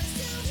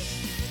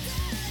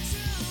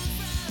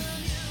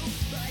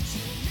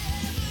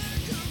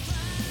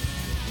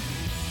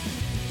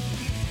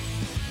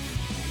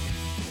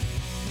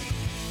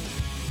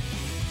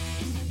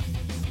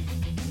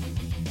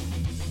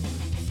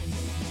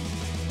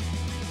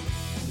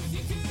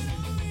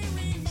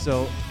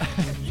 So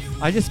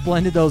I just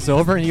blended those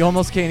over, and you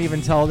almost can't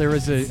even tell there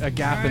was a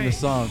gap in the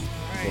song.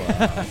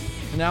 Wow.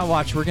 Now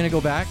watch, we're going to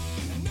go back.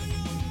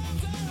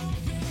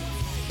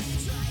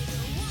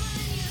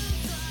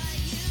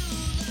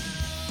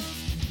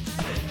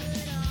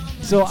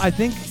 So I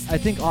think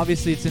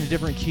obviously it's in a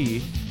different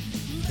key.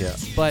 Yeah.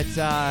 But,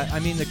 I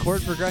mean, the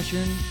chord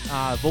progression,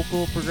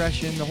 vocal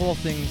progression, the whole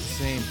thing's the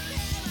same.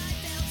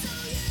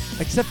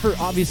 Except for,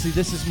 obviously,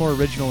 this is more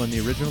original in the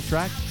original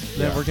track.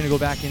 Then we're going to go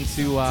back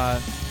into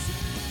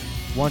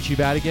Want You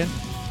Bad Again.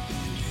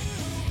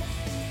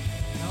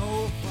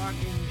 No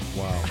fucking...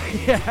 Wow.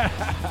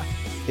 Yeah.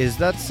 Is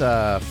that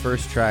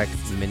first track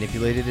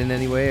manipulated in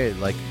any way?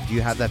 Like, do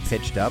you have that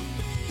pitched up?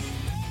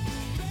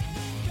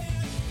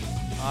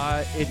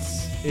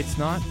 It's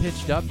not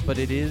pitched up, but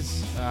it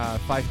is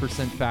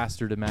 5%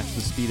 faster to match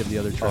the speed of the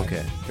other track.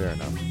 Okay, fair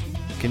enough.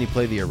 Can you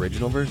play the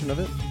original version of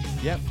it?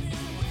 Yep.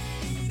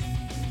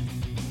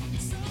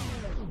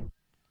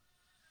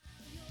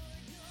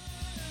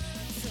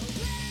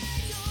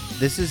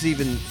 this is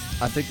even,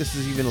 I think this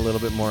is even a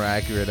little bit more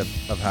accurate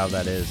of how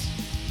that is.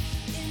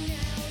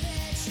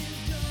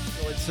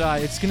 So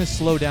it's going to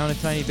slow down a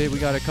tiny bit. We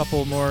got a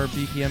couple more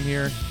BPM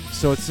here.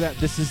 So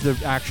this is the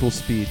actual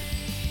speed.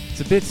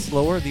 It's a bit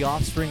slower. The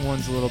Offspring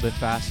one's a little bit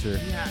faster.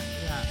 Yeah.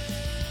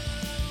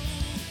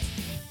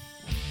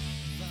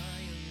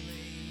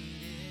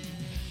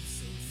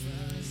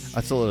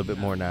 That's a little bit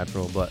more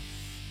natural, but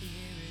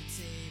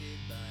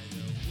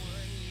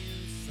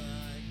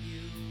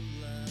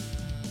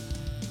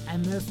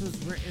And this was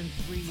written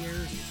 3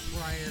 years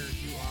prior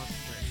to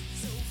Offspring.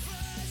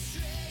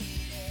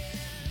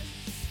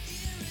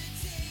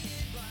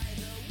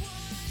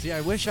 See,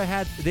 I wish I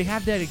had... They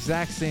have that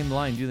exact same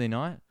line, do they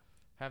not?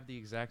 Have the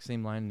exact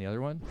same line in the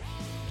other one?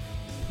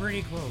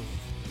 Pretty close.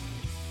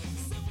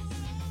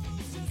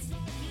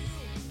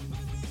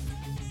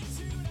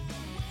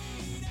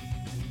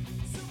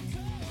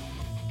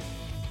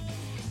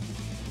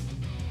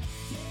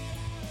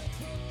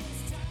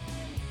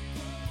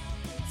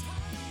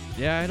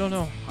 Yeah, I don't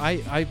know.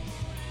 I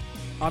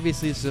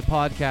obviously it's a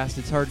podcast.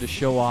 It's hard to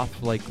show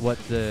off like what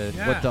the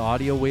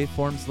audio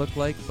waveforms look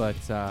like. But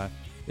I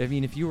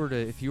mean, if you were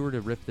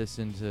to rip this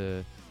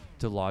into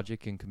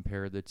Logic and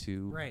compare the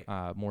two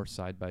more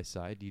side by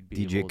side, you'd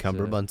be DJ able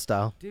Cumberbund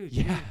style. Dude,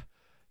 yeah.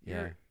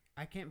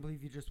 I can't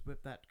believe you just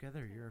whipped that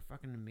together. You're a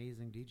fucking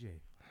amazing DJ.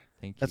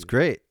 Thank you. That's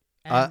great.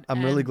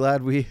 I'm really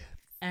glad we.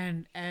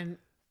 And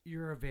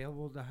you're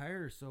available to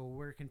hire. So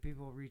where can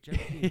people reach out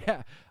to you?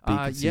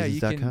 You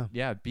can.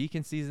 Yeah,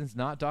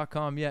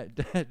 beaconseasonsnot.com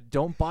yet.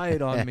 Don't buy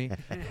it on me.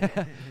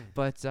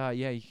 But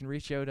you can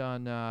reach out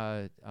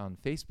on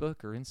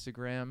Facebook or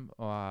Instagram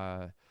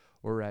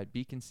or at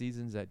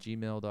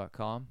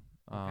beaconseasons@gmail.com.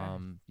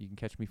 You can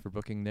catch me for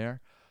booking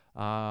there.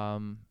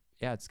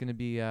 It's gonna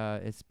be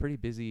it's pretty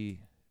busy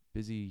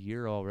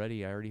year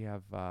already. I already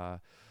have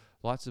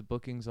lots of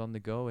bookings on the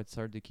go. It's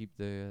hard to keep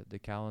the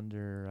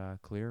calendar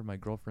clear. My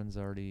girlfriend's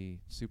already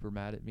super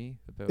mad at me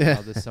about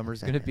how this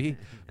summer's going to be,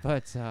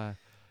 but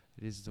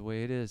it is the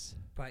way it is.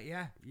 But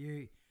yeah,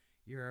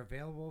 you're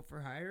available for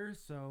hire.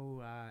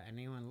 So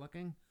anyone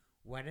looking,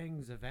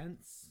 weddings,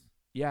 events.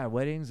 Yeah,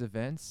 weddings,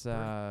 events,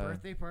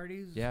 birthday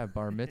parties. Yeah,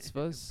 bar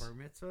mitzvahs. Bar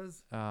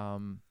mitzvahs.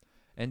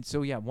 And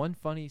so one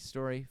funny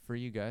story for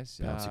you guys.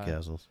 Bouncy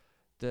castles.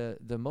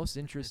 The most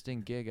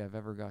interesting gig I've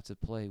ever got to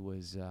play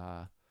was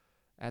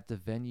at the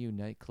Venue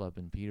nightclub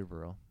in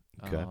Peterborough.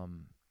 Okay.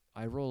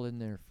 I roll in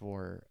there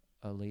for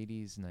a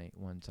ladies' night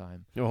one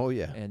time. Oh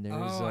yeah. And there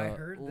was a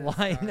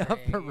line up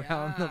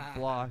around the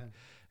block,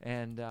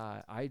 and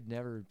I'd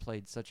never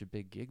played such a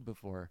big gig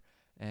before.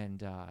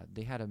 And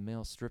they had a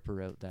male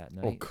stripper out that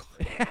night. Oh,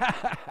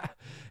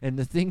 and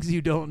the things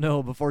you don't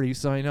know before you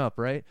sign up,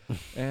 right?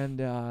 And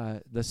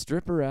the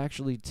stripper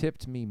actually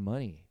tipped me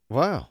money.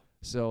 Wow.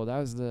 So that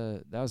was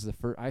the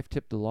first. I've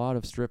tipped a lot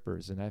of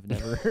strippers, and I've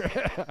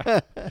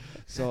never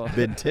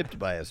been tipped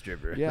by a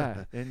stripper.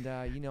 Yeah, and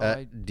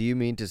do you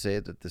mean to say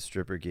that the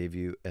stripper gave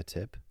you a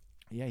tip?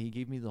 Yeah, he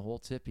gave me the whole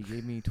tip. He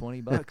gave me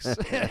 $20.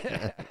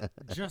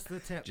 Just the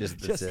tip. Just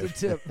the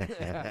tip.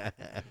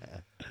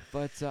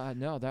 But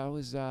no, that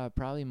was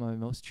probably my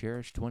most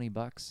cherished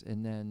 $20.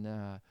 And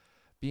then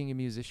being a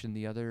musician,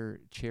 the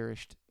other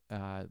cherished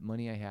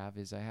money I have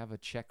is I have a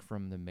check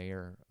from the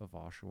mayor of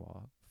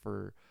Oshawa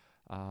for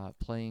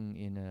playing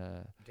in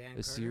a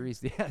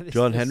series. Yeah,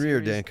 John Henry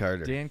or Dan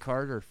Carter? Dan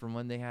Carter, from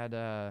when they had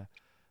a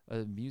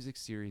music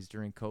series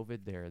during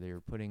COVID there. They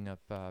were putting up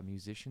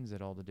musicians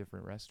at all the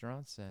different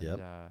restaurants.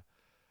 And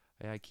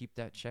I keep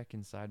that check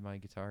inside my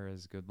guitar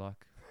as good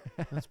luck.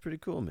 That's pretty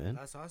cool, man.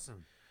 That's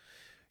awesome.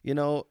 You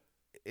know,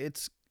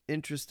 it's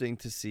interesting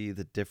to see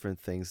the different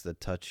things that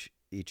touch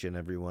each and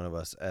every one of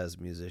us as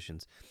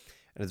musicians.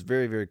 And it's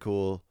very, very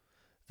cool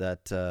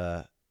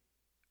that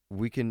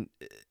we can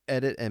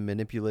edit and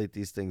manipulate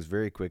these things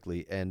very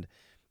quickly. And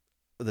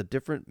the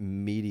different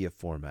media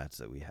formats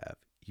that we have.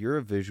 You're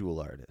a visual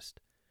artist,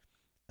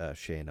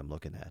 Shane, I'm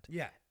looking at.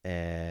 Yeah.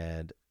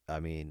 And, I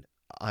mean,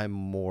 I'm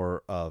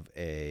more of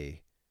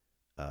a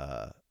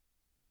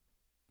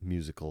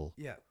musical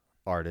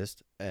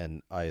artist,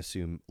 and I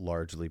assume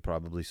largely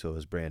probably so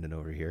is Brandon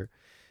over here.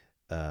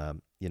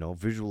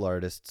 Visual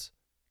artists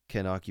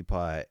can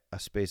occupy a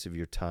space of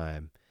your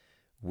time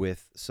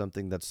with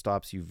something that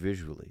stops you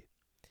visually.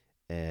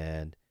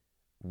 And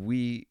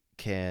we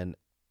can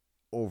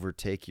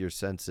overtake your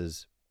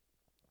senses,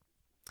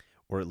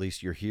 or at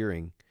least your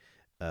hearing,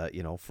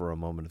 for a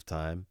moment of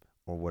time,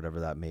 or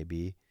whatever that may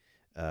be.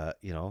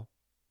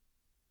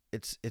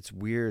 It's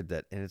weird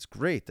that, and it's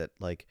great that,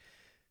 like,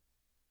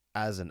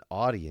 as an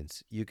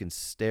audience, you can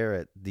stare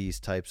at these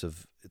types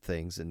of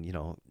things. And,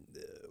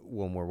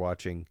 when we're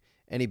watching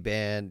any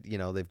band,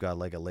 they've got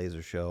like a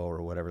laser show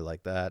or whatever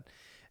like that.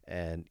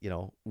 And,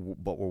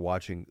 but we're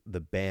watching the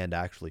band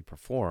actually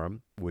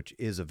perform, which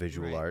is a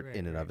visual art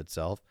in and of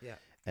itself. Yeah.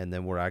 And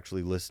then we're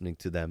actually listening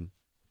to them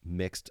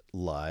mixed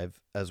live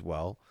as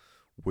well,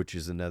 which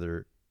is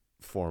another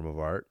form of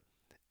art.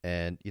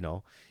 And,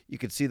 you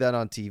could see that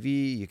on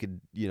TV. You could,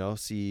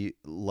 see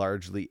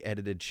largely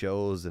edited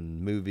shows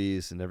and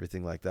movies and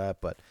everything like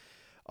that. But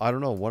I don't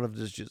know, one of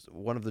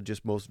the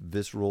just most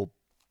visceral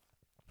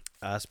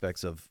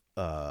aspects of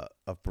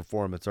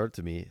performance art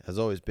to me has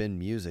always been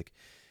music,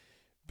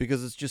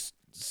 because it's just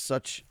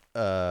such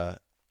an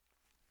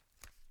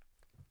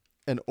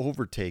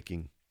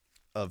overtaking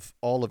of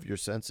all of your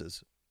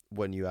senses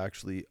when you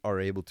actually are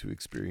able to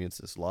experience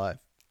this live,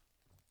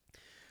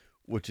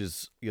 which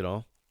is,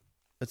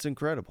 it's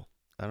incredible.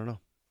 I don't know.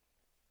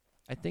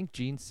 I think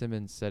Gene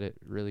Simmons said it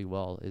really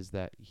well, is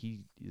that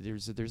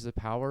there's a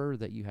power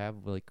that you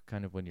have, like,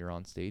 kind of when you're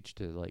on stage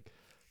to, like,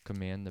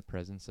 command the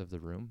presence of the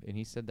room. And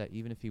he said that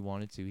even if he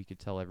wanted to, he could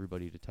tell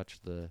everybody to touch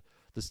the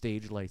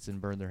stage lights and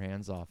burn their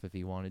hands off if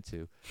he wanted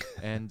to.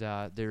 And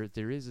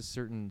there is a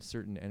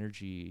certain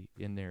energy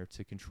in there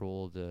to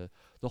control the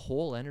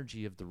whole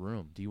energy of the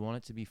room. Do you want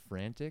it to be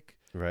frantic,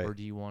 Right. or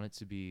do you want it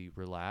to be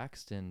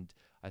relaxed? And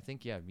I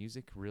think,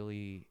 music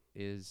really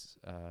is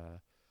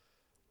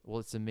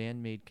it's a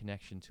man-made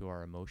connection to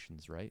our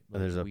emotions, right?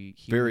 And there's a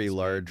very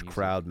large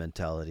crowd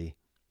mentality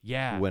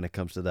when it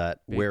comes to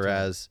that. Big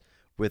Whereas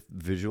with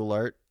visual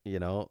art,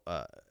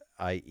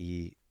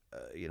 i.e.,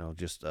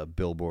 just a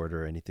billboard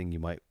or anything, you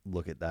might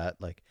look at that.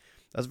 Like,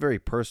 that's very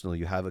personal.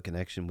 You have a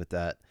connection with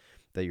that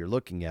you're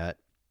looking at,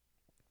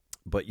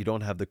 but you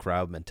don't have the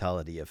crowd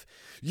mentality of,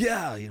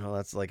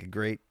 that's like a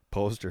great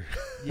poster.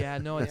 Yeah,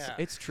 no,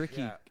 it's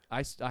tricky. Yeah.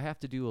 I have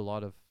to do a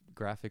lot of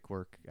graphic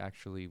work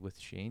actually with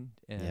Shane,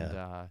 and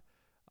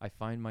I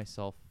find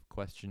myself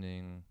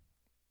questioning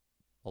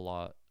a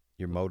lot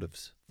your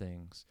motives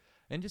things,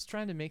 and just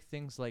trying to make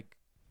things like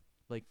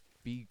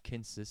be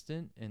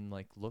consistent and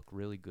like look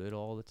really good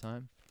all the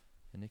time.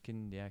 And it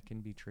can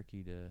be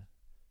tricky to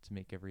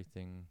make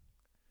everything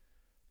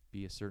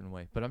be a certain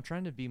way. But I'm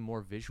trying to be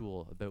more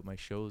visual about my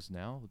shows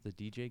now with the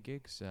DJ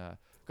gigs.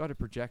 Got a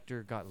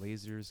projector, got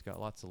lasers, got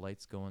lots of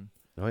lights going.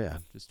 Oh yeah.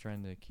 Just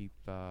trying to keep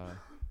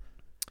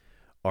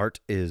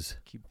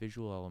keep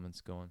visual elements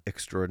going.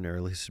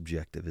 Extraordinarily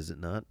subjective, is it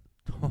not?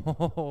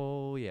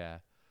 Oh yeah.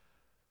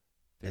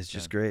 It's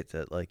just great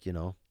that, like,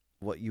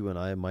 what you and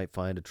I might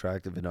find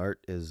attractive in art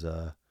is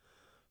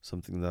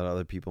something that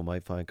other people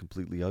might find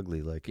completely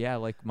ugly. Like,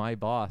 like my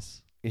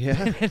boss.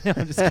 Yeah. No,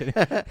 I'm just kidding.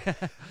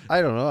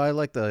 I don't know. I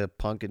like the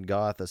punk and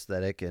goth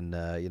aesthetic, and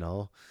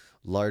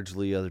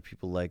largely other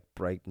people like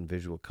bright and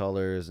visual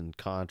colors and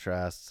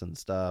contrasts and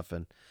stuff.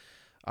 And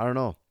I don't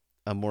know.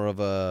 I'm more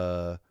of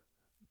a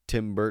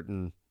Tim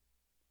Burton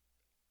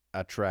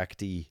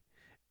attractee,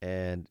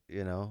 and I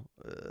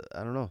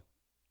don't know.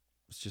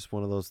 It's just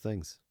one of those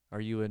things. Are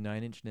you a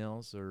Nine Inch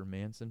Nails or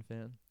Manson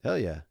fan? Hell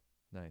yeah.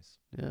 Nice.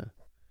 Yeah.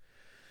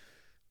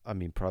 I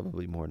mean,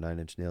 probably more Nine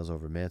Inch Nails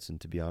over Manson,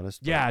 to be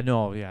honest. Yeah,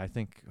 no, yeah. I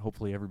think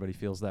hopefully everybody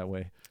feels that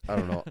way. I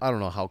don't know. I don't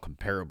know how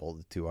comparable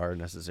the two are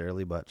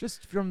necessarily, but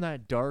just from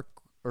that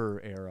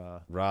darker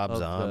era, Rob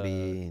Zombie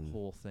the and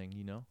whole thing,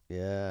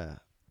 Yeah.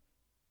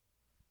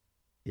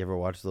 You ever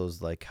watch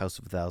those, like, House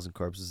of a Thousand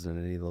Corpses and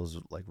any of those,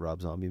 like,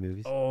 Rob Zombie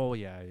movies? Oh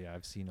yeah.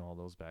 I've seen all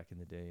those back in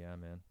the day. Yeah,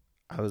 man.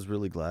 I was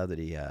really glad that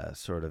he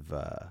sort of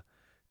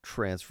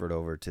transferred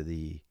over to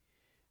the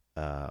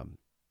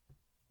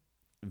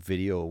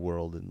video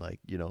world and,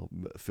 like,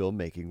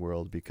 filmmaking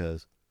world,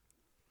 because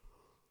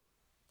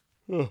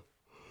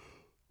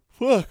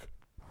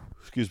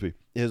excuse me,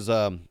 his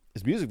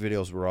music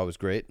videos were always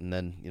great, and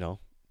then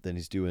then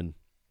he's doing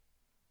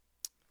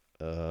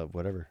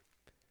whatever,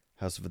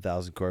 House of a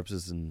Thousand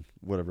Corpses and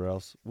whatever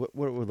else. What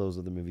were those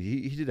other movies?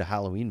 He did a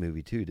Halloween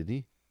movie too, didn't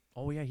he?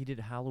 Oh yeah, he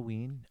did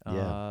Halloween.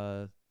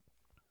 Yeah.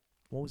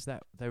 What was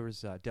that? There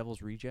was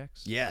Devil's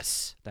Rejects.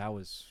 Yes. That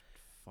was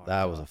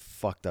a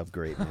fucked up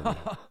great movie.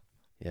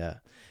 Yeah.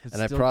 It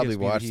and I still probably gives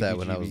me the watched that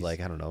when I was, heebie-jeebies. like,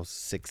 I don't know,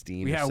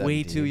 16 or Yeah, 17.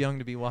 way too young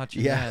to be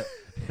watching that.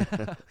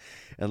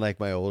 And, like,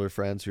 my older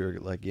friends who are,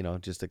 like,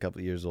 just a couple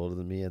of years older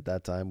than me at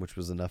that time, which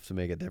was enough to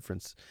make a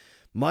difference.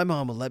 My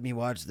mom would let me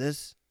watch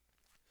this.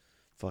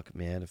 Fuck,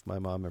 man, if my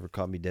mom ever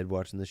caught me dead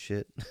watching this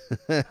shit,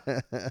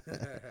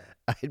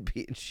 I'd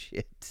be in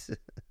shit.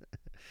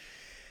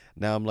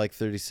 Now I'm like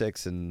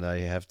 36 and I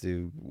have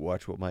to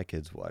watch what my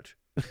kids watch.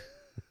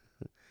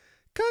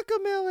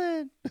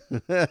 Cocomelon.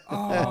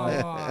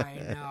 I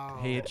know.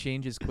 Hey, it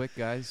changes quick,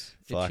 guys.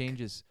 Fuck. It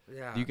changes.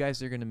 Yeah. You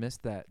guys are going to miss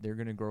that. They're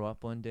going to grow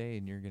up one day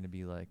and you're going to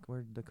be like,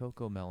 where'd the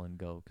Cocomelon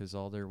go? Because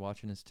all they're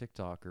watching is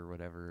TikTok or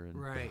whatever.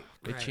 And Right.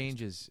 It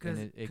changes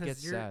and it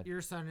gets sad.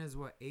 Your son is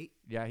what, 8?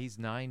 Yeah, he's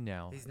 9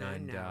 now. He's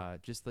 9 now.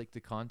 Just like the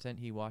content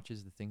he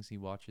watches, the things he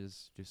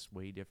watches, just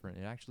way different.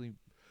 It actually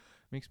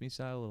makes me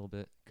sad a little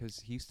bit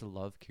because he used to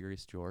love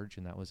Curious George,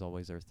 and that was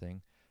always our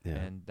thing. Yeah.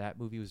 And that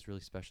movie was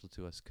really special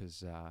to us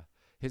because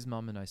his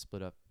mom and I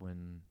split up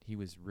when he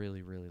was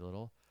really, really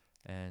little.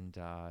 And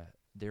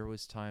there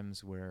was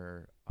times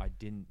where I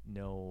didn't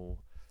know,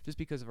 just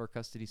because of our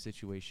custody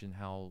situation,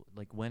 how,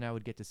 like, when I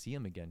would get to see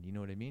him again. You know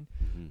what I mean?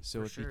 Mm-hmm.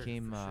 So it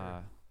became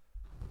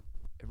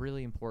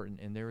really important.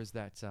 And there was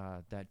that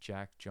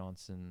Jack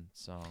Johnson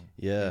song.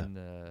 Yeah. In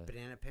the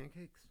Banana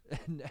Pancakes?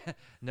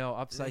 No,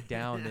 Upside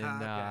Down.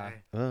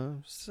 And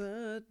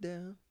Upside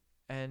Down.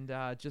 And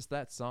just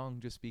that song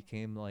just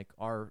became like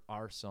our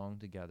song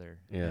together.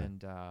 Yeah.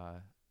 And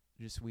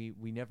just we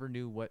never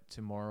knew what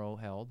tomorrow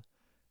held,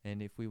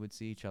 and if we would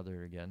see each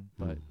other again.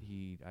 But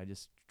I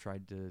just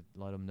tried to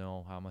let him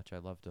know how much I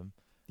loved him.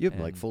 You have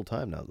him like full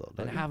time now, though.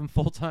 And I have him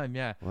full time,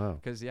 yeah. Wow.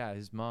 Because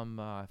his mom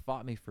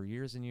fought me for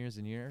years and years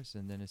and years,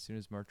 and then as soon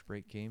as March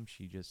break came,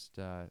 she just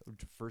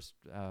first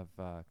of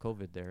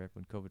COVID there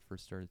when COVID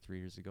first started 3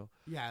 years ago.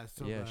 Yeah.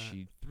 So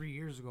she 3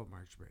 years ago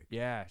March break.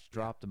 Yeah, she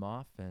dropped him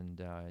off,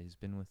 and he's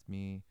been with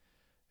me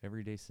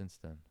every day since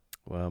then.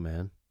 Wow,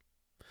 man.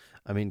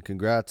 I mean,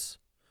 congrats,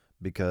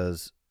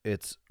 because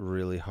it's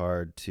really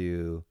hard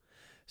to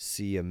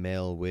see a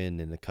male win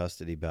in a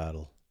custody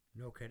battle.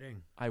 No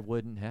kidding. I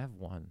wouldn't have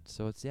won.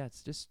 So it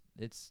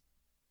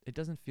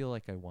doesn't feel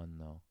like I won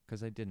though,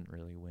 because I didn't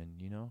really win,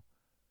 you know?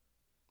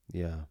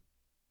 Yeah.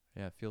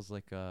 Yeah, it feels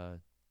like a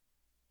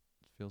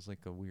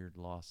weird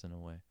loss in a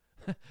way.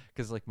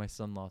 Because like my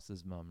son lost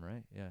his mom,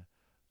 right? Yeah.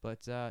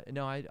 But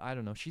no, I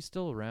don't know. She's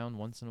still around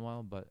once in a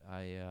while, but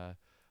I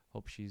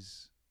hope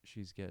she's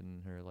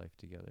getting her life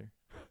together.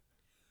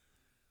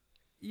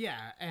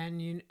 Yeah,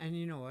 and you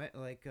know what?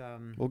 Like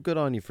well, good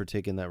on you for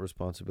taking that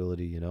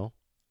responsibility, you know?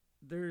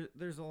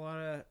 There's a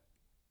lot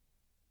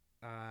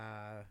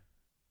of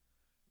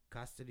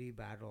custody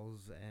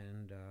battles,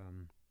 and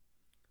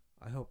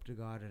I hope to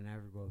God I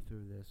never go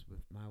through this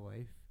with my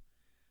wife,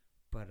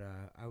 but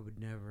I would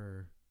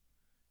never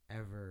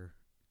ever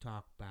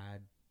talk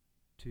bad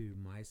to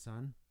my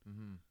son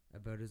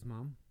about his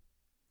mom.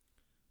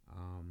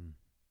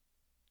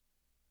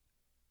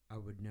 I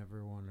would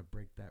never want to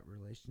break that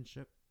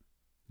relationship.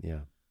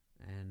 Yeah.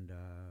 And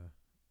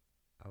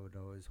I would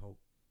always hope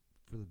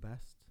for the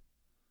best.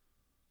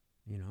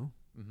 You know?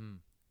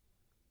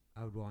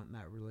 I would want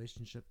that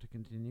relationship to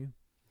continue.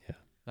 Yeah.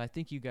 I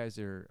think you guys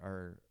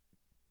are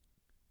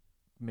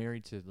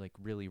married to like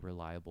really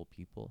reliable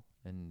people,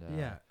 and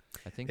yeah,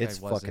 I think it's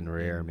I wasn't fucking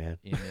rare, man.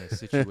 In a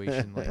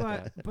situation like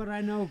that. But I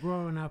know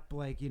growing up,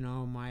 like, you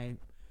know, my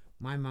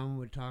mom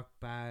would talk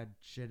bad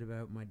shit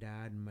about my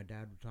dad, and my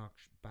dad would talk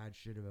bad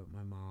shit about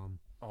my mom.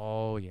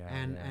 Oh yeah.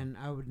 And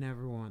I would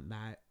never want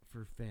that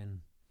for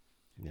Finn.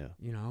 Yeah.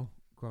 You know,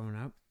 growing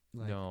up.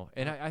 Like, no,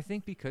 and I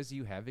think because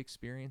you have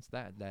experienced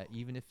that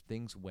even if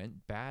things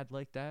went bad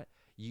like that,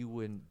 you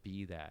wouldn't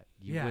be that.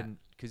 You wouldn't,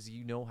 because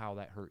you know how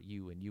that hurt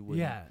you, and you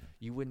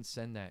wouldn't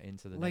send that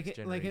into the next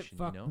generation. Like it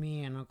fucked you know?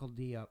 me and Uncle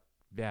D up.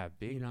 Yeah,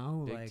 big, you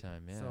know, big like,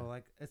 time. Yeah. So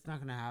like it's not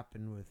gonna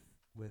happen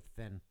with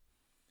Finn.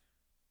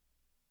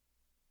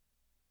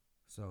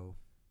 So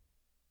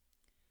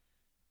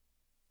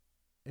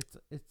it's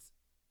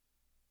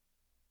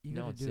you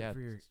gotta do it for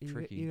your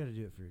you gotta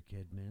do it for your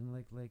kid, man.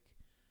 Like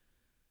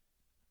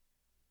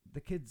the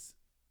kids,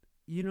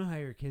 you know how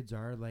your kids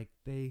are, like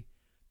they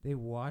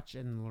watch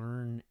and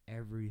learn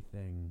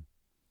everything.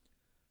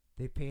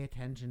 They pay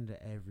attention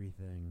to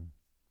everything.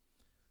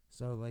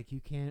 So like you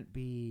can't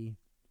be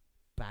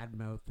bad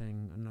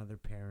mouthing another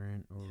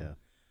parent, or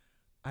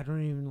I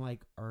don't even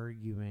like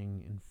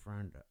arguing in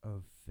front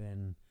of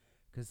Finn,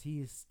 because he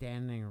is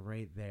standing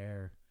right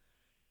there.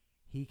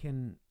 He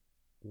can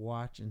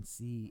watch and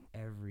see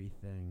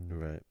everything.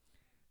 Right.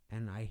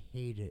 And I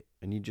hate it.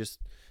 And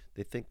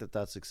they think that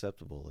that's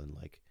acceptable, and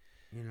like,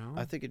 you know,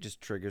 I think it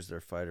just triggers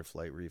their fight or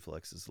flight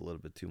reflexes a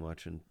little bit too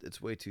much, and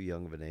it's way too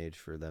young of an age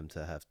for them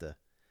to have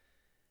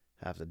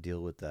to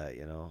deal with that,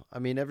 you know. I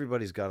mean,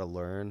 everybody's got to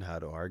learn how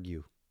to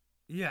argue.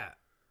 Yeah,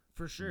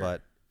 for sure.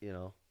 But, you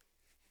know,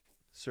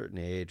 certain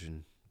age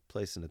and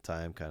place and a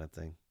time kind of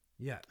thing.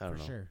 Yeah, I don't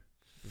know.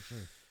 For sure.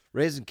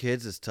 Raising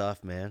kids is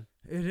tough, man.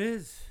 It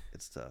is.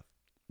 It's tough.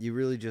 You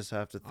really just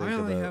have to think about... I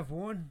only have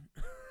one.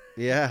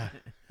 Yeah.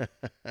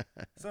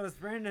 So does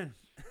Brandon.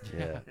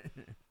 Yeah.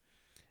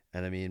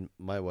 And I mean,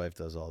 my wife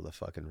does all the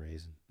fucking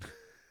raising.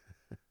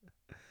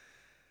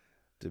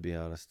 To be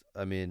honest.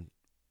 I mean,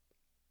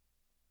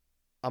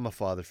 I'm a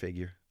father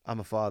figure. I'm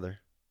a father.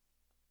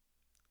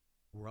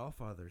 We're all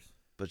fathers.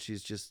 But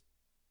she's just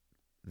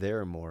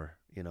there more,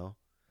 you know.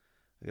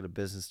 I got a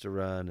business to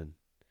run, and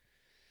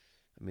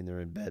I mean,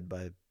 they're in bed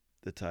by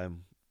the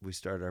time we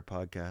start our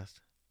podcast.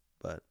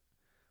 But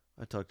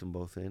I tucked them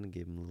both in and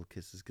gave them little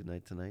kisses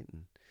goodnight tonight,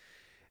 and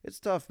it's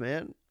tough,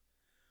 man.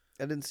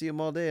 I didn't see them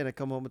all day, and I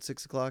come home at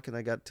 6 o'clock, and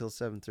I got till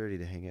 7:30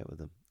 to hang out with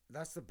them.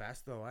 That's the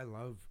best, though. I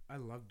love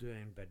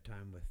doing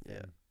bedtime with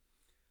them.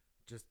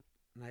 Just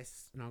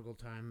nice snuggle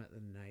time at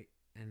the night,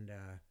 and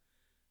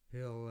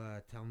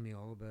he'll tell me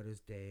all about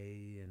his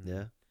day,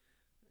 and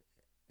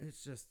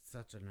it's just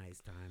such a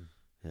nice time.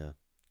 Yeah.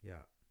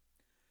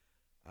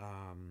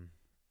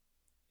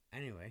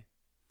 Anyway,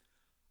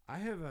 I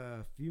have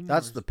a few more.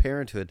 That's the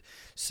parenthood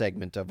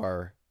segment of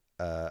our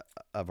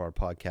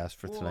podcast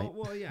for tonight.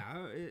 Well,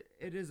 yeah,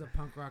 it is a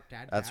punk rock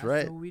dad. That's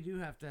right. So we do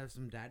have to have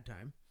some dad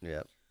time.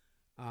 Yep.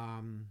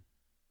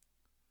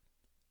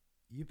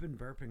 You've been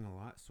burping a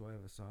lot, so I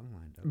have a song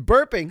lined up.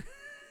 Burping.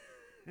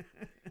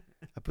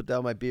 I put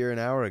down my beer an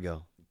hour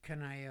ago.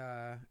 Can I?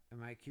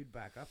 Am I queued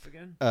back up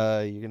again?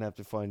 You're gonna have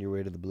to find your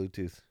way to the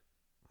Bluetooth.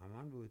 I'm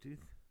on Bluetooth.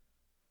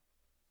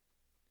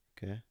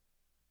 Okay.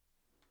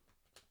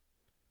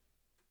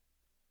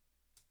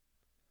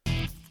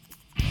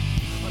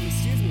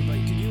 Excuse me, but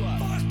could you?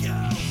 Fuck yeah!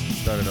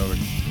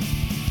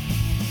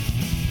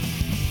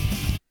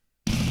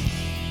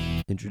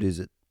 Introduce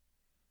it.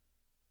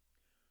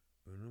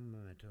 Uno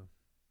momento.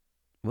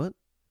 What?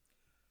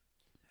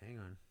 Hang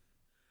on.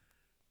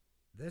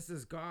 This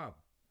is Gob.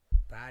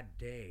 Bad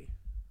day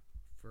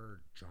for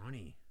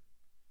Johnny.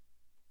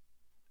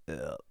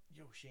 Yeah.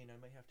 Yo, Shane, I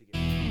might have to get.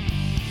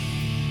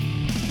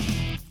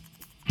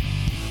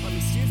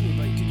 Excuse me,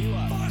 but could you?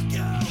 Fuck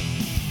you!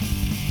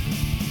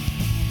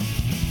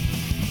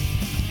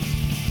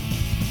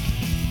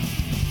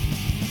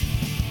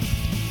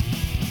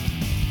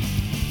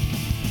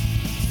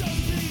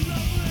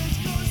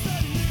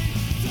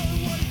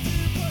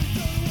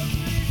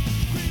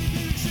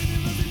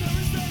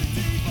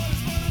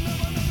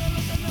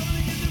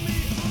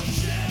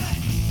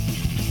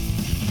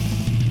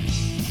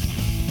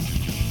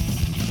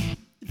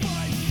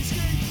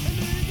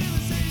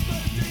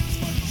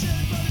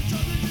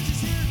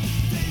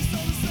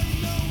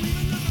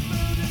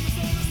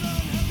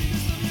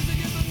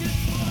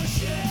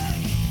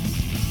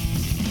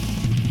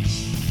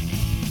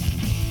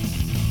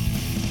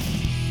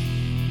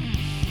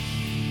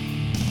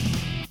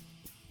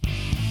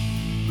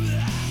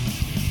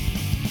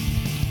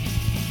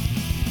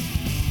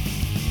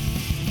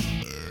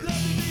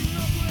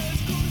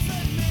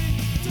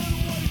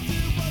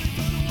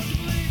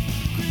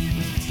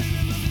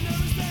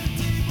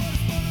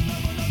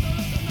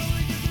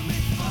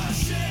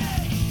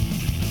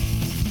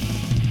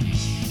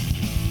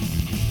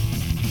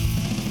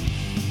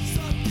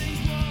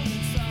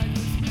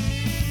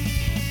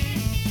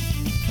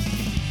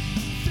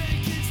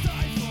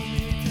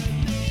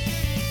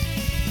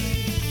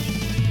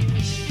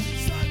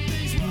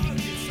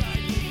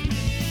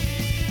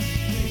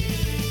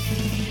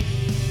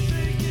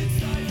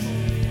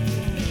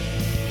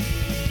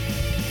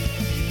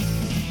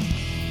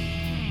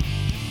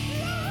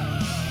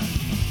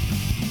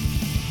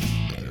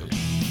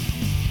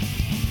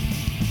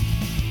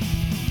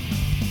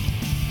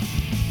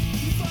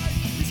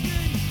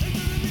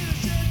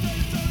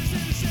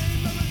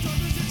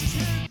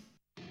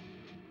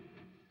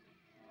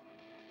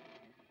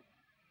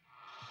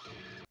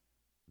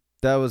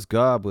 That was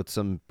Gob with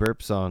some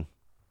burp song.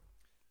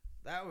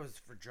 That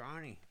was for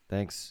Johnny.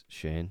 Thanks,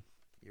 Shane.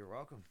 You're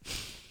welcome.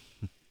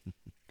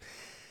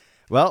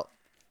 Well,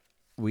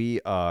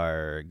 we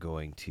are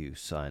going to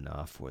sign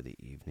off for the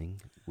evening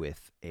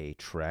with a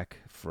track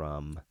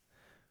from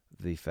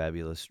the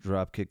fabulous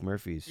Dropkick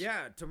Murphys.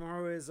 Yeah,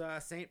 tomorrow is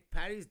St.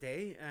 Paddy's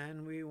Day,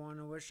 and we want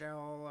to wish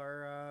all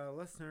our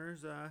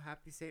listeners a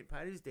happy St.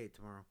 Paddy's Day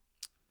tomorrow.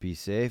 Be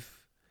safe.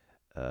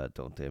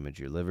 Don't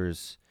damage your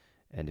livers.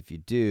 And if you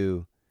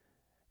do,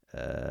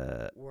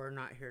 we're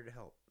not here to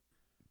help.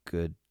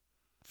 good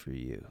for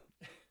you.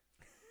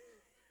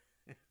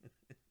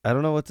 I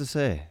don't know what to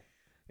say.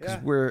 Because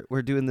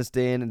we're doing this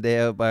day in and day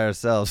out by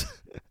ourselves.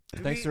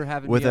 Thanks for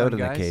having without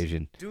me on, an guys.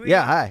 occasion. Do we,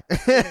 Yeah, hi.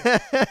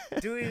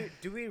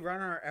 do we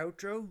run our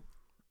outro?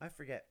 I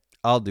forget.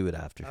 I'll do it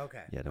after.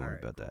 Okay. Yeah, don't All worry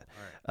right, about that.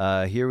 All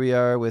right. Here we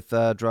are with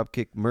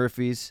Dropkick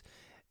Murphys,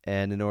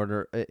 and in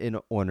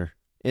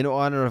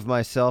honor of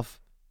myself,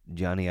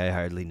 Johnny, I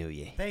hardly knew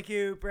ye. Thank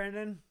you,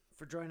 Brandon,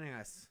 for joining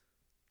us.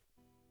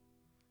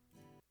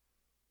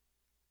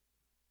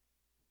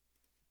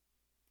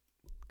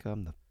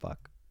 Come the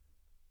fuck.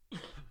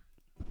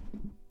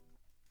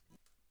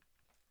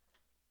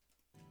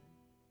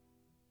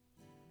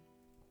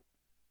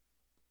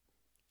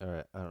 All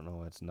right, I don't know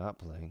why it's not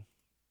playing.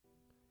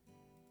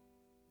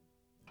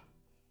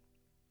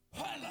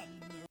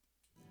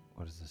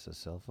 What is this, a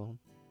cell phone?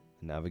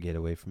 Navigate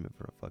away from it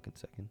for a fucking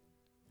second.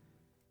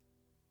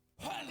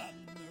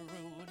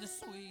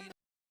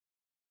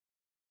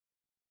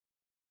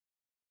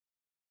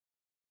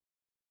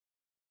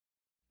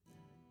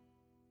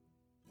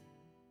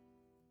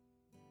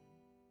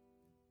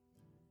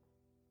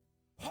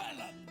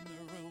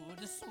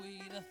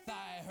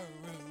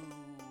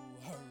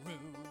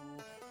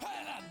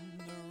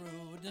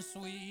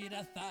 Sweet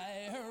a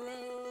thigh,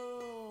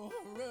 hurroo,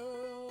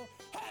 hurroo.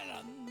 Head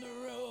on the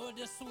road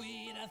to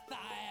sweet a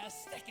thigh, a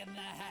stick in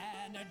the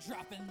hand, a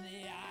drop in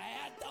the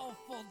eye, a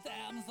doleful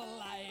damsel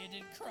I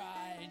did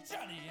cry.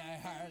 Johnny, I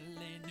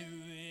hardly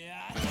knew ya.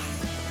 My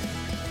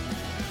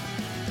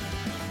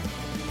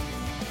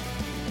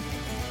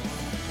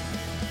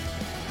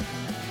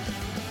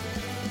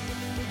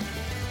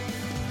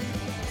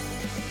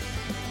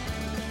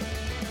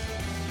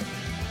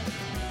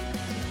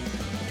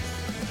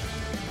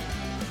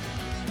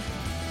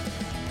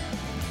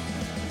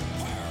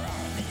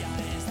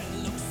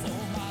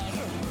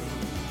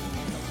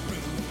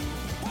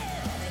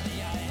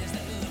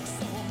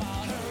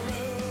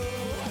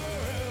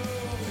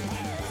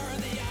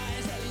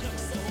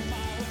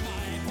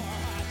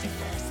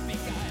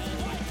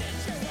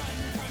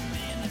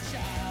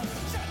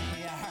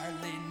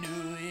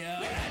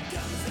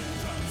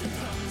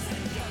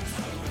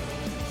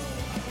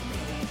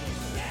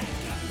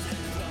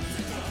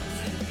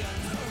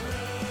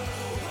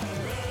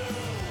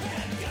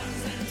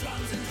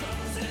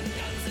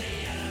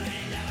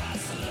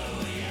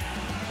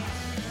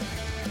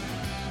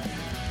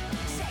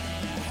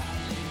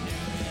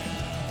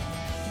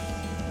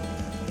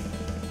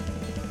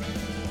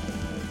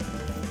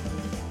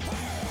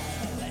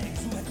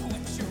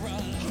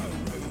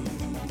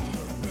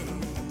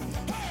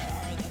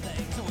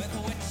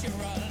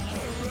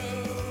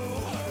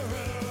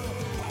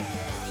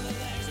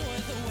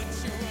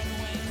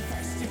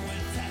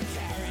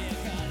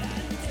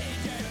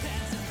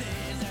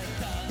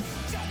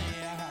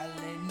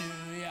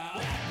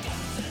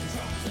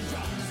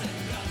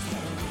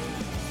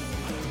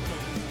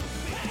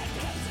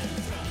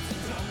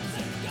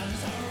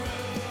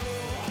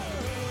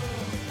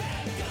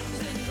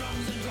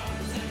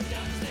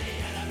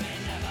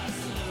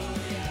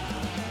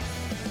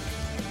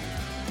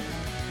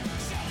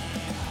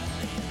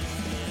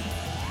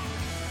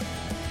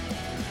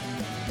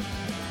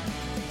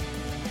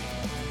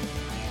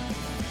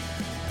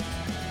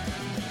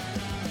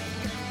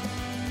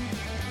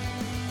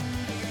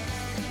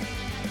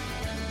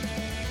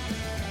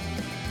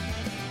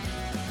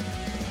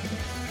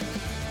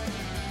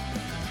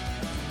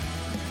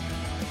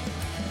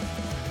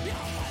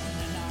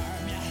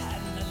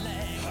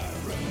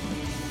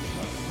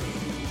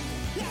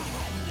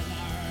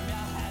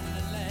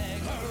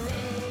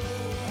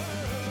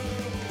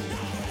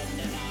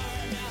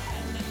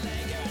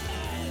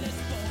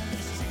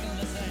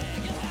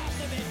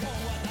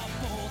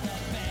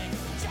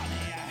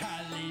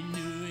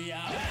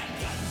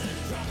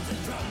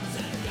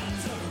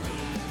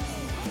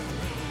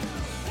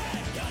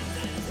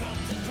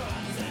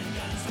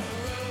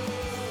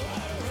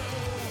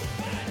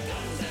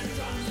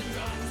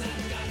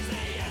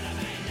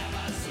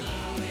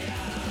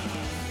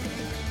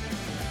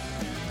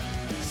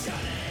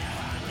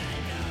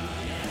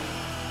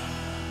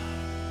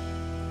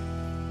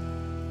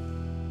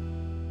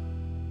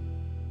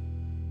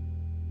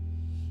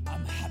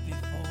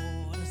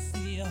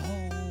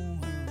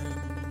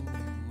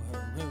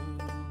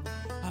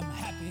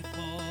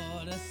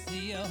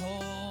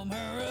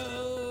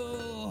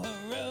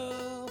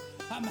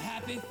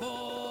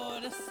before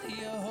to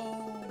see you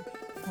home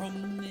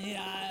from the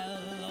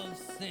Isle of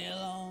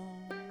Ceylon.